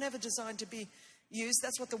that I was never designed to be used.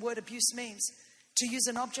 That's what the word abuse means. To use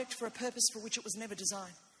an object for a purpose for which it was never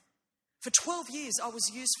designed. For 12 years, I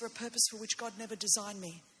was used for a purpose for which God never designed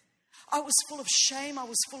me. I was full of shame. I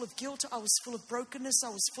was full of guilt. I was full of brokenness. I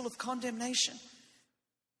was full of condemnation.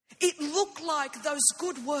 It looked like those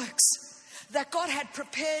good works that God had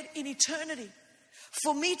prepared in eternity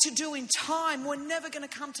for me to do in time were never going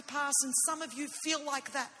to come to pass. And some of you feel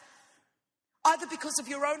like that, either because of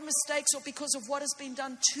your own mistakes or because of what has been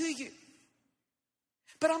done to you.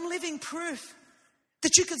 But I'm living proof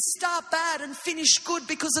That you can start bad and finish good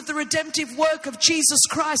because of the redemptive work of Jesus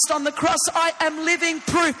Christ on the cross. I am living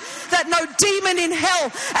proof that no demon in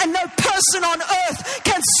hell and no person on earth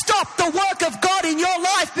can stop the work of God in your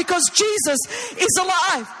life because Jesus is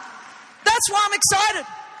alive. That's why I'm excited.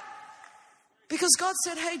 Because God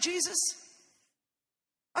said, hey, Jesus,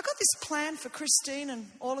 I got this plan for Christine and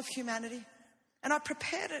all of humanity, and I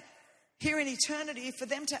prepared it here in eternity for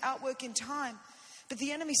them to outwork in time. But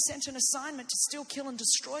the enemy sent an assignment to steal, kill, and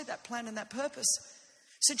destroy that plan and that purpose.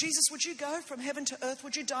 So Jesus, would you go from heaven to earth?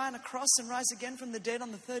 Would you die on a cross and rise again from the dead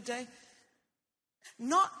on the third day?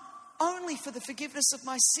 Not only for the forgiveness of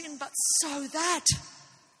my sin, but so that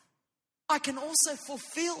I can also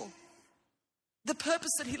fulfill the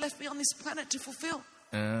purpose that he left me on this planet to fulfill.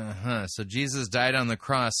 So Jesus died on the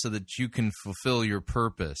cross so that you can fulfill your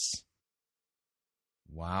purpose.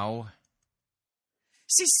 Wow.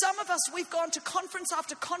 See, some of us, we've gone to conference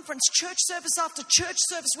after conference, church service after church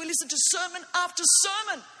service. We listen to sermon after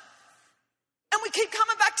sermon. And we keep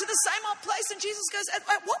coming back to the same old place. And Jesus goes, at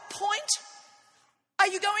what point are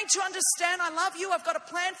you going to understand I love you? I've got a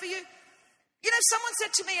plan for you. You know, someone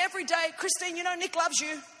said to me every day, Christine, you know Nick loves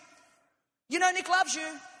you. You know Nick loves you.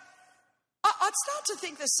 I'd start to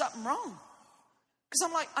think there's something wrong. Because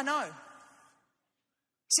I'm like, I know.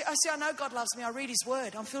 See, I know God loves me. I read his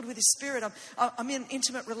word. I'm filled with his spirit. I'm in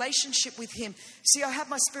intimate relationship with him. See, I have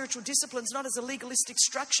my spiritual disciplines not as a legalistic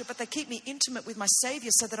structure, but they keep me intimate with my Savior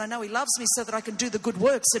so that I know he loves me, so that I can do the good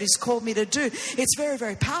works that he's called me to do. It's very,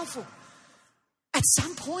 very powerful. At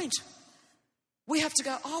some point, we have to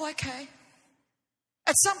go, oh, okay.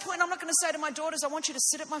 At some point, I'm not going to say to my daughters, I want you to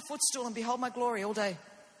sit at my footstool and behold my glory all day.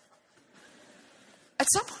 At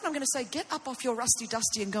some point, I'm going to say, get up off your rusty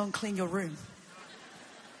dusty and go and clean your room.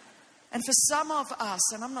 And for some of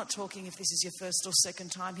us, and I'm not talking if this is your first or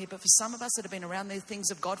second time here, but for some of us that have been around the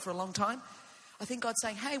things of God for a long time, I think God's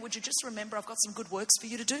saying, hey, would you just remember I've got some good works for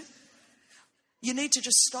you to do? You need to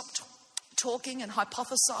just stop talking and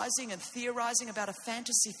hypothesizing and theorizing about a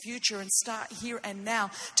fantasy future and start here and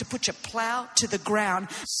now to put your plow to the ground.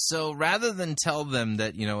 So rather than tell them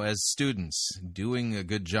that, you know, as students, doing a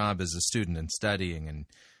good job as a student and studying and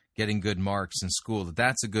getting good marks in school,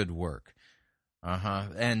 that's a good work.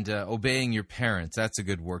 And obeying your parents, that's a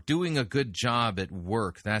good work. Doing a good job at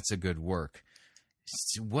work, that's a good work.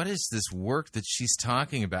 What is this work that she's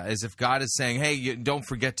talking about? As if God is saying, hey, don't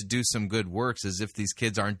forget to do some good works, as if these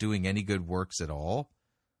kids aren't doing any good works at all?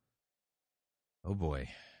 Oh, boy.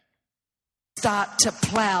 Start to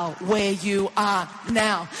plow where you are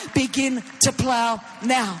now. Begin to plow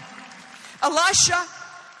now. Elisha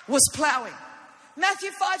was plowing. Matthew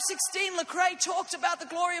 5:16, Lecrae talked about the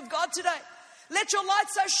glory of God today. Let your light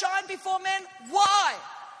so shine before men. Why?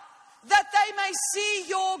 That they may see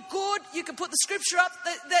your good. You can put the scripture up.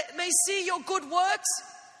 That may see your good works.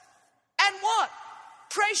 And what?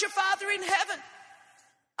 Praise your Father in heaven.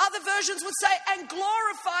 Other versions would say, and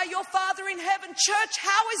glorify your Father in heaven. Church,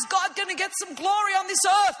 how is God going to get some glory on this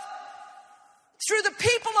earth? Through the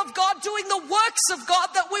people of God doing the works of God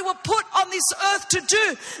that we were put on this earth to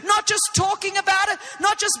do. Not just talking about it,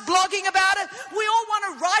 not just blogging about it. We all want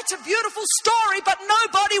to write a beautiful story, but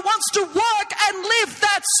nobody wants to work and live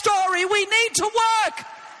that story. We need to work.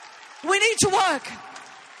 We need to work.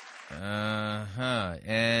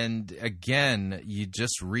 And again, you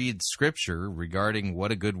just read scripture regarding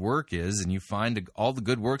what a good work is, and you find all the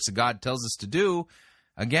good works that God tells us to do.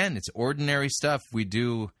 Again, it's ordinary stuff we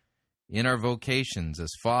do in our vocations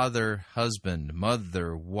as father, husband,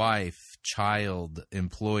 mother, wife, child,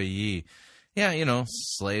 employee. Yeah, you know,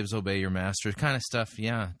 slaves obey your masters kind of stuff.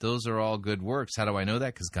 Yeah, those are all good works. How do I know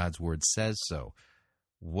that? Because God's word says so.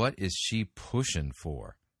 What is she pushing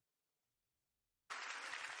for?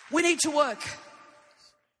 We need to work.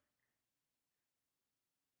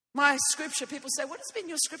 My scripture, people say, what has been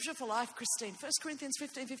your scripture for life, Christine? 1 Corinthians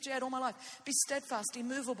 15:58, all my life. Be steadfast,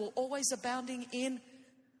 immovable, always abounding in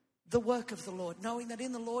the work of the Lord, knowing that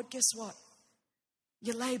in the Lord, guess what?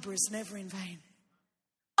 Your labor is never in vain.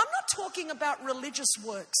 I'm not talking about religious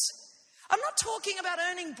works. I'm not talking about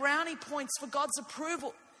earning brownie points for God's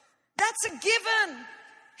approval. That's a given.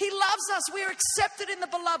 He loves us. We are accepted in the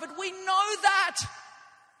beloved. We know that.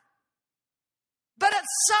 But at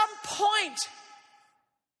some point,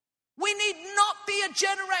 we need not be a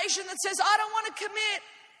generation that says, I don't want to commit.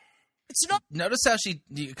 It's not. Notice how she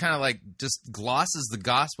kind of like just glosses the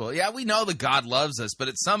gospel. Yeah, we know that God loves us, but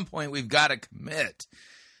at some point we've got to commit.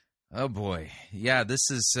 Oh boy. Yeah,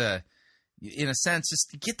 this is, in a sense,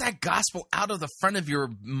 just get that gospel out of the front of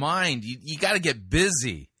your mind. You got to get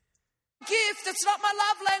busy. Gift, that's not my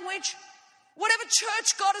love language. Whatever church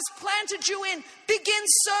God has planted you in, begin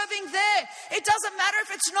serving there. It doesn't matter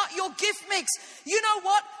if it's not your gift mix. You know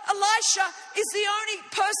what? Elisha is the only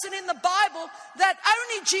person in the Bible that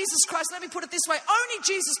only Jesus Christ, let me put it this way, only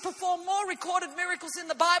Jesus performed more recorded miracles in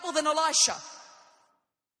the Bible than Elisha.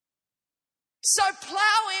 So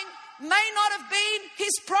plowing may not have been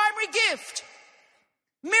his primary gift.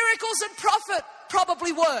 Miracles and prophet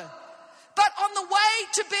probably were. But on the way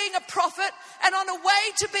to being a prophet and on the way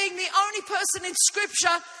to being the only person in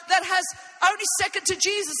Scripture that has only second to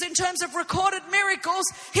Jesus in terms of recorded miracles,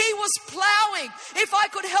 he was plowing. If I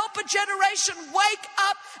could help a generation wake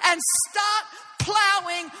up and start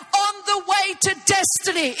plowing on the way to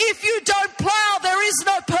destiny. If you don't plow, there is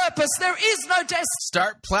no purpose. There is no destiny.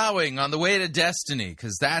 Start plowing on the way to destiny,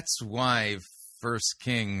 because that's why 1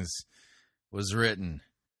 Kings was written.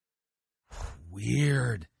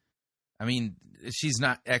 Weird. I mean, she's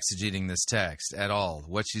not exegeting this text at all.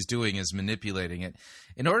 What she's doing is manipulating it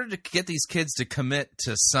in order to get these kids to commit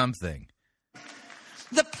to something.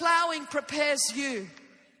 The plowing prepares you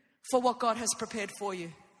for what God has prepared for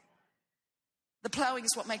you. The plowing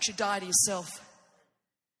is what makes you die to yourself.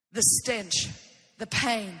 The stench, the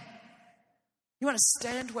pain. You want to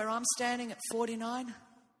stand where I'm standing at 49?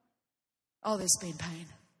 Oh, there's been pain.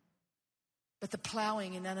 But the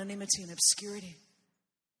plowing in anonymity and obscurity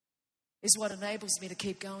is what enables me to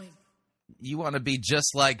keep going. You want to be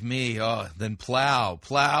just like me? Oh, then plow,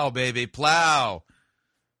 baby, plow.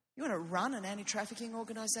 You want to run an anti-trafficking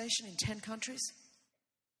organization in 10 countries?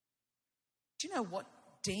 Do you know what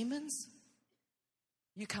demons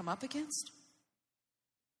you come up against?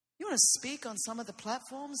 You want to speak on some of the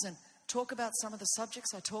platforms and talk about some of the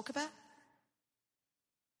subjects I talk about?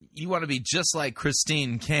 You want to be just like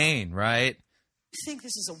Christine Caine, right? You think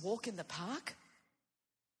this is a walk in the park?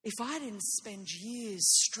 If I didn't spend years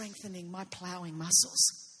strengthening my plowing muscles.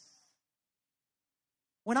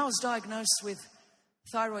 When I was diagnosed with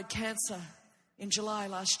thyroid cancer in July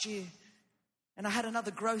last year, and I had another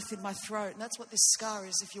growth in my throat, and that's what this scar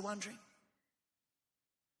is, if you're wondering.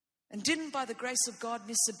 And didn't, by the grace of God,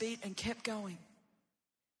 miss a beat and kept going.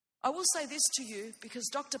 I will say this to you, because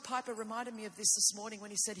Dr. Piper reminded me of this morning when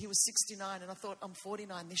he said he was 69, and I thought, I'm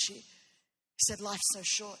 49 this year. He said, life's so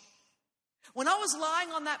short. When I was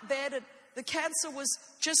lying on that bed and the cancer was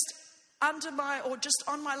just under just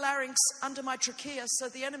on my larynx, under my trachea, so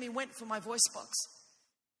the enemy went for my voice box.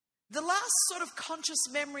 The last sort of conscious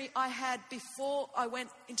memory I had before I went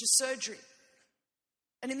into surgery.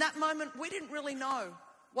 And in that moment, we didn't really know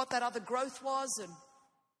what that other growth was and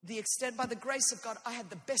the extent. By the grace of God, I had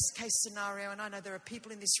the best case scenario, and I know there are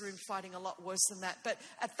people in this room fighting a lot worse than that. But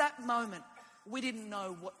at that moment, we didn't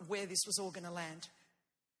know where this was all going to land.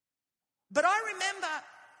 But I remember,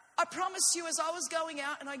 I promise you, as I was going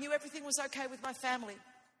out and I knew everything was okay with my family,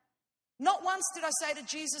 not once did I say to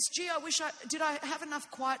Jesus, gee, did I have enough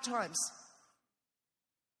quiet times?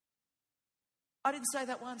 I didn't say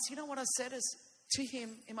that once. You know what I said to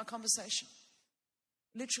him in my conversation?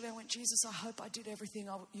 Literally, I went, Jesus, I hope I did everything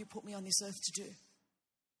you put me on this earth to do.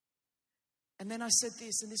 And then I said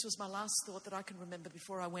this, and this was my last thought that I can remember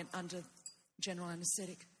before I went under general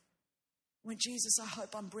anesthetic. When Jesus, I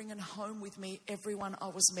hope I'm bringing home with me everyone I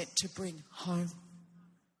was meant to bring home.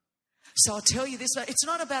 So I'll tell you this, it's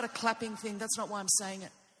not about a clapping thing. That's not why I'm saying it.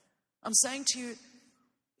 I'm saying to you,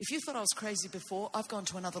 if you thought I was crazy before, I've gone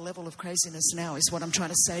to another level of craziness now, is what I'm trying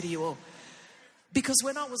to say to you all. Because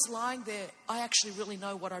when I was lying there, I actually really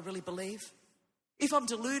know what I really believe. If I'm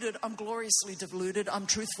deluded, I'm gloriously deluded. I'm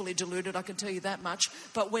truthfully deluded, I can tell you that much.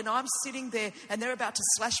 But when I'm sitting there and they're about to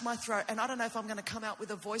slash my throat, and I don't know if I'm going to come out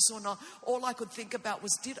with a voice or not, all I could think about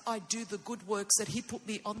was, did I do the good works that he put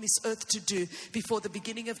me on this earth to do before the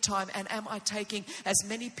beginning of time? And am I taking as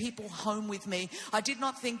many people home with me? I did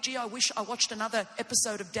not think, gee, I wish I watched another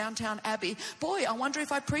episode of Downtown Abbey. Boy, I wonder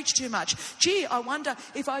if I preached too much. Gee, I wonder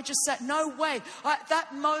if I just sat. No way.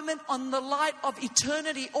 That moment on the light of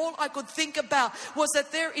eternity, all I could think about was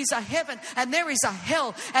that there is a heaven and there is a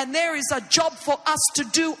hell and there is a job for us to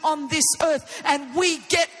do on this earth, and we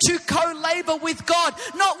get to co-labor with God.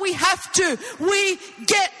 Not we have to. We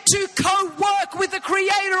get to co-work with the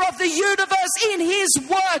creator of the universe in his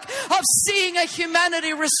work of seeing a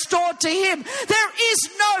humanity restored to him. There is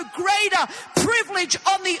no greater privilege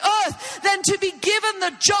on the earth than to be given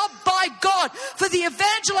the job by God for the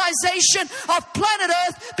evangelization of planet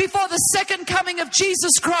Earth before the second coming of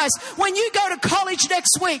Jesus Christ. When you go to college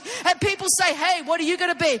next week and people say, hey, what are you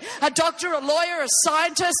going to be? A doctor, a lawyer, a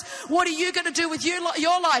scientist? What are you going to do with your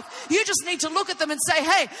life? You just need to look at them and say,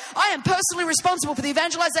 hey, I am personally responsible for the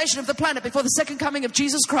evangelization of the planet before the second coming of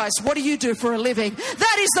Jesus Christ. What do you do for a living?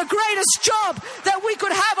 That is the greatest job that we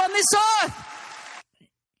could have on this earth.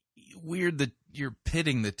 Weird that you're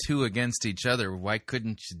pitting the two against each other. Why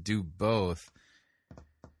couldn't you do both?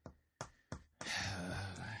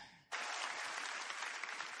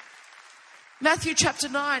 Matthew chapter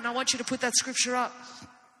 9, I want you to put that scripture up.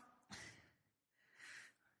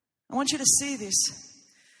 I want you to see this.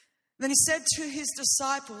 Then he said to his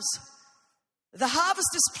disciples, the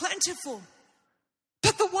harvest is plentiful,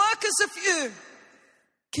 but the workers are few.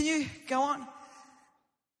 Can you go on?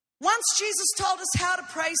 Once Jesus told us how to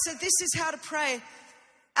pray, he said, this is how to pray,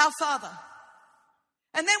 our Father.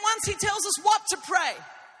 And then once he tells us what to pray,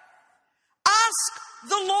 ask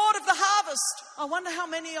the Lord of the harvest. I wonder how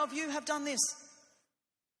many of you have done this.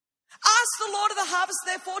 Ask the Lord of the harvest,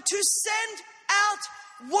 therefore, to send out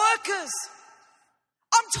workers.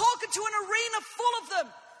 I'm talking to an arena full of them.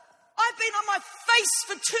 I've been on my face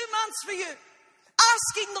for 2 months for you,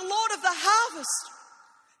 asking the Lord of the harvest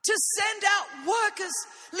to send out workers.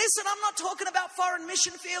 Listen, I'm not talking about foreign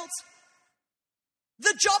mission fields.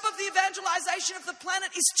 The job of the evangelization of the planet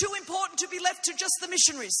is too important to be left to just the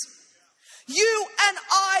missionaries. You and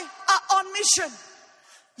I are on mission.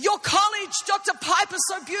 Your college, Dr. Piper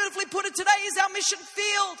so beautifully put it today, is our mission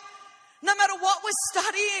field, no matter what we're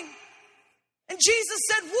studying. And Jesus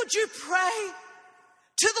said, would you pray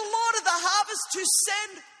to the Lord of the harvest to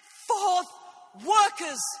send forth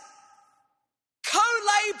workers?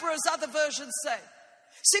 Co-laborers, other versions say.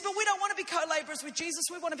 See, but we don't want to be co-laborers with Jesus.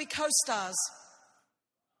 We want to be co-stars.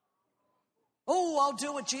 Oh, I'll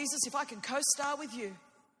do it, Jesus, if I can co-star with you.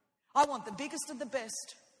 I want the biggest and the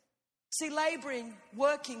best. See, laboring,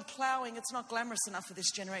 working, plowing, it's not glamorous enough for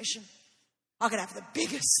this generation. I could have the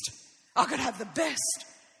biggest. I could have the best.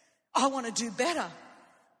 I want to do better.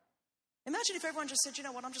 Imagine if everyone just said, you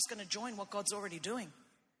know what, I'm just going to join what God's already doing.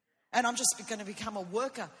 And I'm just going to become a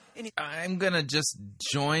worker. I'm going to just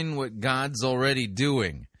join what God's already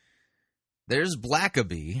doing. There's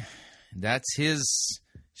Blackaby. That's his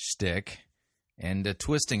shtick. And a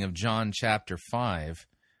twisting of John chapter 5.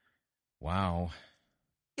 Wow.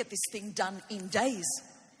 Get this thing done in days.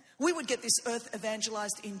 We would get this earth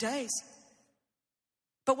evangelized in days.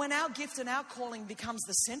 But when our gift and our calling becomes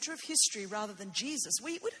the center of history rather than Jesus,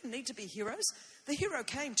 we don't need to be heroes. The hero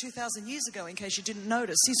came 2,000 years ago, in case you didn't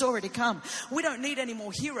notice. He's already come. We don't need any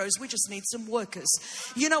more heroes. We just need some workers.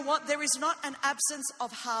 You know what? There is not an absence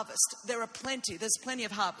of harvest. There are plenty. There's plenty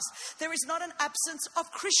of harvest. There is not an absence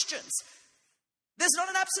of Christians. There's not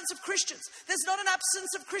an absence of Christians. There's not an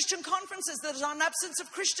absence of Christian conferences. There's not an absence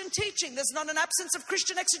of Christian teaching. There's not an absence of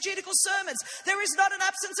Christian exegetical sermons. There is not an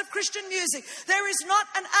absence of Christian music. There is not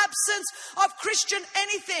an absence of Christian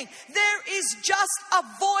anything. There is just a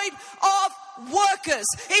void of workers.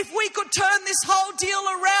 If we could turn this whole deal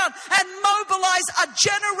around and mobilize a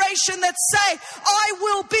generation that say, I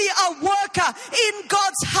will be a worker in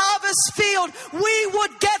God's harvest field, we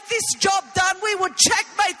would get this job done. We would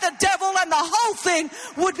checkmate the devil, and the whole thing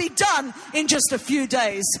would be done in just a few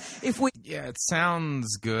days. Yeah, it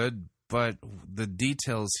sounds good, but the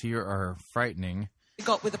details here are frightening.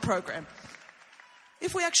 Got with the program.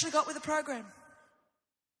 If we actually got with the program.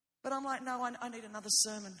 But I'm like, no, I need another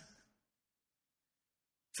sermon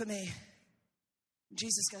for me.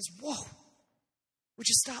 Jesus goes, whoa, would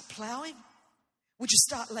you start plowing? Would you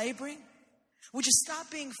start laboring? Would you start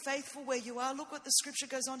being faithful where you are? Look what the scripture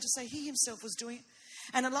goes on to say. He himself was doing it.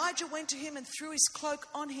 And Elijah went to him and threw his cloak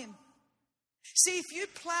on him. See, if you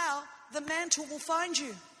plow, the mantle will find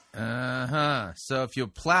you. So if you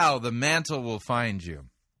plow, the mantle will find you.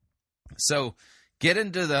 So get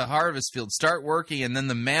into the harvest field, start working, and then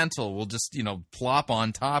the mantle will just, plop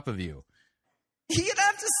on top of you. You don't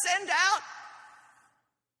have to send out,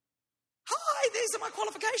 hi, these are my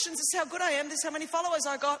qualifications. This is how good I am. This is how many followers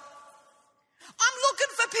I got. I'm looking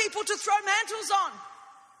for people to throw mantles on,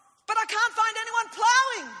 but I can't find anyone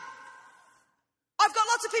plowing. I've got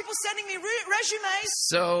lots of people sending me resumes.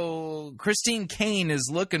 So Christine Kane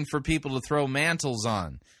is looking for people to throw mantles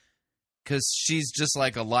on because she's just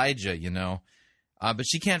like Elijah, but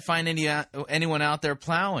she can't find anyone out there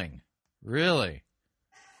plowing. Really?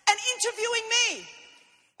 And interviewing me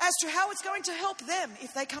as to how it's going to help them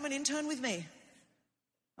if they come and intern with me.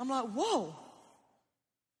 I'm like, whoa.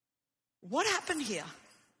 What happened here?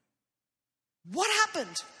 What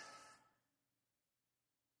happened?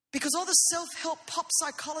 Because all the self-help, pop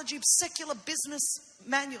psychology, secular business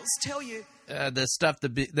manuals tell you. The stuff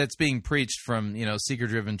that's being preached from,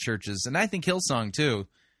 seeker-driven churches, and I think Hillsong too.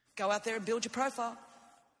 Go out there and build your profile.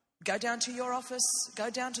 Go down to your office, go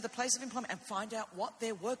down to the place of employment and find out what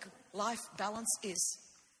their work-life balance is.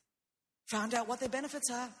 Find out what their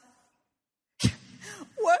benefits are.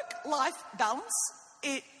 Work-life balance,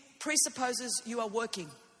 it presupposes you are working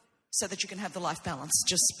so that you can have the life balance.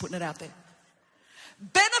 Just putting it out there.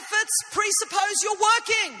 Benefits presuppose you're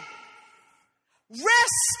working.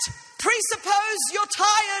 Rest presuppose you're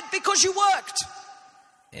tired because you worked.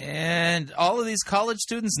 And all of these college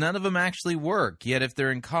students, none of them actually work. Yet if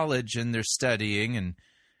they're in college and they're studying and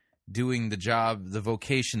doing the job, the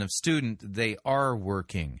vocation of student, they are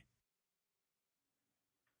working.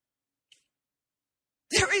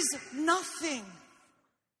 There is nothing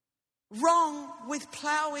wrong with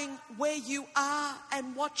plowing where you are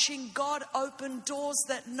and watching God open doors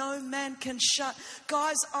that no man can shut.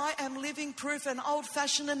 Guys, I am living proof and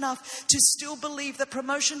old-fashioned enough to still believe that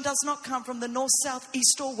promotion does not come from the north, south,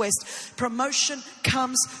 east, or west. Promotion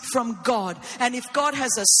comes from God. And if God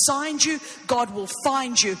has assigned you, God will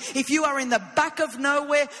find you. If you are in the back of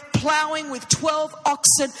nowhere plowing with 12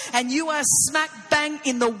 oxen and you are smack bang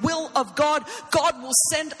in the will of God, God will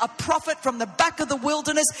send a prophet from the back of the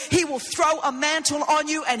wilderness. He will throw a mantle on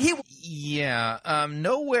you and he will... Yeah,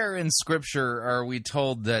 nowhere in Scripture are we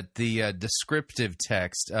told that the descriptive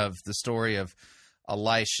text of the story of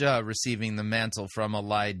Elisha receiving the mantle from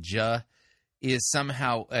Elijah is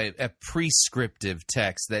somehow a prescriptive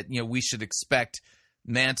text that, we should expect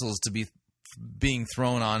mantles to be being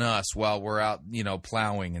thrown on us while we're out,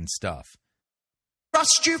 plowing and stuff.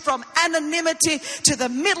 Thrust you from anonymity to the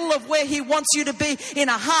middle of where he wants you to be in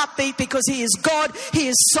a heartbeat, because he is God, he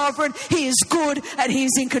is sovereign, he is good, and he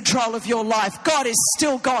is in control of your life. God is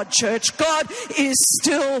still God, church. God is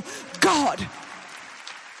still God.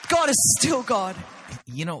 God is still God.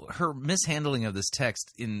 Her mishandling of this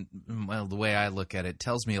text, the way I look at it,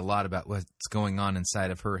 tells me a lot about what's going on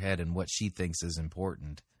inside of her head and what she thinks is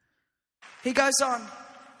important. He goes on.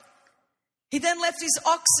 He then left his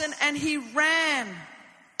oxen and he ran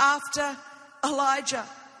after Elijah.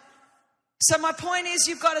 So my point is,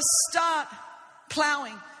 you've got to start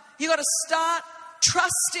plowing. You've got to start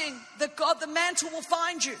trusting that God, the mantle will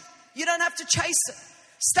find you. You don't have to chase it.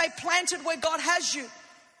 Stay planted where God has you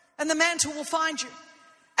and the mantle will find you.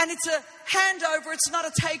 And it's a handover, it's not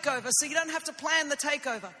a takeover. So you don't have to plan the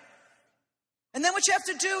takeover. And then what you have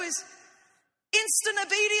to do is instant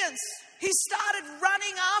obedience. He started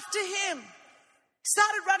running after him.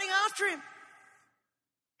 Started running after him.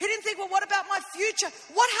 He didn't think, well, what about my future?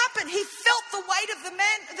 What happened? He felt the weight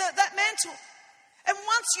of that mantle. And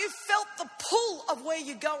once you've felt the pull of where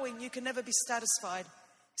you're going, you can never be satisfied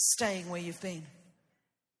staying where you've been.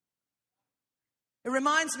 It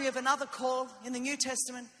reminds me of another call in the New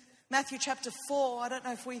Testament, Matthew chapter 4. I don't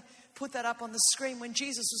know if we put that up on the screen. When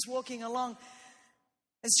Jesus was walking along,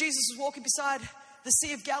 as Jesus was walking beside the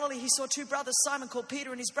Sea of Galilee, he saw two brothers, Simon called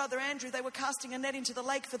Peter and his brother Andrew. They were casting a net into the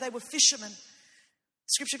lake, for they were fishermen.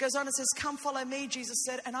 Scripture goes on and says, "Come follow me," Jesus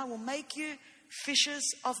said, "and I will make you fishers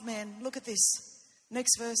of men." Look at this.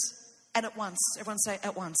 Next verse. And at once. Everyone say,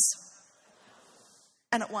 at once.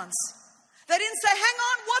 And at once. They didn't say, hang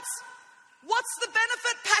on, what's the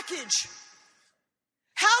benefit package?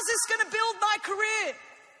 How's this going to build my career?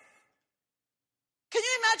 Can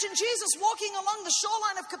you imagine Jesus walking along the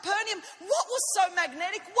shoreline of Capernaum? What was so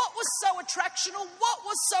magnetic? What was so attractional? What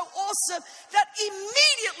was so awesome that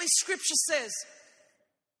immediately Scripture says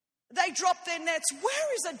they dropped their nets?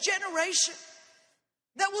 Where is a generation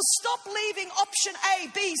that will stop leaving option A,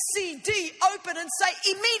 B, C, D open and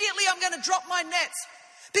say, immediately I'm going to drop my nets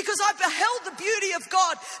because I beheld the beauty of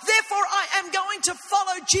God. Therefore, I am going to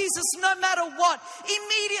follow Jesus no matter what.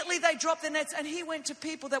 Immediately they dropped their nets, and he went to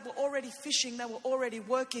people that were already fishing, they were already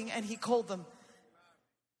working, and he called them.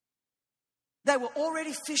 They were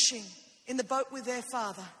already fishing in the boat with their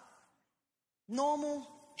father. Normal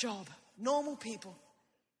job, normal people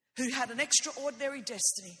who had an extraordinary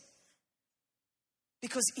destiny.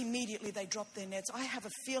 Because immediately they dropped their nets. I have a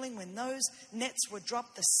feeling when those nets were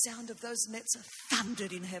dropped, the sound of those nets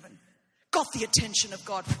thundered in heaven. Got the attention of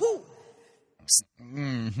God. Whoo!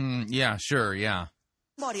 Mm-hmm. Yeah, sure, yeah.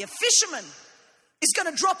 Somebody, a fisherman, is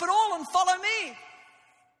going to drop it all and follow me.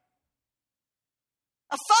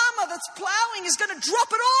 A farmer that's plowing is going to drop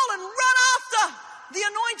it all and run after the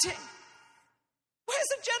anointing.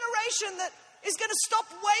 Where's a generation that is going to stop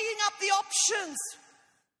weighing up the options?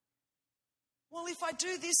 Well, if I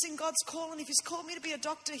do this in God's call, and if he's called me to be a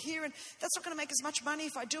doctor here, and that's not going to make as much money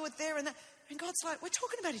if I do it there and that. And God's like, we're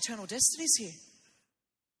talking about eternal destinies here.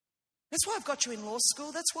 That's why I've got you in law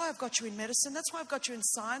school. That's why I've got you in medicine. That's why I've got you in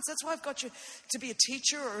science. That's why I've got you to be a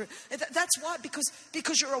teacher. That's why,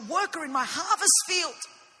 because you're a worker in my harvest field.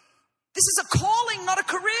 This is a calling, not a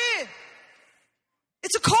career.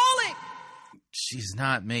 It's a calling. She's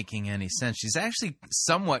not making any sense. She's actually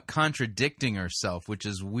somewhat contradicting herself, which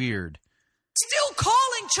is weird. Still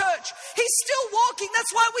calling, church. He's still walking.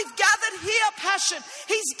 That's why we've gathered here, Passion.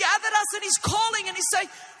 He's gathered us and he's calling and he's saying,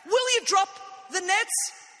 will you drop the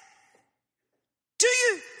nets? Do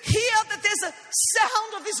you hear that there's a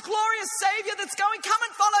sound of this glorious Savior that's going, come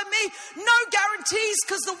and follow me? No guarantees,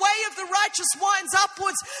 because the way of the righteous winds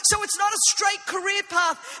upwards, so it's not a straight career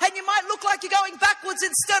path. And you might look like you're going backwards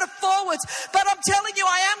instead of forwards. But I'm telling you,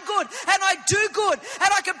 I am good and I do good.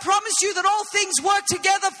 And I can promise you that all things work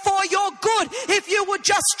together for your good if you would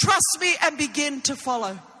just trust me and begin to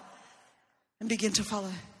follow. And begin to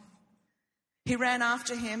follow. He ran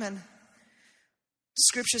after him, and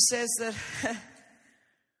Scripture says that...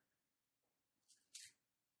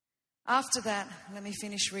 After that, let me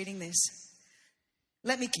finish reading this.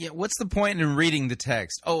 What's the point in reading the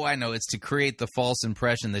text? Oh, I know. It's to create the false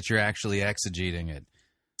impression that you're actually exegeting it.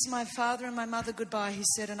 My father and my mother goodbye, he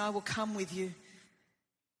said, and I will come with you.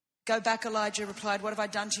 Go back, Elijah replied. What have I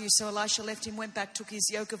done to you? So Elisha left him, went back, took his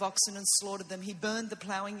yoke of oxen and slaughtered them. He burned the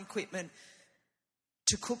plowing equipment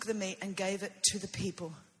to cook the meat and gave it to the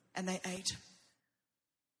people, and they ate.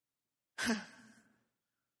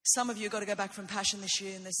 Some of you got to go back from Passion this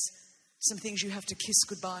year, and there's some things you have to kiss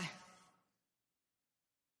goodbye.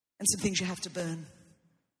 And some things you have to burn.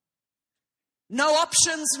 No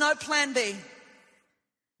options, no plan B.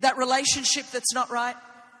 That relationship that's not right.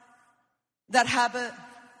 That habit.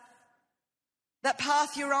 That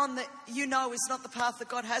path you're on that you know is not the path that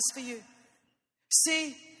God has for you.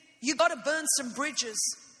 See, you got to burn some bridges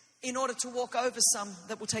in order to walk over some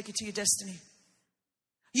that will take you to your destiny.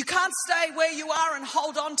 You can't stay where you are and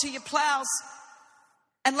hold on to your plows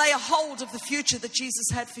and lay a hold of the future that Jesus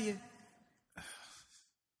had for you.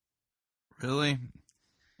 Really?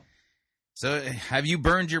 So, have you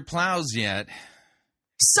burned your plows yet?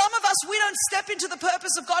 Some of us, we don't step into the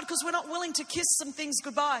purpose of God because we're not willing to kiss some things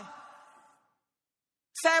goodbye.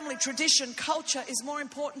 Family, tradition, culture is more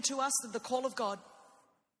important to us than the call of God.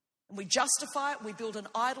 And we justify it, we build an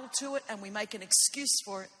idol to it, and we make an excuse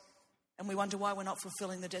for it. And we wonder why we're not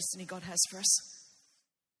fulfilling the destiny God has for us.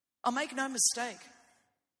 I'll make no mistake.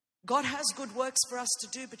 God has good works for us to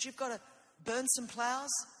do, but you've got to burn some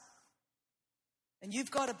plows. And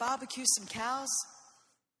you've got to barbecue some cows.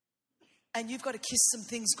 And you've got to kiss some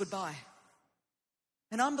things goodbye.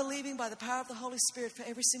 And I'm believing by the power of the Holy Spirit for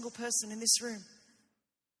every single person in this room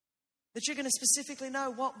that you're going to specifically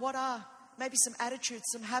know what are maybe some attitudes,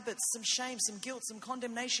 some habits, some shame, some guilt, some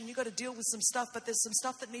condemnation. You've got to deal with some stuff, but there's some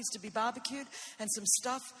stuff that needs to be barbecued and some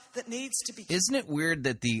stuff that needs to be... Isn't it weird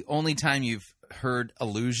that the only time you've heard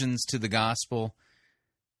allusions to the gospel,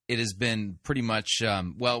 it has been pretty much,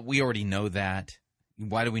 well, we already know that.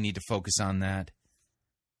 Why do we need to focus on that?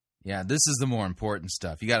 Yeah, this is the more important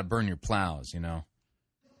stuff. You got to burn your plows, you know.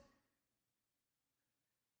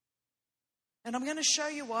 And I'm going to show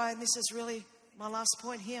you why, and this is really my last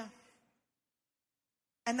point here.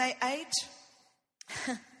 And they ate.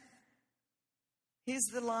 Here's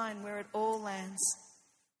the line where it all lands.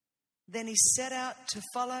 Then he set out to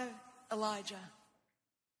follow Elijah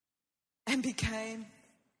and became,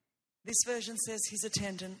 this version says his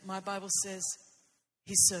attendant, my Bible says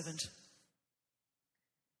his servant.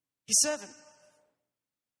 His servant.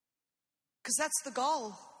 Because that's the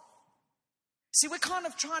goal. See, we're kind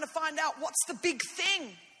of trying to find out what's the big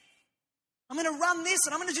thing. I'm going to run this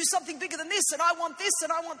and I'm going to do something bigger than this and I want this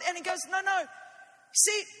and I want... And he goes, no.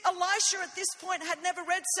 See, Elisha at this point had never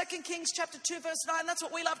read 2 Kings chapter 2 verse 9. That's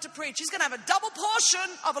what we love to preach. He's going to have a double portion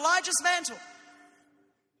of Elijah's mantle.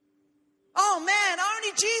 Oh man,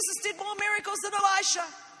 only Jesus did more miracles than Elisha.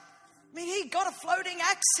 I mean, he got a floating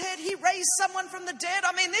axe head. He raised someone from the dead.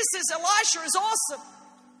 I mean, Elisha is awesome.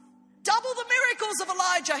 Double the miracles of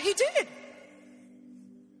Elijah. He did.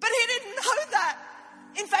 But he didn't know that.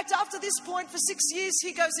 In fact, after this point, for 6 years,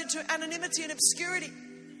 he goes into anonymity and obscurity.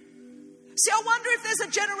 See, I wonder if there's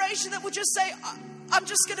a generation that would just say, I'm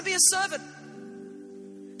just going to be a servant.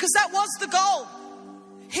 Because that was the goal.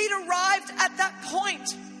 He'd arrived at that point.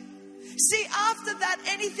 See, after that,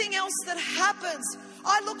 anything else that happens,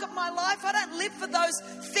 I look at my life, I don't live for those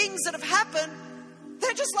things that have happened.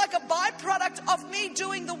 They're just like a byproduct of me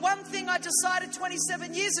doing the one thing I decided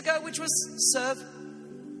 27 years ago, which was serve.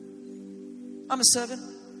 I'm a servant.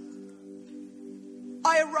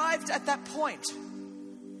 I arrived at that point.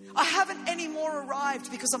 I haven't anymore arrived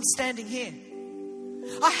because I'm standing here.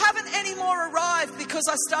 I haven't anymore arrived because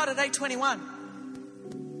I started 821.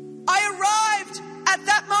 I arrived at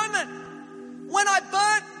that moment when I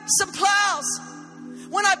burnt some plows,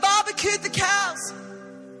 when I barbecued the cows,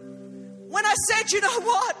 when I said, you know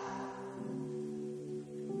what?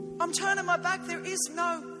 I'm turning my back. There is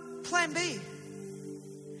no plan B.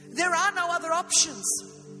 There are no other options.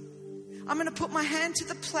 I'm going to put my hand to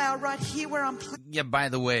the plow right here where I'm playing. Yeah, by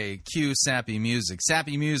the way, cue sappy music.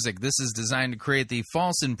 Sappy music, this is designed to create the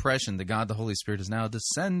false impression that God the Holy Spirit is now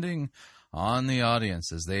descending on the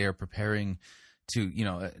audience as they are preparing to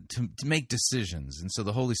make decisions. And so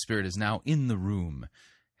the Holy Spirit is now in the room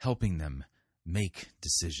helping them make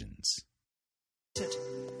decisions.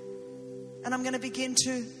 And I'm going to begin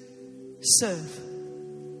to serve.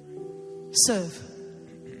 Serve.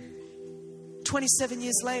 27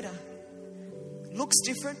 years later, looks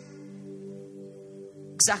different,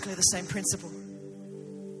 exactly the same principle.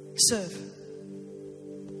 Serve.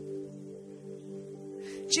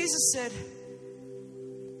 Jesus said,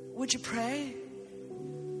 would you pray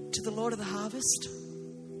to the Lord of the harvest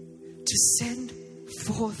to send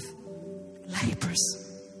forth laborers?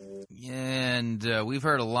 And we've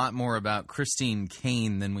heard a lot more about Christine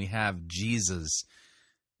Caine than we have Jesus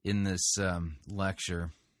in this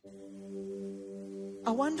lecture. I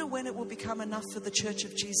wonder when it will become enough for the Church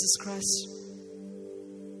of Jesus Christ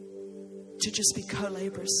to just be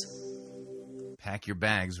co-laborers. Pack your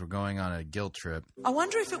bags, we're going on a guilt trip. I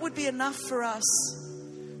wonder if it would be enough for us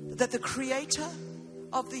that the creator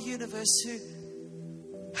of the universe, who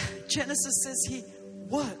Genesis says he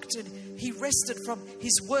worked and he rested from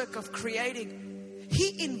his work of creating,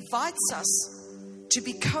 he invites us to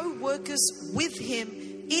be co-workers with him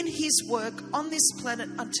in his work on this planet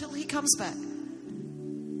until he comes back.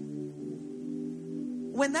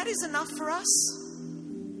 When that is enough for us,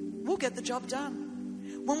 we'll get the job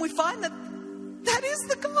done. When we find that that is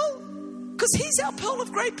the goal, because he's our pearl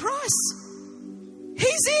of great price.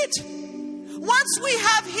 He's it. Once we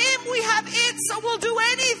have him, we have it, so we'll do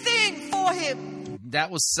anything for him.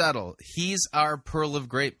 That was subtle. He's our pearl of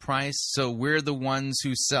great price, so we're the ones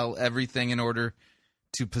who sell everything in order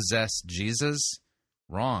to possess Jesus?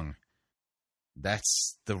 Wrong.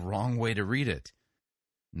 That's the wrong way to read it.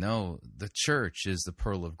 No, the church is the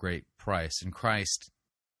pearl of great price, and Christ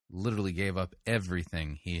literally gave up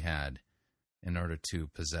everything he had in order to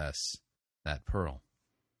possess that pearl.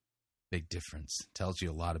 Big difference. Tells you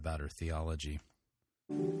a lot about her theology.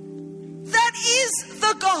 That is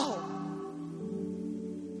the goal.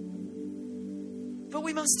 But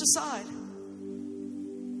we must decide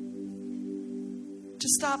to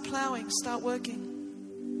start plowing, start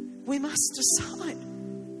working. We must decide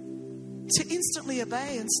to instantly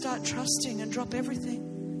obey and start trusting and drop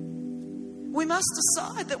everything. We must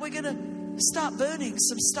decide that we're going to start burning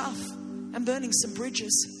some stuff and burning some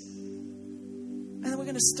bridges. And then we're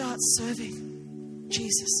going to start serving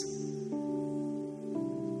Jesus.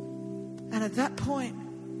 And at that point,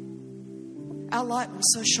 our light will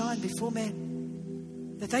so shine before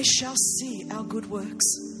men that they shall see our good works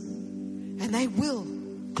and they will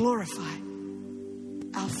glorify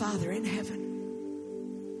our Father in heaven.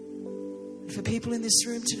 For people in this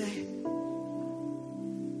room today,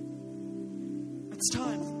 it's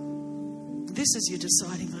time. This is your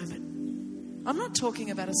deciding moment. I'm not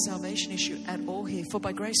talking about a salvation issue at all here. For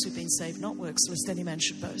by grace we've been saved, not works, lest any man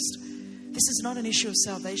should boast. This is not an issue of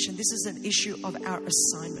salvation. This is an issue of our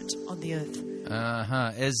assignment on the earth.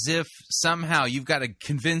 As if somehow you've got to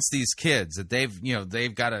convince these kids that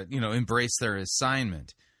they've got to, embrace their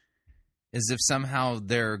assignment. As if somehow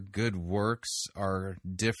their good works are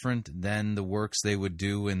different than the works they would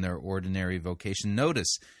do in their ordinary vocation.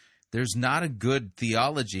 Notice, there's not a good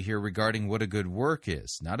theology here regarding what a good work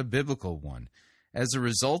is, not a biblical one. As a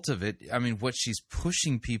result of it, what she's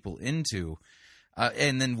pushing people into,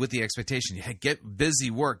 and then with the expectation, get busy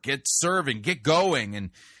work, get serving, get going,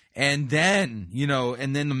 and then,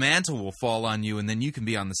 and then the mantle will fall on you, and then you can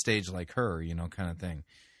be on the stage like her, kind of thing.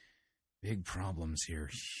 Big problems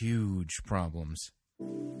here. Huge problems.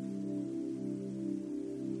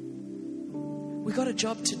 We got a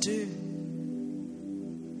job to do.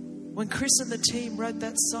 When Chris and the team wrote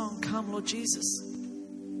that song, Come Lord Jesus,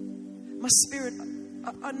 my spirit,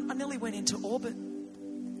 I nearly went into orbit.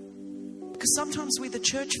 Because sometimes we, the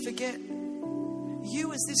church, forget.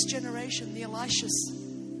 You as this generation, the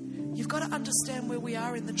Elishas, you've got to understand where we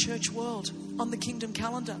are in the church world on the kingdom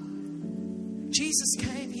calendar. Jesus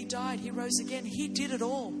came, he died, he rose again, he did it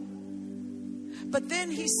all. But then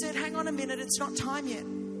he said, hang on a minute, it's not time yet.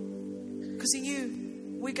 Because he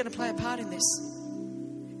knew we're going to play a part in this.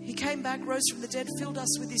 He came back, rose from the dead, filled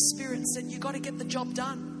us with his spirit and said, you got to get the job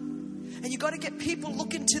done. And you've got to get people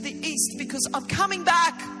looking to the east because I'm coming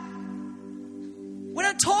back. We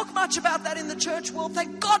don't talk much about that in the church world.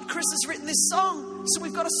 Thank God Chris has written this song. So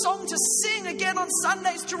we've got a song to sing again on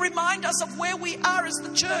Sundays to remind us of where we are as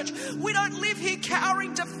the church. We don't live here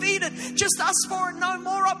cowering, defeated, just us four and no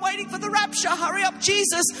more. I'm waiting for the rapture. Hurry up,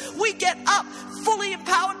 Jesus. We get up fully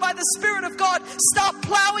empowered by the Spirit of God. Start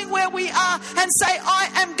plowing where we are and say, I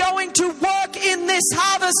am going to work in this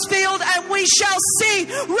harvest field, and we shall see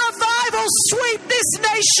revival sweep this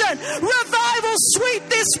nation, revival sweep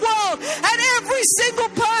this world, and every single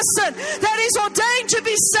person that is ordained to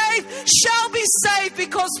be saved shall be saved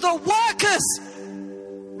because the workers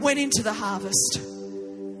went into the harvest.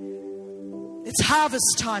 It's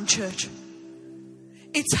harvest time, church.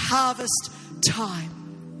 It's harvest time.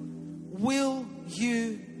 Will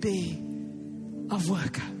you be a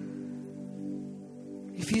worker?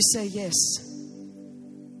 If you say yes,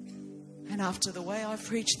 and after the way I've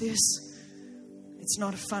preached this, it's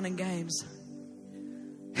not fun and games.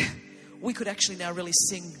 We could actually now really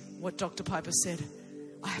sing what Dr. Piper said.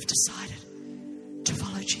 I have decided to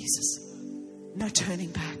follow Jesus. No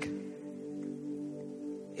turning back.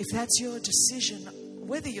 If that's your decision,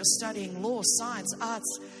 whether you're studying law, science,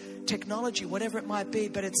 arts, technology, whatever it might be,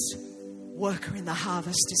 but it's worker in the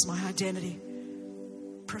harvest is my identity.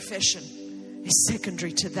 Profession is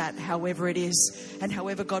secondary to that, however it is, and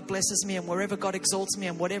however God blesses me and wherever God exalts me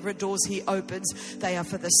and whatever doors He opens, they are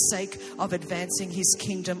for the sake of advancing His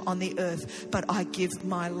kingdom on the earth. But I give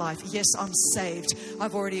my life. Yes, I'm saved.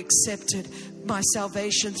 I've already accepted my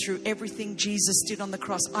salvation through everything Jesus did on the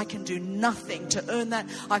cross. I can do nothing to earn that.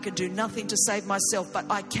 I can do nothing to save myself, but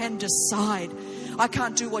I can decide. I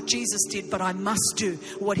can't do what Jesus did, but I must do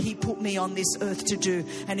what He put me on this earth to do.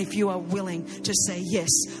 And if you are willing to say,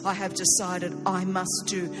 yes, I have decided I must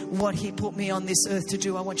do what He put me on this earth to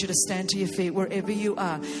do, I want you to stand to your feet wherever you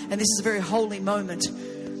are. And this is a very holy moment.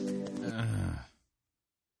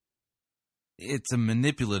 It's a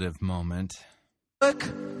manipulative moment. Work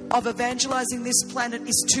of evangelizing this planet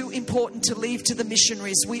is too important to leave to the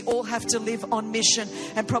missionaries. We all have to live on mission,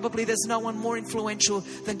 and probably there's no one more influential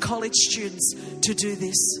than college students to do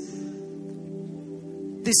this.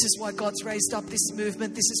 This is why God's raised up this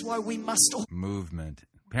movement. This is why we must all movement.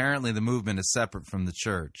 Apparently the movement is separate from the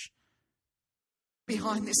church.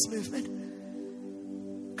 Behind this movement.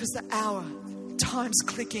 Because the hour, time's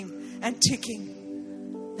clicking and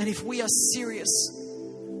ticking. And if we are serious,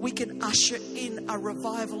 we can usher in a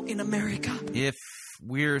revival in America. If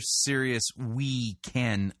we're serious, we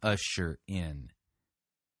can usher in.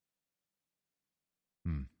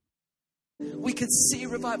 We could see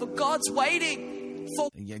revival. God's waiting for...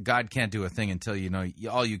 Yeah, God can't do a thing until,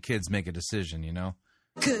 all you kids make a decision,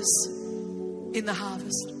 Because in the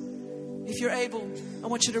harvest, if you're able, I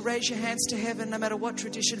want you to raise your hands to heaven, no matter what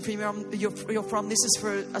tradition you're from. This is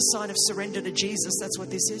for a sign of surrender to Jesus. That's what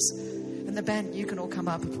this is. And the band, you can all come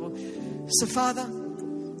up. So, Father.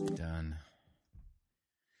 Done.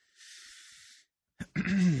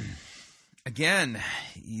 Again,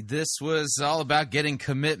 this was all about getting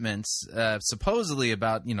commitments, supposedly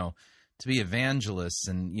about, to be evangelists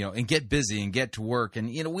and, and get busy and get to work. And,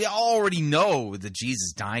 we already know that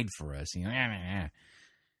Jesus died for us.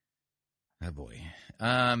 Oh, boy.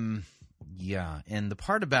 Yeah. And the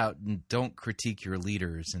part about don't critique your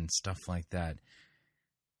leaders and stuff like that.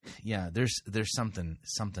 Yeah, there's something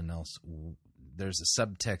else. There's a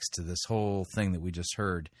subtext to this whole thing that we just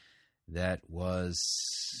heard that was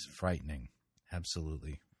frightening.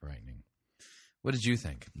 Absolutely frightening. What did you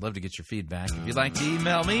think? Love to get your feedback. If you'd like to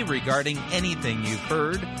email me regarding anything you've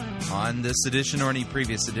heard on this edition or any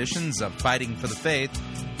previous editions of Fighting for the Faith,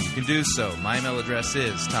 you can do so. My email address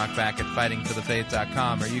is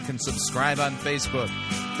talkback@fightingforthefaith.com, or you can subscribe on Facebook,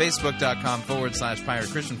 facebook.com/Pirate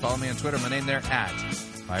Christian. Follow me on Twitter. My name there,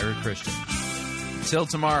 @Pirate Christian. Till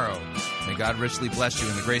tomorrow, may God richly bless you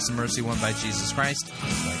in the grace and mercy won by Jesus Christ,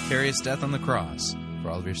 vicarious death on the cross for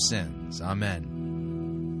all of your sins. Amen.